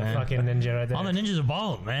 guys. He's a man. fucking ninja right there. All the ninjas are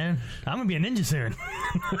bald, man. I'm gonna be a ninja soon.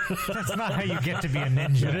 That's not how you get to be a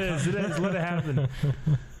ninja. It is. It is. Let it happen.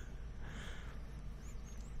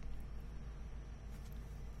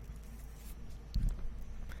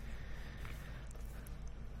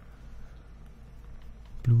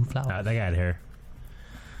 Blue flower. That guy had hair.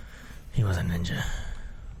 He was a ninja.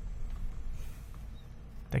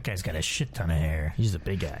 That guy's got a shit ton of hair. He's a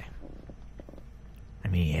big guy. I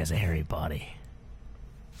mean, he has a hairy body.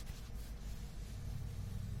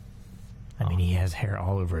 I mean, he has hair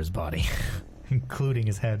all over his body, including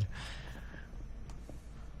his head.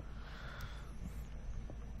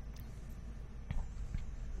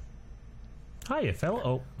 Hiya, fella.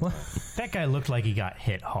 Oh, That guy looked like he got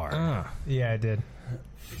hit hard. Yeah, I did.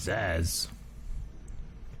 Zaz.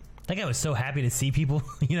 That guy was so happy to see people.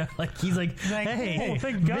 You know, like he's like, hey, oh,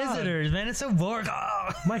 thank God. visitors, man. It's so boring. Oh.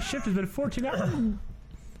 My shift has been 14 hours.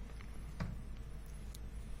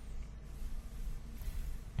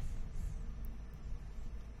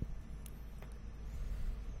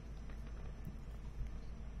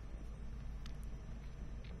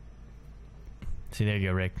 See, there you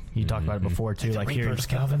go, Rick. You talked about it before too. Like here, Reapers,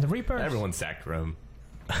 Calvin. The Reapers. Everyone sacked Rome.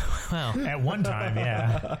 well, At one time,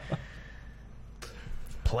 yeah.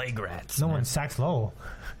 plague rats. No one sacks Lowell.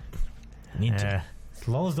 Need to.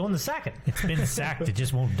 Lowell's doing the sacking. It's been sacked. It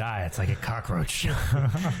just won't die. It's like a cockroach.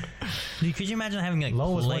 Dude, could you imagine having like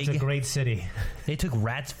Lowell was once a plague? great city. They took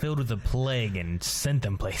rats filled with the plague and sent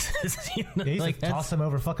them places. You know? They used Like, to toss them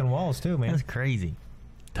over fucking walls too, man. that's crazy.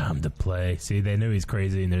 Time to play. See, they knew he's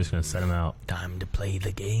crazy, and they're just gonna set him out. Time to play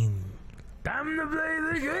the game. Time to play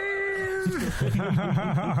the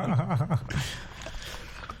game.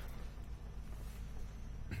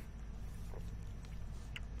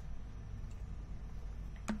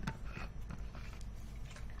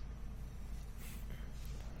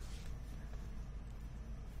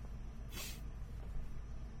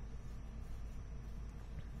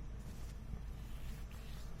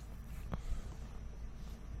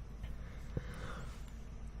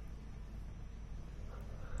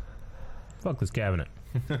 Fuck this cabinet.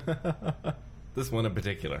 This one in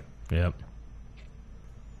particular. Yep.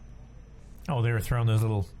 Oh, they were throwing those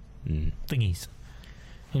little Mm. thingies.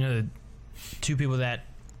 You know, the two people that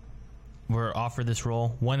were offered this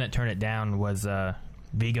role, one that turned it down was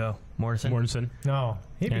Viggo Mortensen. Mortensen. No,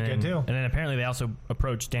 he'd be and good then, too. And then apparently they also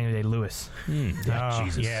approached Daniel Day-Lewis. Yeah, Oh,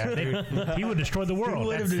 Jesus. yeah. He would destroy the world.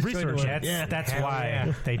 would have That's destroyed the research. world. That's, Yeah. that's Hell why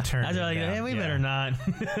yeah. they turned I was it like, down. hey, we Yeah. better not.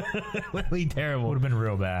 Would be terrible. Would have been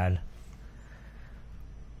real bad.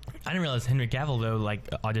 I didn't realize Henry Cavill though like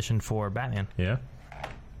auditioned for Batman. Yeah.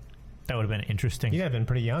 That would have been interesting. He'd have been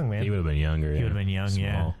pretty young, man. He would have been younger. He would have been young,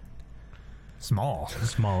 yeah. Small.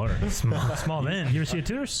 Small. Smaller. Small man. You ever see a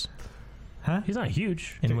Tudors? Huh? He's not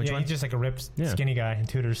huge. In which yeah, one? he's just like a ripped, Yeah. skinny guy in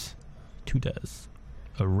Tudors. Two does.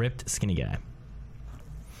 A ripped, skinny guy.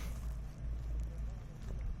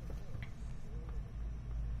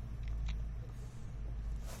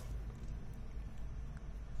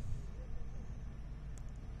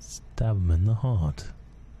 Stab him in the heart.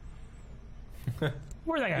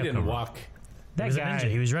 Where'd that guy He didn't come from? walk. He That was a guy.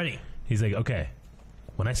 ninja. He was ready. He's like, okay,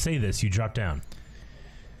 when I say this, you drop down.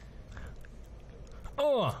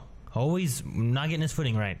 Oh, always not getting his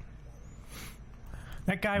footing right.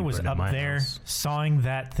 That guy was Burn at up my there house. sawing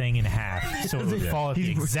that thing in half so it would fall at the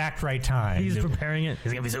exact right time. He's preparing it.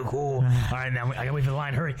 He's gonna be so cool. All right, now I gotta wait for the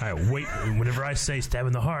line. Hurry. All right, wait. Whenever I say stab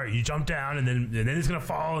in the heart, you jump down, and then it's gonna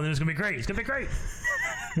fall, and then it's gonna be great. It's gonna be great.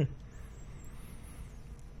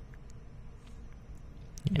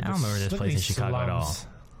 Yeah, I don't remember this Look at place in these Chicago at all.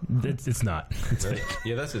 slums. It's not. It's Really?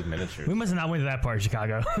 Yeah, that's his miniature. We must have not went to that part of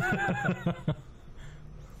Chicago.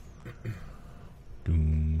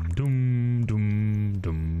 doom, doom, doom,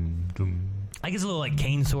 doom, doom. I guess a little like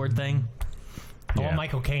cane sword thing. I Yeah. want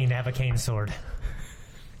Michael Caine to have a cane sword.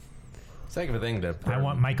 It's like a thing to burn, I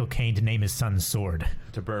want Michael Caine to name his son Sword.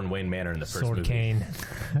 to burn Wayne Manor in the first Sword movie. cane.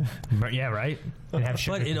 But yeah, right. And have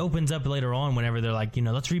sugar. But it opens up later on whenever they're like,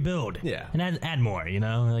 let's rebuild. Yeah. And add more.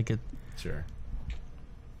 Like it. Sure.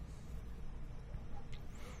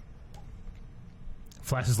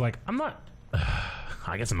 Flash is like, I'm not.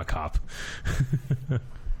 I guess I'm a cop.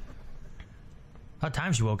 About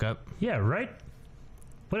time she woke up. Yeah, right.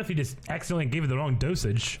 What if he just accidentally gave her the wrong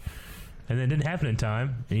dosage, and then it didn't happen in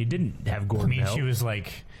time, and he didn't have I Gordon mean, help? she was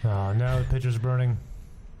like, Oh no, the picture's burning.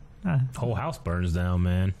 Whole house burns down,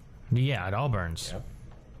 man. Yeah, it all burns. Yep.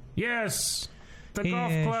 Yes, the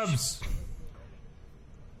golf Yes. clubs.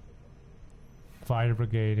 Fire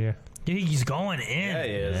brigade, yeah. Dude, he's going in. Yeah,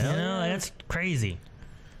 he is. That's crazy.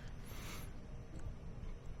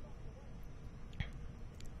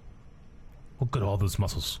 Look at all those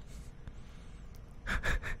muscles.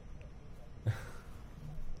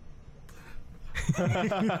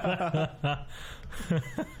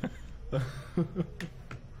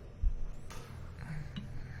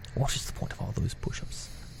 What is the point of all those push-ups?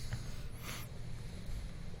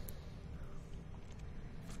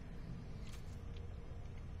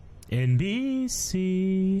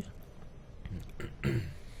 NBC.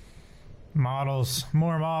 models,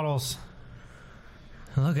 more models.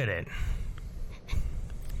 Look at it.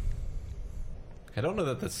 I don't know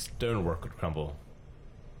that the stonework would crumble.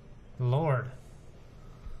 Lord.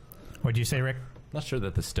 What'd you say, Rick? Not sure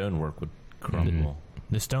that the stonework would crumble.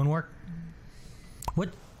 The stonework. What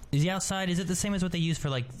is the outside? Is it the same as what they use for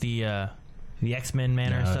like the X-Men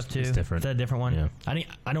Manor and No, stuff too? it's different. Is that a different one? Yeah. I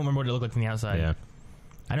don't remember what it looked like from the outside. Yeah.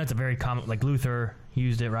 I know it's a very common. Like Luther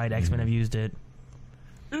used it, right? X-Men have used it.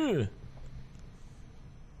 Ugh.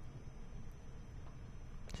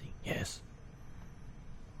 See, yes.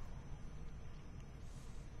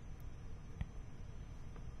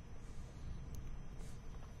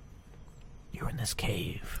 You're in this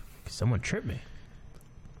cave. Someone tripped me.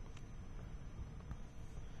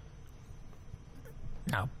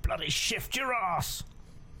 Now bloody shift your ass.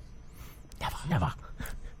 Never.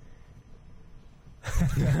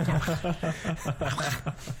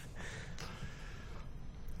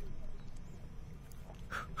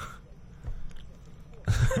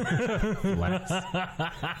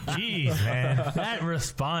 Jeez, man. That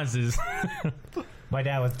response is, My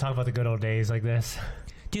dad would talk about the good old days like this.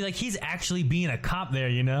 dude. Like he's actually being a cop there.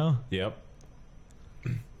 Yep.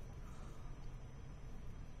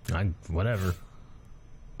 Whatever.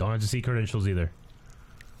 Don't have to see credentials either.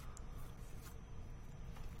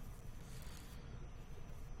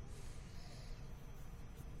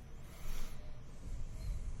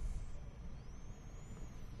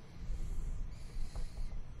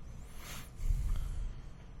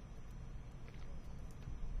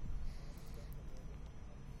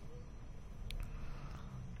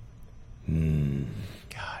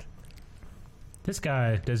 God. This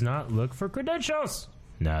guy does not look for credentials.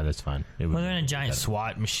 No, that's fine. It Well, was they're in a giant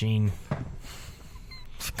SWAT machine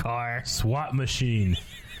car. SWAT machine.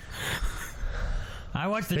 I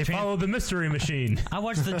watched the They follow the mystery machine. I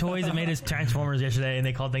watched the toys that made us Transformers yesterday, and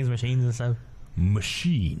they called things machines and stuff.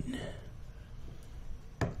 Machine.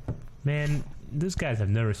 Man, those guys have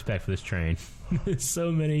no respect for this train. There's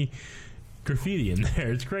so many graffiti in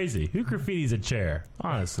there. It's crazy. Who graffitis a chair?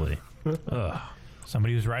 Honestly. Ugh.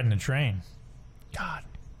 Somebody was riding a train. God.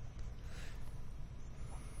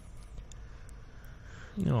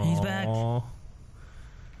 He's back. Aw.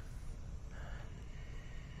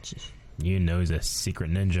 You know he's a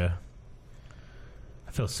secret ninja.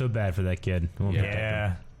 I feel so bad for that kid. We'll protect him.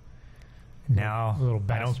 Yeah. Now, Little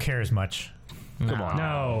I don't bastard. care as much. Come on.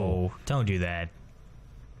 No. Don't do that.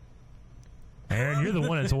 Aaron, you're the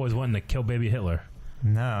one that's always wanting to kill baby Hitler.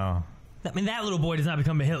 No. I mean, that little boy does not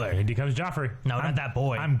become a Hitler. He becomes Joffrey. No, not that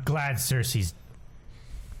boy. I'm glad Cersei's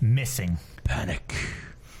missing. Panic.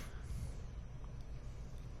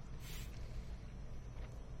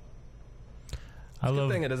 I Good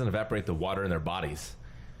love. thing it doesn't evaporate the water in their bodies.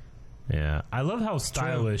 Yeah, I love how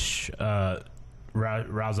stylish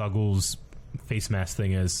Ra's al Ghul's face mask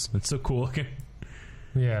thing is. It's so cool looking.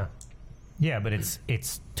 Yeah. Yeah, but it's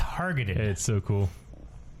targeted. It's so cool.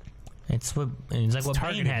 It's like what Bane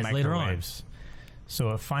targeted has later on. microwaves. So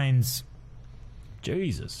it finds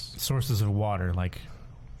Jesus. sources of water like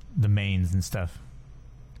the mains and stuff.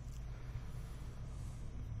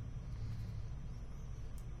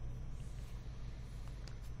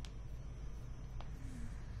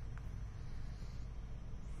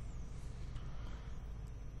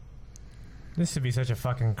 This would be such a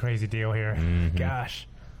fucking crazy deal here. Mhm. Gosh.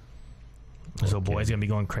 This little boy's gonna be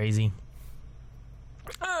going crazy.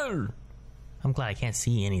 I'm glad I can't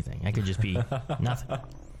see anything. I could just be nothing.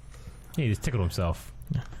 He just tickled himself.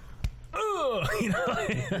 You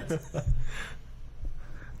know?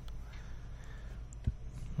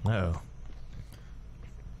 Oh.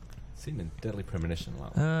 Seen in Deadly Premonition a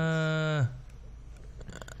lot.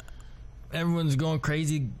 Everyone's going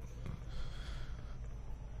crazy.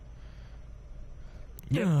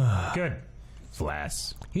 Yep. Good.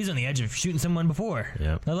 Flass. He's on the edge of shooting someone before.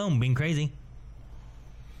 Yep. Let alone being crazy.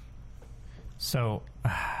 So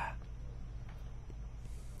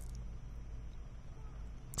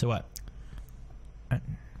So what?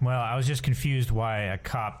 well, I was just confused why a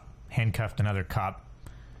cop handcuffed another cop.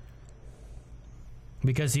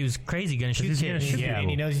 Because he was crazy, gonna shoot he's gonna kids. shoot Yeah, And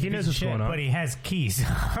he knows He knows what's shit, going on. But he has keys. He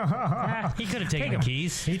could have taken the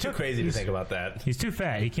keys. He's too crazy to think about that. He's too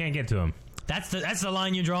fat. He can't get to him. That's the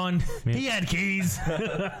line you're drawing. He had keys.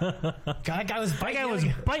 That guy was That biting. guy was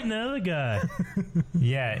biting the other guy.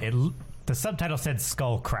 Yeah, the subtitle said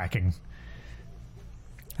skull cracking.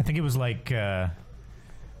 I think it was like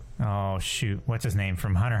oh shoot, what's his name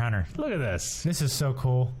from Hunter x Hunter? Look at this. This is so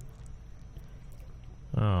cool.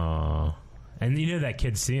 Oh. And you know that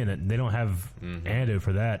kid's seeing it. They don't have antidote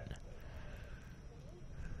for that.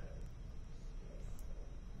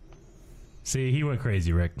 See, he went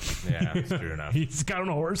crazy, Rick. Yeah, it's true enough. He's got on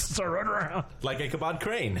a horse and started running around. Like Ichabod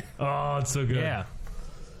Crane. Oh, it's so good. Yeah.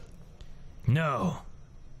 No.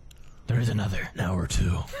 There is another. Now or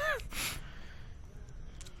two.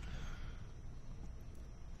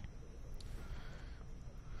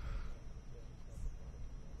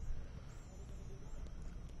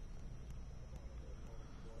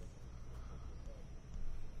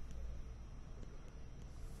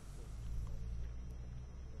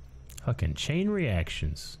 Fucking chain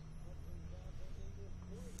reactions.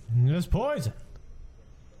 There's poison.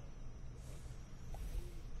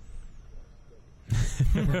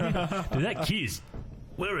 Dude, that key's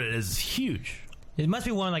whatever it is huge. It must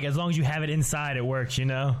be one like as long as you have it inside, it works. You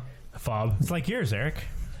know. A fob. It's like yours, Eric.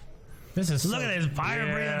 This is Look at this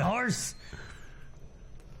fire-breathing Yeah. horse.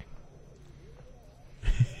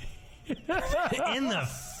 In the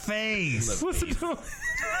face. What's it doing?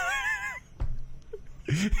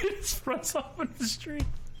 It just runs off in the street.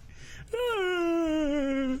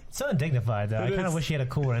 so undignified though. I kind of wish he had a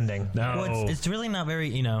cooler ending. No. Well, it's really not very,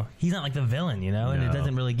 he's not like the villain, and it No.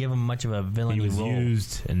 doesn't really give him much of a he villainy was role.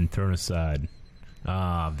 used and thrown aside.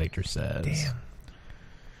 Ah, Victor says. Damn.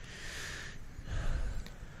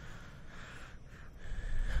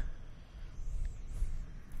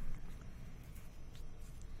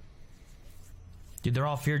 Dude, they're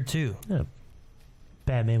all feared too. Yeah.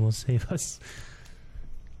 Batman will save us.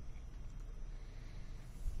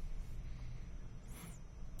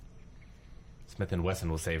 Smith & Wesson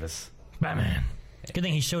will save us. Batman. Good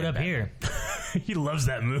thing he showed up here. He loves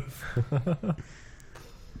that move.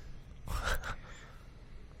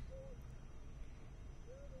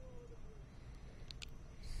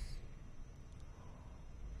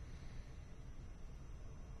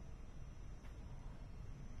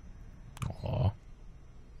 Aw.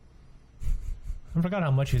 I forgot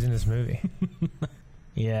how much he was in this movie.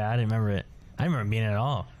 Yeah, I didn't remember it. I didn't remember being in it at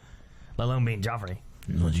all. Let alone being Joffrey.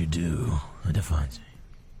 What you do, it defines me.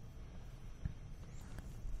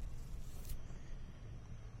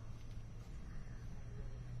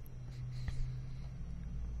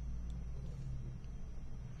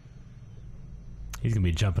 He's gonna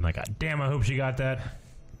be jumping like, damn, I hope she got that.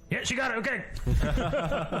 Yeah, she got it, okay.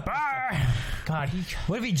 God,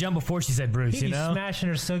 What if he jumped before she said Bruce, he'd you be know? smashing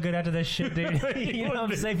her so good after this shit, dude. You know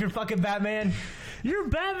what I'm saying? If you're fucking Batman, You're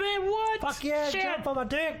Batman, what? fuck yeah, Shit. jump on my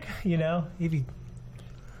dick. You know, he'd be.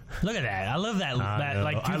 Look at that. I love that. I know.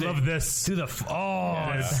 Like, I love this. through the.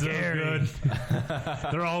 Oh, It's it's so scary. good.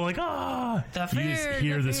 They're all like, ah. The You just fear,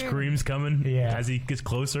 hear the the fear. screams coming Yeah. as he gets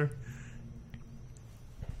closer.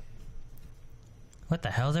 What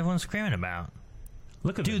the hell is everyone screaming about?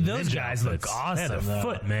 Look at Dude, the those ninja guys look outfits. They had awesome, a though.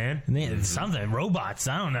 foot, man. Something robots.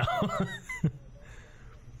 I don't know.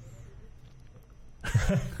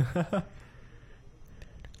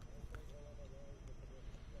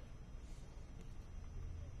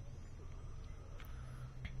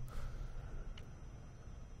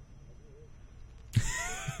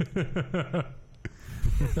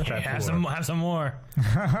 Have some more.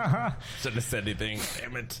 Shouldn't have said anything.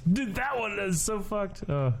 Damn it. Dude, that one is so fucked.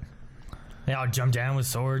 They all jump down with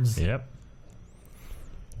swords. Yep.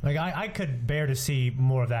 Like I could bear to see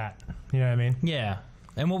more of that. You know what I mean? Yeah.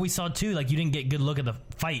 And what we saw too, like you didn't get good look at the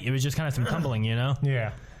fight. It was just kind of some tumbling, you know?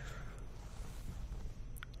 Yeah.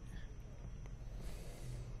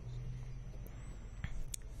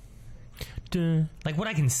 Like what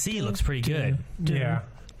I can see looks pretty good. Yeah.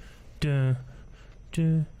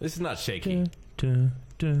 This is not shaky.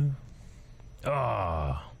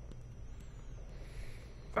 Oh.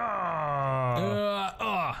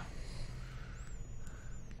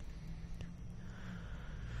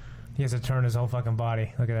 He has to turn his whole fucking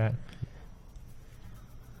body. Look at that.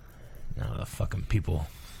 No, the fucking people.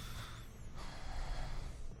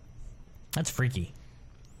 That's freaky.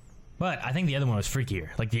 But I think the other one was freakier.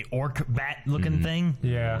 Like the orc bat looking thing.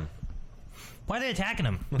 Yeah. Why are they attacking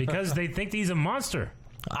him? Because they think he's a monster.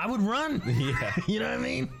 I would run. Yeah. You know what I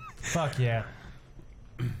mean? Fuck yeah.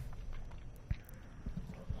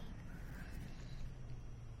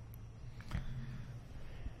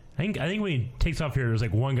 I think when he takes off here, there's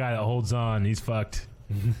like one guy that holds on. And he's fucked.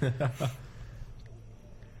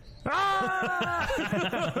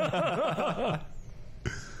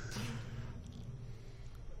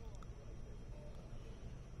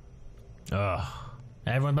 Ugh.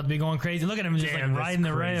 Everyone's about to be going crazy. Look at him just Damn, like that's riding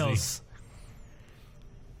the crazy. rails.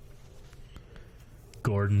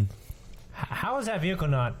 Gordon. How is that vehicle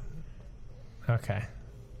not? Okay.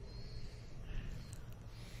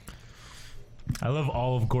 I love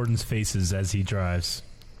all of Gordon's faces as he drives.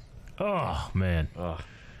 Oh, man. Ugh.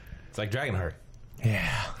 It's like Dragonheart.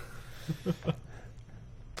 Yeah.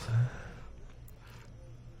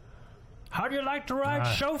 How do you like to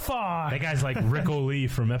ride shofar? That guy's like Rick O'Lee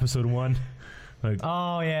from episode 1. Like,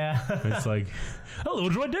 Oh yeah. it's like, hello,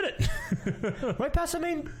 I did it. Right past, I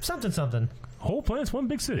mean, something. Whole planet's one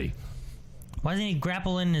big city. Why isn't he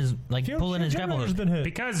grappling his pulling his grapple Generator's hook? been hit.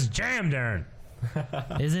 Because it's jammed, Aaron.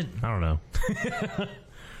 Is it? I don't know.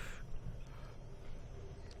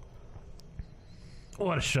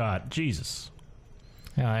 What a shot. Jesus.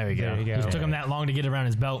 Oh, there we go. There you go. Just took him that long to get around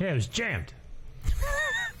his belt. Yeah, it was jammed.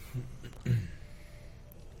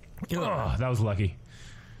 Oh, that was lucky.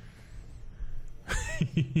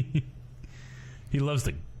 He loves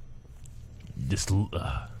to just.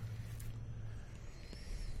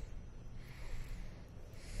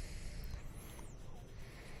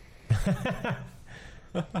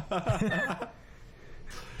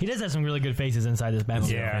 He does have some really good faces inside this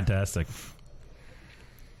Batmobile. Yeah, fantastic.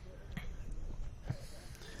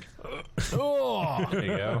 Oh, There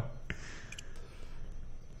you go.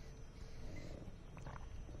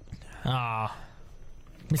 ah!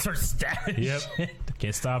 He starts stabbing. Yep.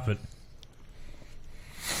 Can't stop it.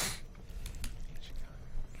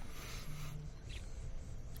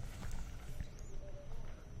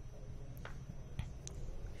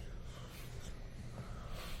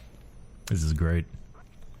 This is great.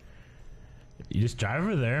 You just drive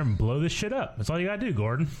over there and blow this shit up. That's all you gotta do,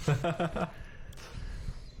 Gordon. It's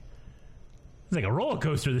like a roller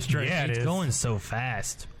coaster, this train. It's going so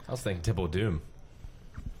fast. I was thinking Temple of Doom.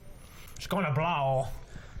 It's gonna blow.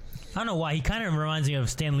 I don't know why. He kind of reminds me of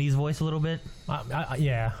Stan Lee's voice a little bit.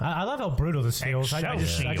 Yeah. I love how brutal this feels. I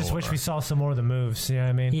just wish we saw some more of the moves. You know what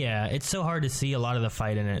I mean? Yeah, it's so hard to see a lot of the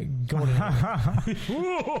fight in it. Gordon, I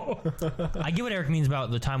get what Eric means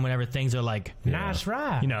about the time whenever things are like, nice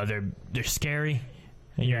ride. you know, they're scary,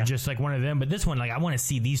 and Yeah. you're just like one of them. But this one, like, I want to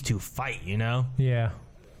see these two fight. You know? Yeah.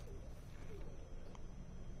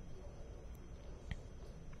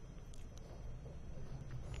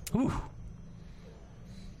 Ooh.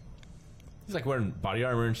 He's like wearing body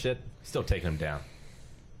armor and shit. Still taking him down.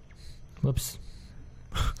 Whoops.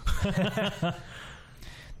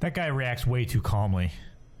 That guy reacts way too calmly.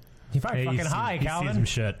 He's probably fucking high, he sees Calvin. some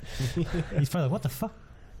shit. He's probably like, what the fuck?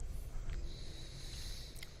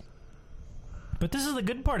 But this is the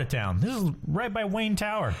good part of town. This is right by Wayne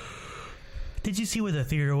Tower. Did you see where the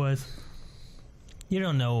theater was? You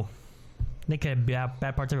don't know. They could have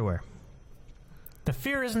bad parts everywhere. The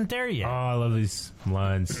fear isn't there Oh, yet. I love these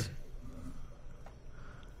lines.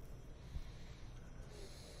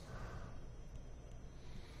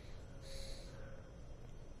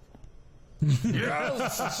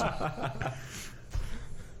 Yes!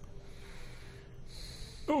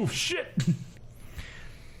 Oh, shit!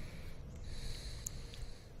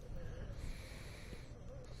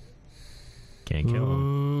 Can't kill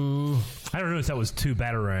him. Ooh. I don't notice that was 2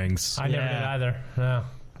 batarangs. I never did either. No.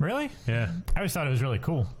 Really? Yeah. I always thought it was really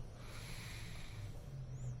cool.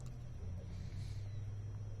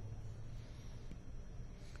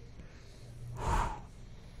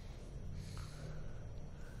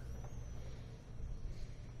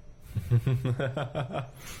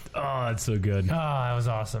 Oh, that's so good. Oh, that was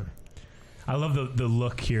awesome. I love the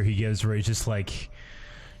look here he gives where he's just like,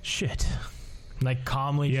 shit. Like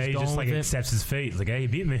calmly, Yeah, he going just like with it. accepts his fate. He's like, hey, he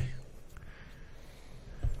beat me.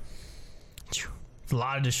 It's a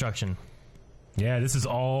lot of destruction. Yeah, this is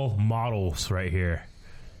all models right here.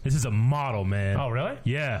 This is a model, man. Oh, really?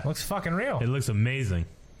 Yeah. Looks fucking real. It looks amazing.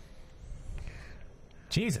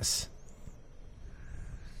 Jesus.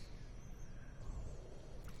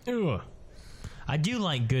 Ugh. I do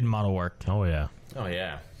like good model work. Oh, yeah. Oh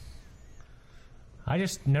yeah. I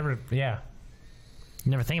just never, yeah.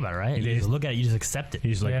 You never think about it, right? It You is. just look at it, you just accept it.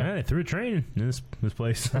 He's just like, Yeah. man, they threw a train in this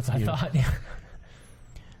place. That's what I You know? thought.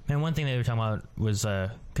 Man, one thing they were talking about was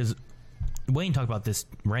because Wayne talked about this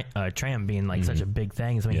tram being like such a big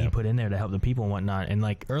thing, something Yeah. he put in there to help the people and whatnot. And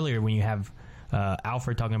like earlier, when you have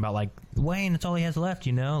Alfred talking about like Wayne, that's all he has left,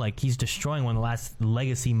 you know, like he's destroying one of the last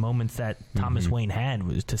legacy moments that Thomas Wayne had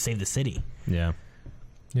was to save the city. Yeah.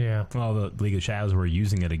 Yeah. Well, the League of Shadows were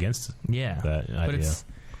using it against Yeah, that but idea. it's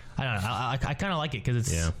I don't know. I kind of like it because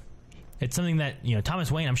it's Yeah. it's something that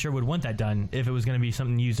Thomas Wayne I'm sure would want that done if it was going to be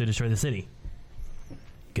something used to destroy the city.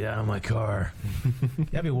 Get out of my car.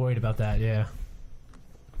 I'd be worried about that, yeah.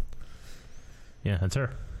 Yeah, that's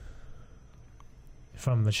her.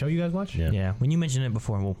 From the show you guys watch? Yeah. Yeah, when you mentioned it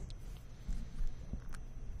before, well,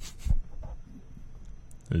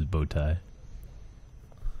 His bow tie.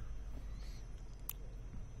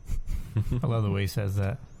 I love the way he says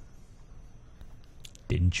that.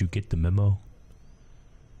 Didn't you get the memo?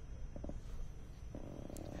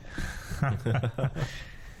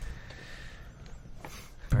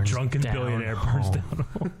 burns Drunken down billionaire burns home.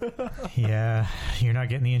 down. Yeah, you're not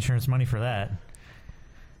getting the insurance money for that.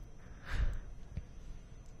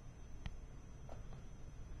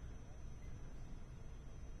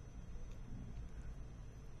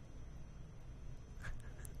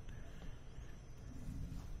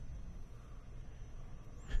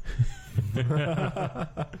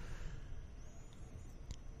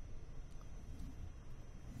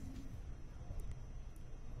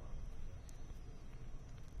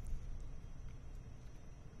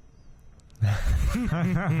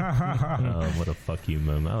 Oh, what a fuck you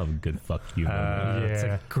moment. I love a good fuck you moment. It's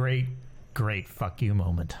Yeah. a great, great fuck you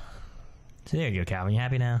moment. So there you go, Calvin. You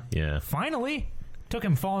happy now? Yeah. Finally, took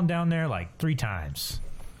him falling down there like 3 times.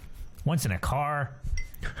 Once in a car.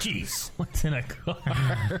 Jeez. What's in a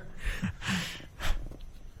car?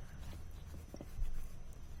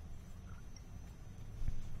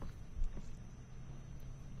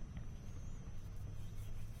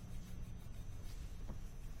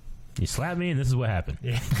 You slapped me and this is what happened.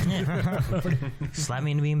 Slap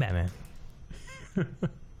me into being Batman.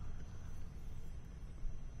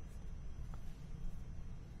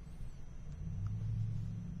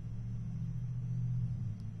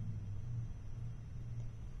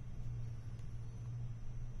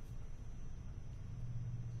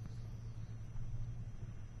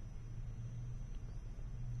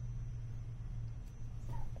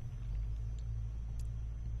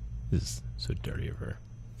 This is so dirty of her.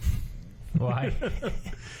 Why?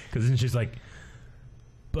 Because then she's like,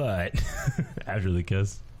 but after the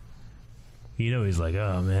kiss, he's like,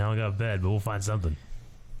 oh man, I don't got a bed, but we'll find something.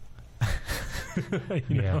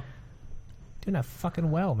 You know? Doing that fucking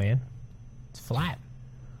well, man. It's flat.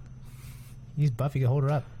 Use Buffy to hold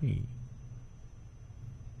her up.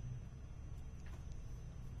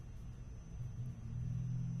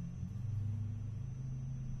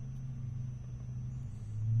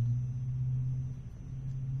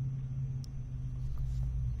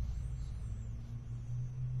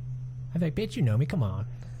 I'm like, bitch, you know me. Come on.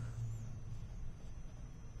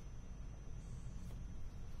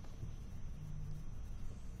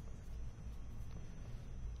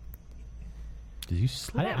 Did you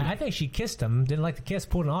slap me? I think she kissed him. Didn't like the kiss.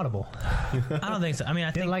 Pulled an audible. I don't think so. I mean, I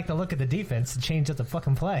Didn't think like the look of the defense. Changed up the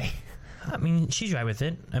fucking play. I mean, she's right with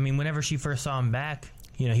it. I mean, whenever she first saw him back,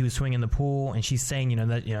 he was swinging the pool, and she's saying,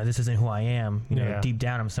 that this isn't who I am. Yeah. Deep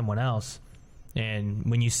down, I'm someone else. And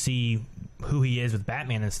when you see who he is with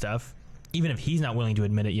Batman and stuff, even if he's not willing to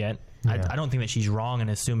admit it yet, Yeah. I don't think that she's wrong in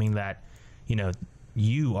assuming that,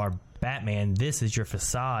 you are Batman. This is your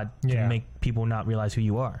facade to Yeah. make people not realize who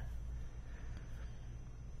you are.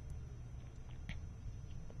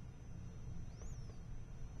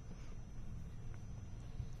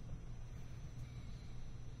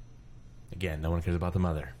 Again, no one cares about the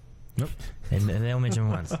mother. And they don't mention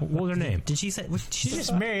once. What was her name? Did she say? She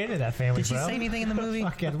just married into that family, Did she bro. say anything in the movie?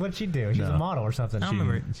 Fuck it, what'd she do? She's a model or something. I don't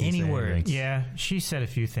remember she any said word. anything. Yeah, she said a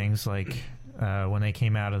few things like when they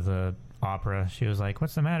came out of the opera, she was like,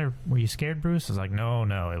 "What's the matter? Were you scared, Bruce?" I was like,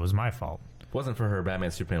 "No, it was my fault." If it wasn't for her, Batman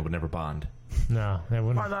and Superman would never bond. No, they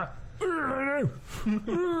wouldn't. How do you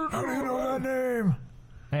know that name?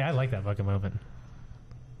 Hey, I like that fucking moment.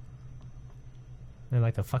 I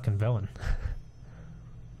like the fucking villain.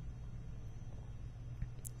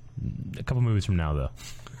 A couple movies from now, though.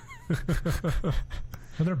 Well,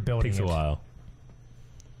 they're building Takes a it. while.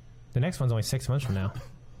 The next one's only 6 months from now.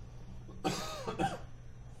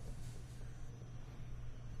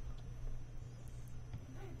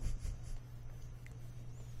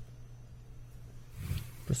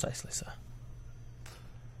 Precisely so.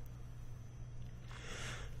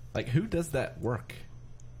 Like, who does that work?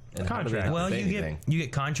 And how do they Contract. not Well, say you anything?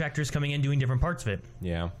 get contractors coming in doing different parts of it.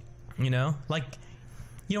 Yeah. You know, like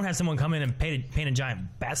you don't have someone come in and paint a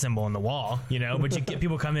giant bat symbol on the wall. You know, but you get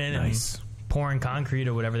people come in Nice. and pouring concrete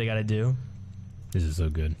or whatever they got to do. This is so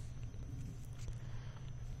good.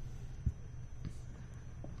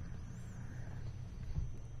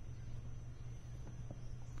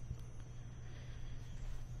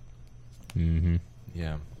 Mm-hmm.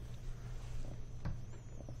 Yeah.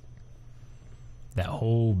 That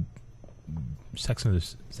whole section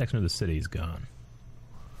of the city is gone.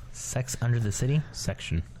 Sex Under the City.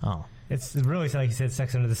 Section. Oh, It's really like he said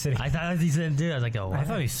Sex Under the City. I thought he said, dude. I was like, oh, I what?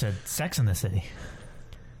 thought he said Sex in the City.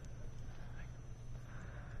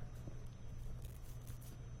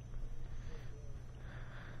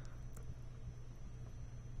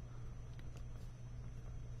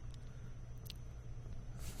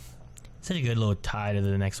 Such a good little tie to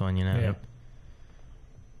the next one, you know. Yeah.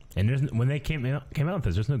 And when they came out with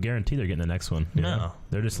this, there's no guarantee they're getting the next one. you No. know?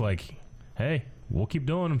 They're just like, hey, we'll keep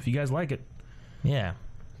doing them if you guys like it. Yeah.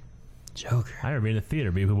 Joker. I remember in the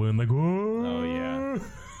theater, people being like, whoa. Oh,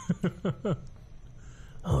 yeah.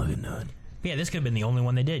 Oh, you know. Yeah, this could have been the only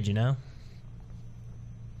one they did, you know.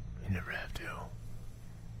 You never have to.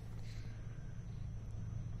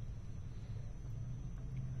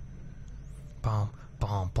 Bom,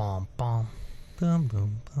 bom, bom, bom. Boom,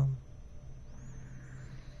 boom, boom.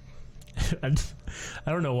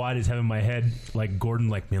 I don't know why I just have in my head like Gordon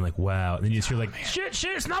like being like wow, and then you just hear like shit,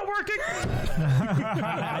 it's not working.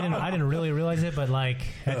 I didn't really realize it, but like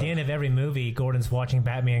at the end of every movie, Gordon's watching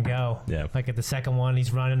Batman go. Yeah. Like at the second one,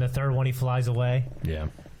 he's running. The third one, he flies away. Yeah,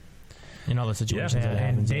 In all the situations Yeah, that And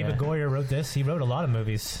happens. David yeah. Goyer wrote this. He wrote a lot of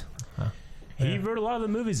movies. he wrote a lot of the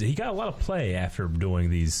movies. He got a lot of play after doing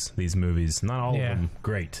these movies. Not all Yeah. of them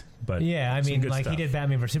great, but Yeah, I some mean, good like stuff. he did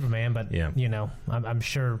Batman vs Superman, but Yeah. you know, I'm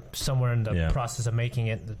sure somewhere in the Yeah. process of making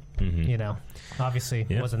it, Mhm. you know, obviously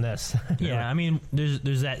Yeah. it wasn't this. Yeah, I mean,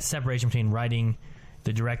 there's that separation between writing,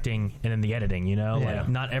 the directing, and then the editing. You know, Yeah. like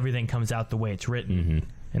not everything comes out the way it's written Mhm.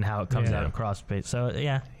 and how it comes Yeah. out across space. So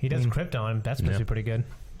yeah, He does I mean, Krypton. That's supposed to Yeah. be pretty good.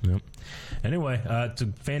 Yep. Anyway, it's a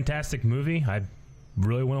fantastic movie. I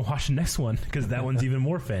really want to watch the next one because that one's even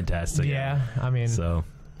more fantastic. Yeah, I mean, So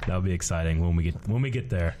that'll be exciting when we get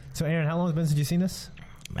there. so Aaron, how long has it been since you've seen this?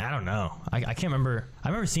 I don't know. I can't remember. I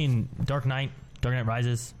remember seeing Dark Knight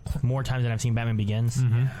Rises more times than I've seen Batman Begins.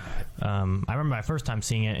 I remember my first time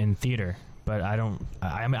seeing it in theater, but I don't.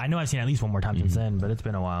 I know I've seen it at least one more time since then, but it's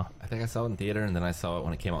been a while. I think I saw it in theater, and then I saw it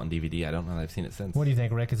when it came out on DVD. I don't know that I've seen it since. What do you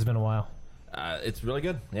think, Rick? It's been a while. It's really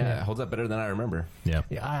good. Yeah, Yeah. it holds up better than I remember. Yeah.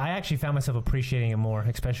 Yeah, I actually found myself appreciating it more,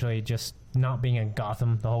 especially just not being in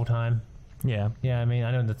Gotham the whole time. Yeah. Yeah, I mean,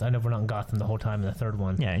 I know we're not in Gotham the whole time in the third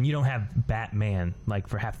one. Yeah, and you don't have Batman like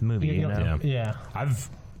for half the movie, you know? Yeah. Yeah. I've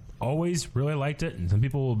always really liked it, and some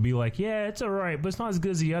people will be like, "Yeah, it's all right, but it's not as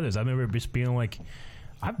good as the others." I remember just being like,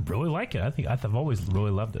 "I really like it. I've always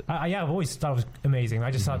really loved it." Yeah, I've always thought it was amazing.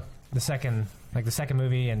 I just thought the second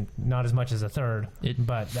movie, and not as much as the third.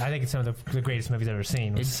 But I think it's some of the greatest movies I've ever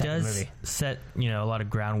seen. It was the second does movie. set, a lot of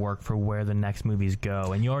groundwork for where the next movies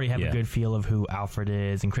go, and you already have Yeah. a good feel of who Alfred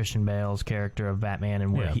is and Christian Bale's character of Batman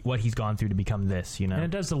and Yeah. what he's gone through to become this. And it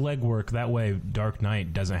does the legwork. That way, Dark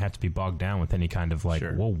Knight doesn't have to be bogged down with any kind of like,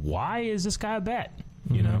 Sure. well, why is this guy a bat?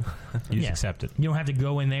 You know, you just Yeah. accept it. You don't have to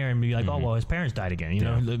go in there and be like, oh, well, his parents died again. You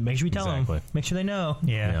know, Yeah. make sure you tell Exactly. them. Make sure they know.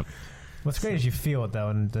 Yeah. Yep. What's great is you feel it,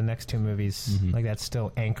 though, in the next two movies. Like, that's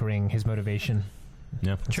still anchoring his motivation.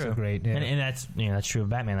 Yeah. It's so great. Yeah. And that's that's true of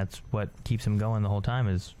Batman. That's what keeps him going the whole time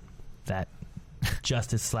is that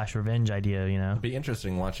justice/revenge idea. It'd be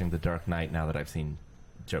interesting watching The Dark Knight now that I've seen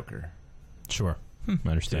Joker. Sure. I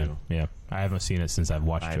understand. Too. Yeah. I haven't seen it since I've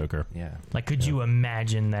watched I- Joker. Yeah. Like, could you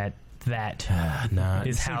imagine that that Nah,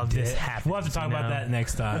 is how this happens. We'll have to talk you about know? that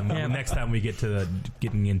next time. Yeah. Next time we get to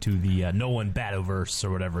getting into the Nolan Batoverse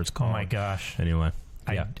or whatever it's Oh called. my gosh. Anyway,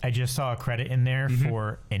 yeah. I just saw a credit in there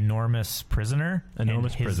for Enormous Prisoner.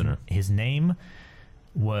 Enormous and Prisoner. His name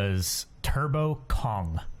was Turbo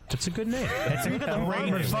Kong. That's a good name. That's a great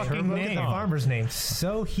Farmer's fucking Look at the name. farmer's name.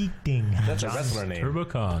 So heating. That's a wrestler name. Turbo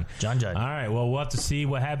Kong. John Judd. All right, well, we'll have to see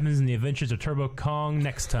what happens in the adventures of Turbo Kong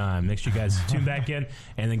next time. Make sure you guys tune back in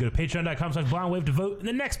and then go to patreon.com/blindwave to vote in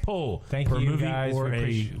the next poll. Thank for a you, movie guys. or We a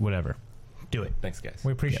appreciate- whatever. Do it. Thanks, guys.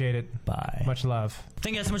 We appreciate it. Bye. Much love.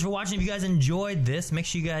 Thank you guys so much for watching. If you guys enjoyed this, make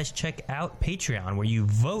sure you guys check out Patreon, where you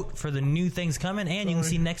vote for the new things coming, and you can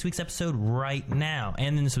see next week's episode right now.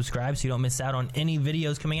 And then subscribe so you don't miss out on any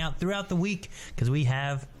videos coming out throughout the week, because we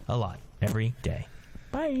have a lot every day.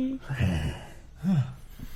 Bye.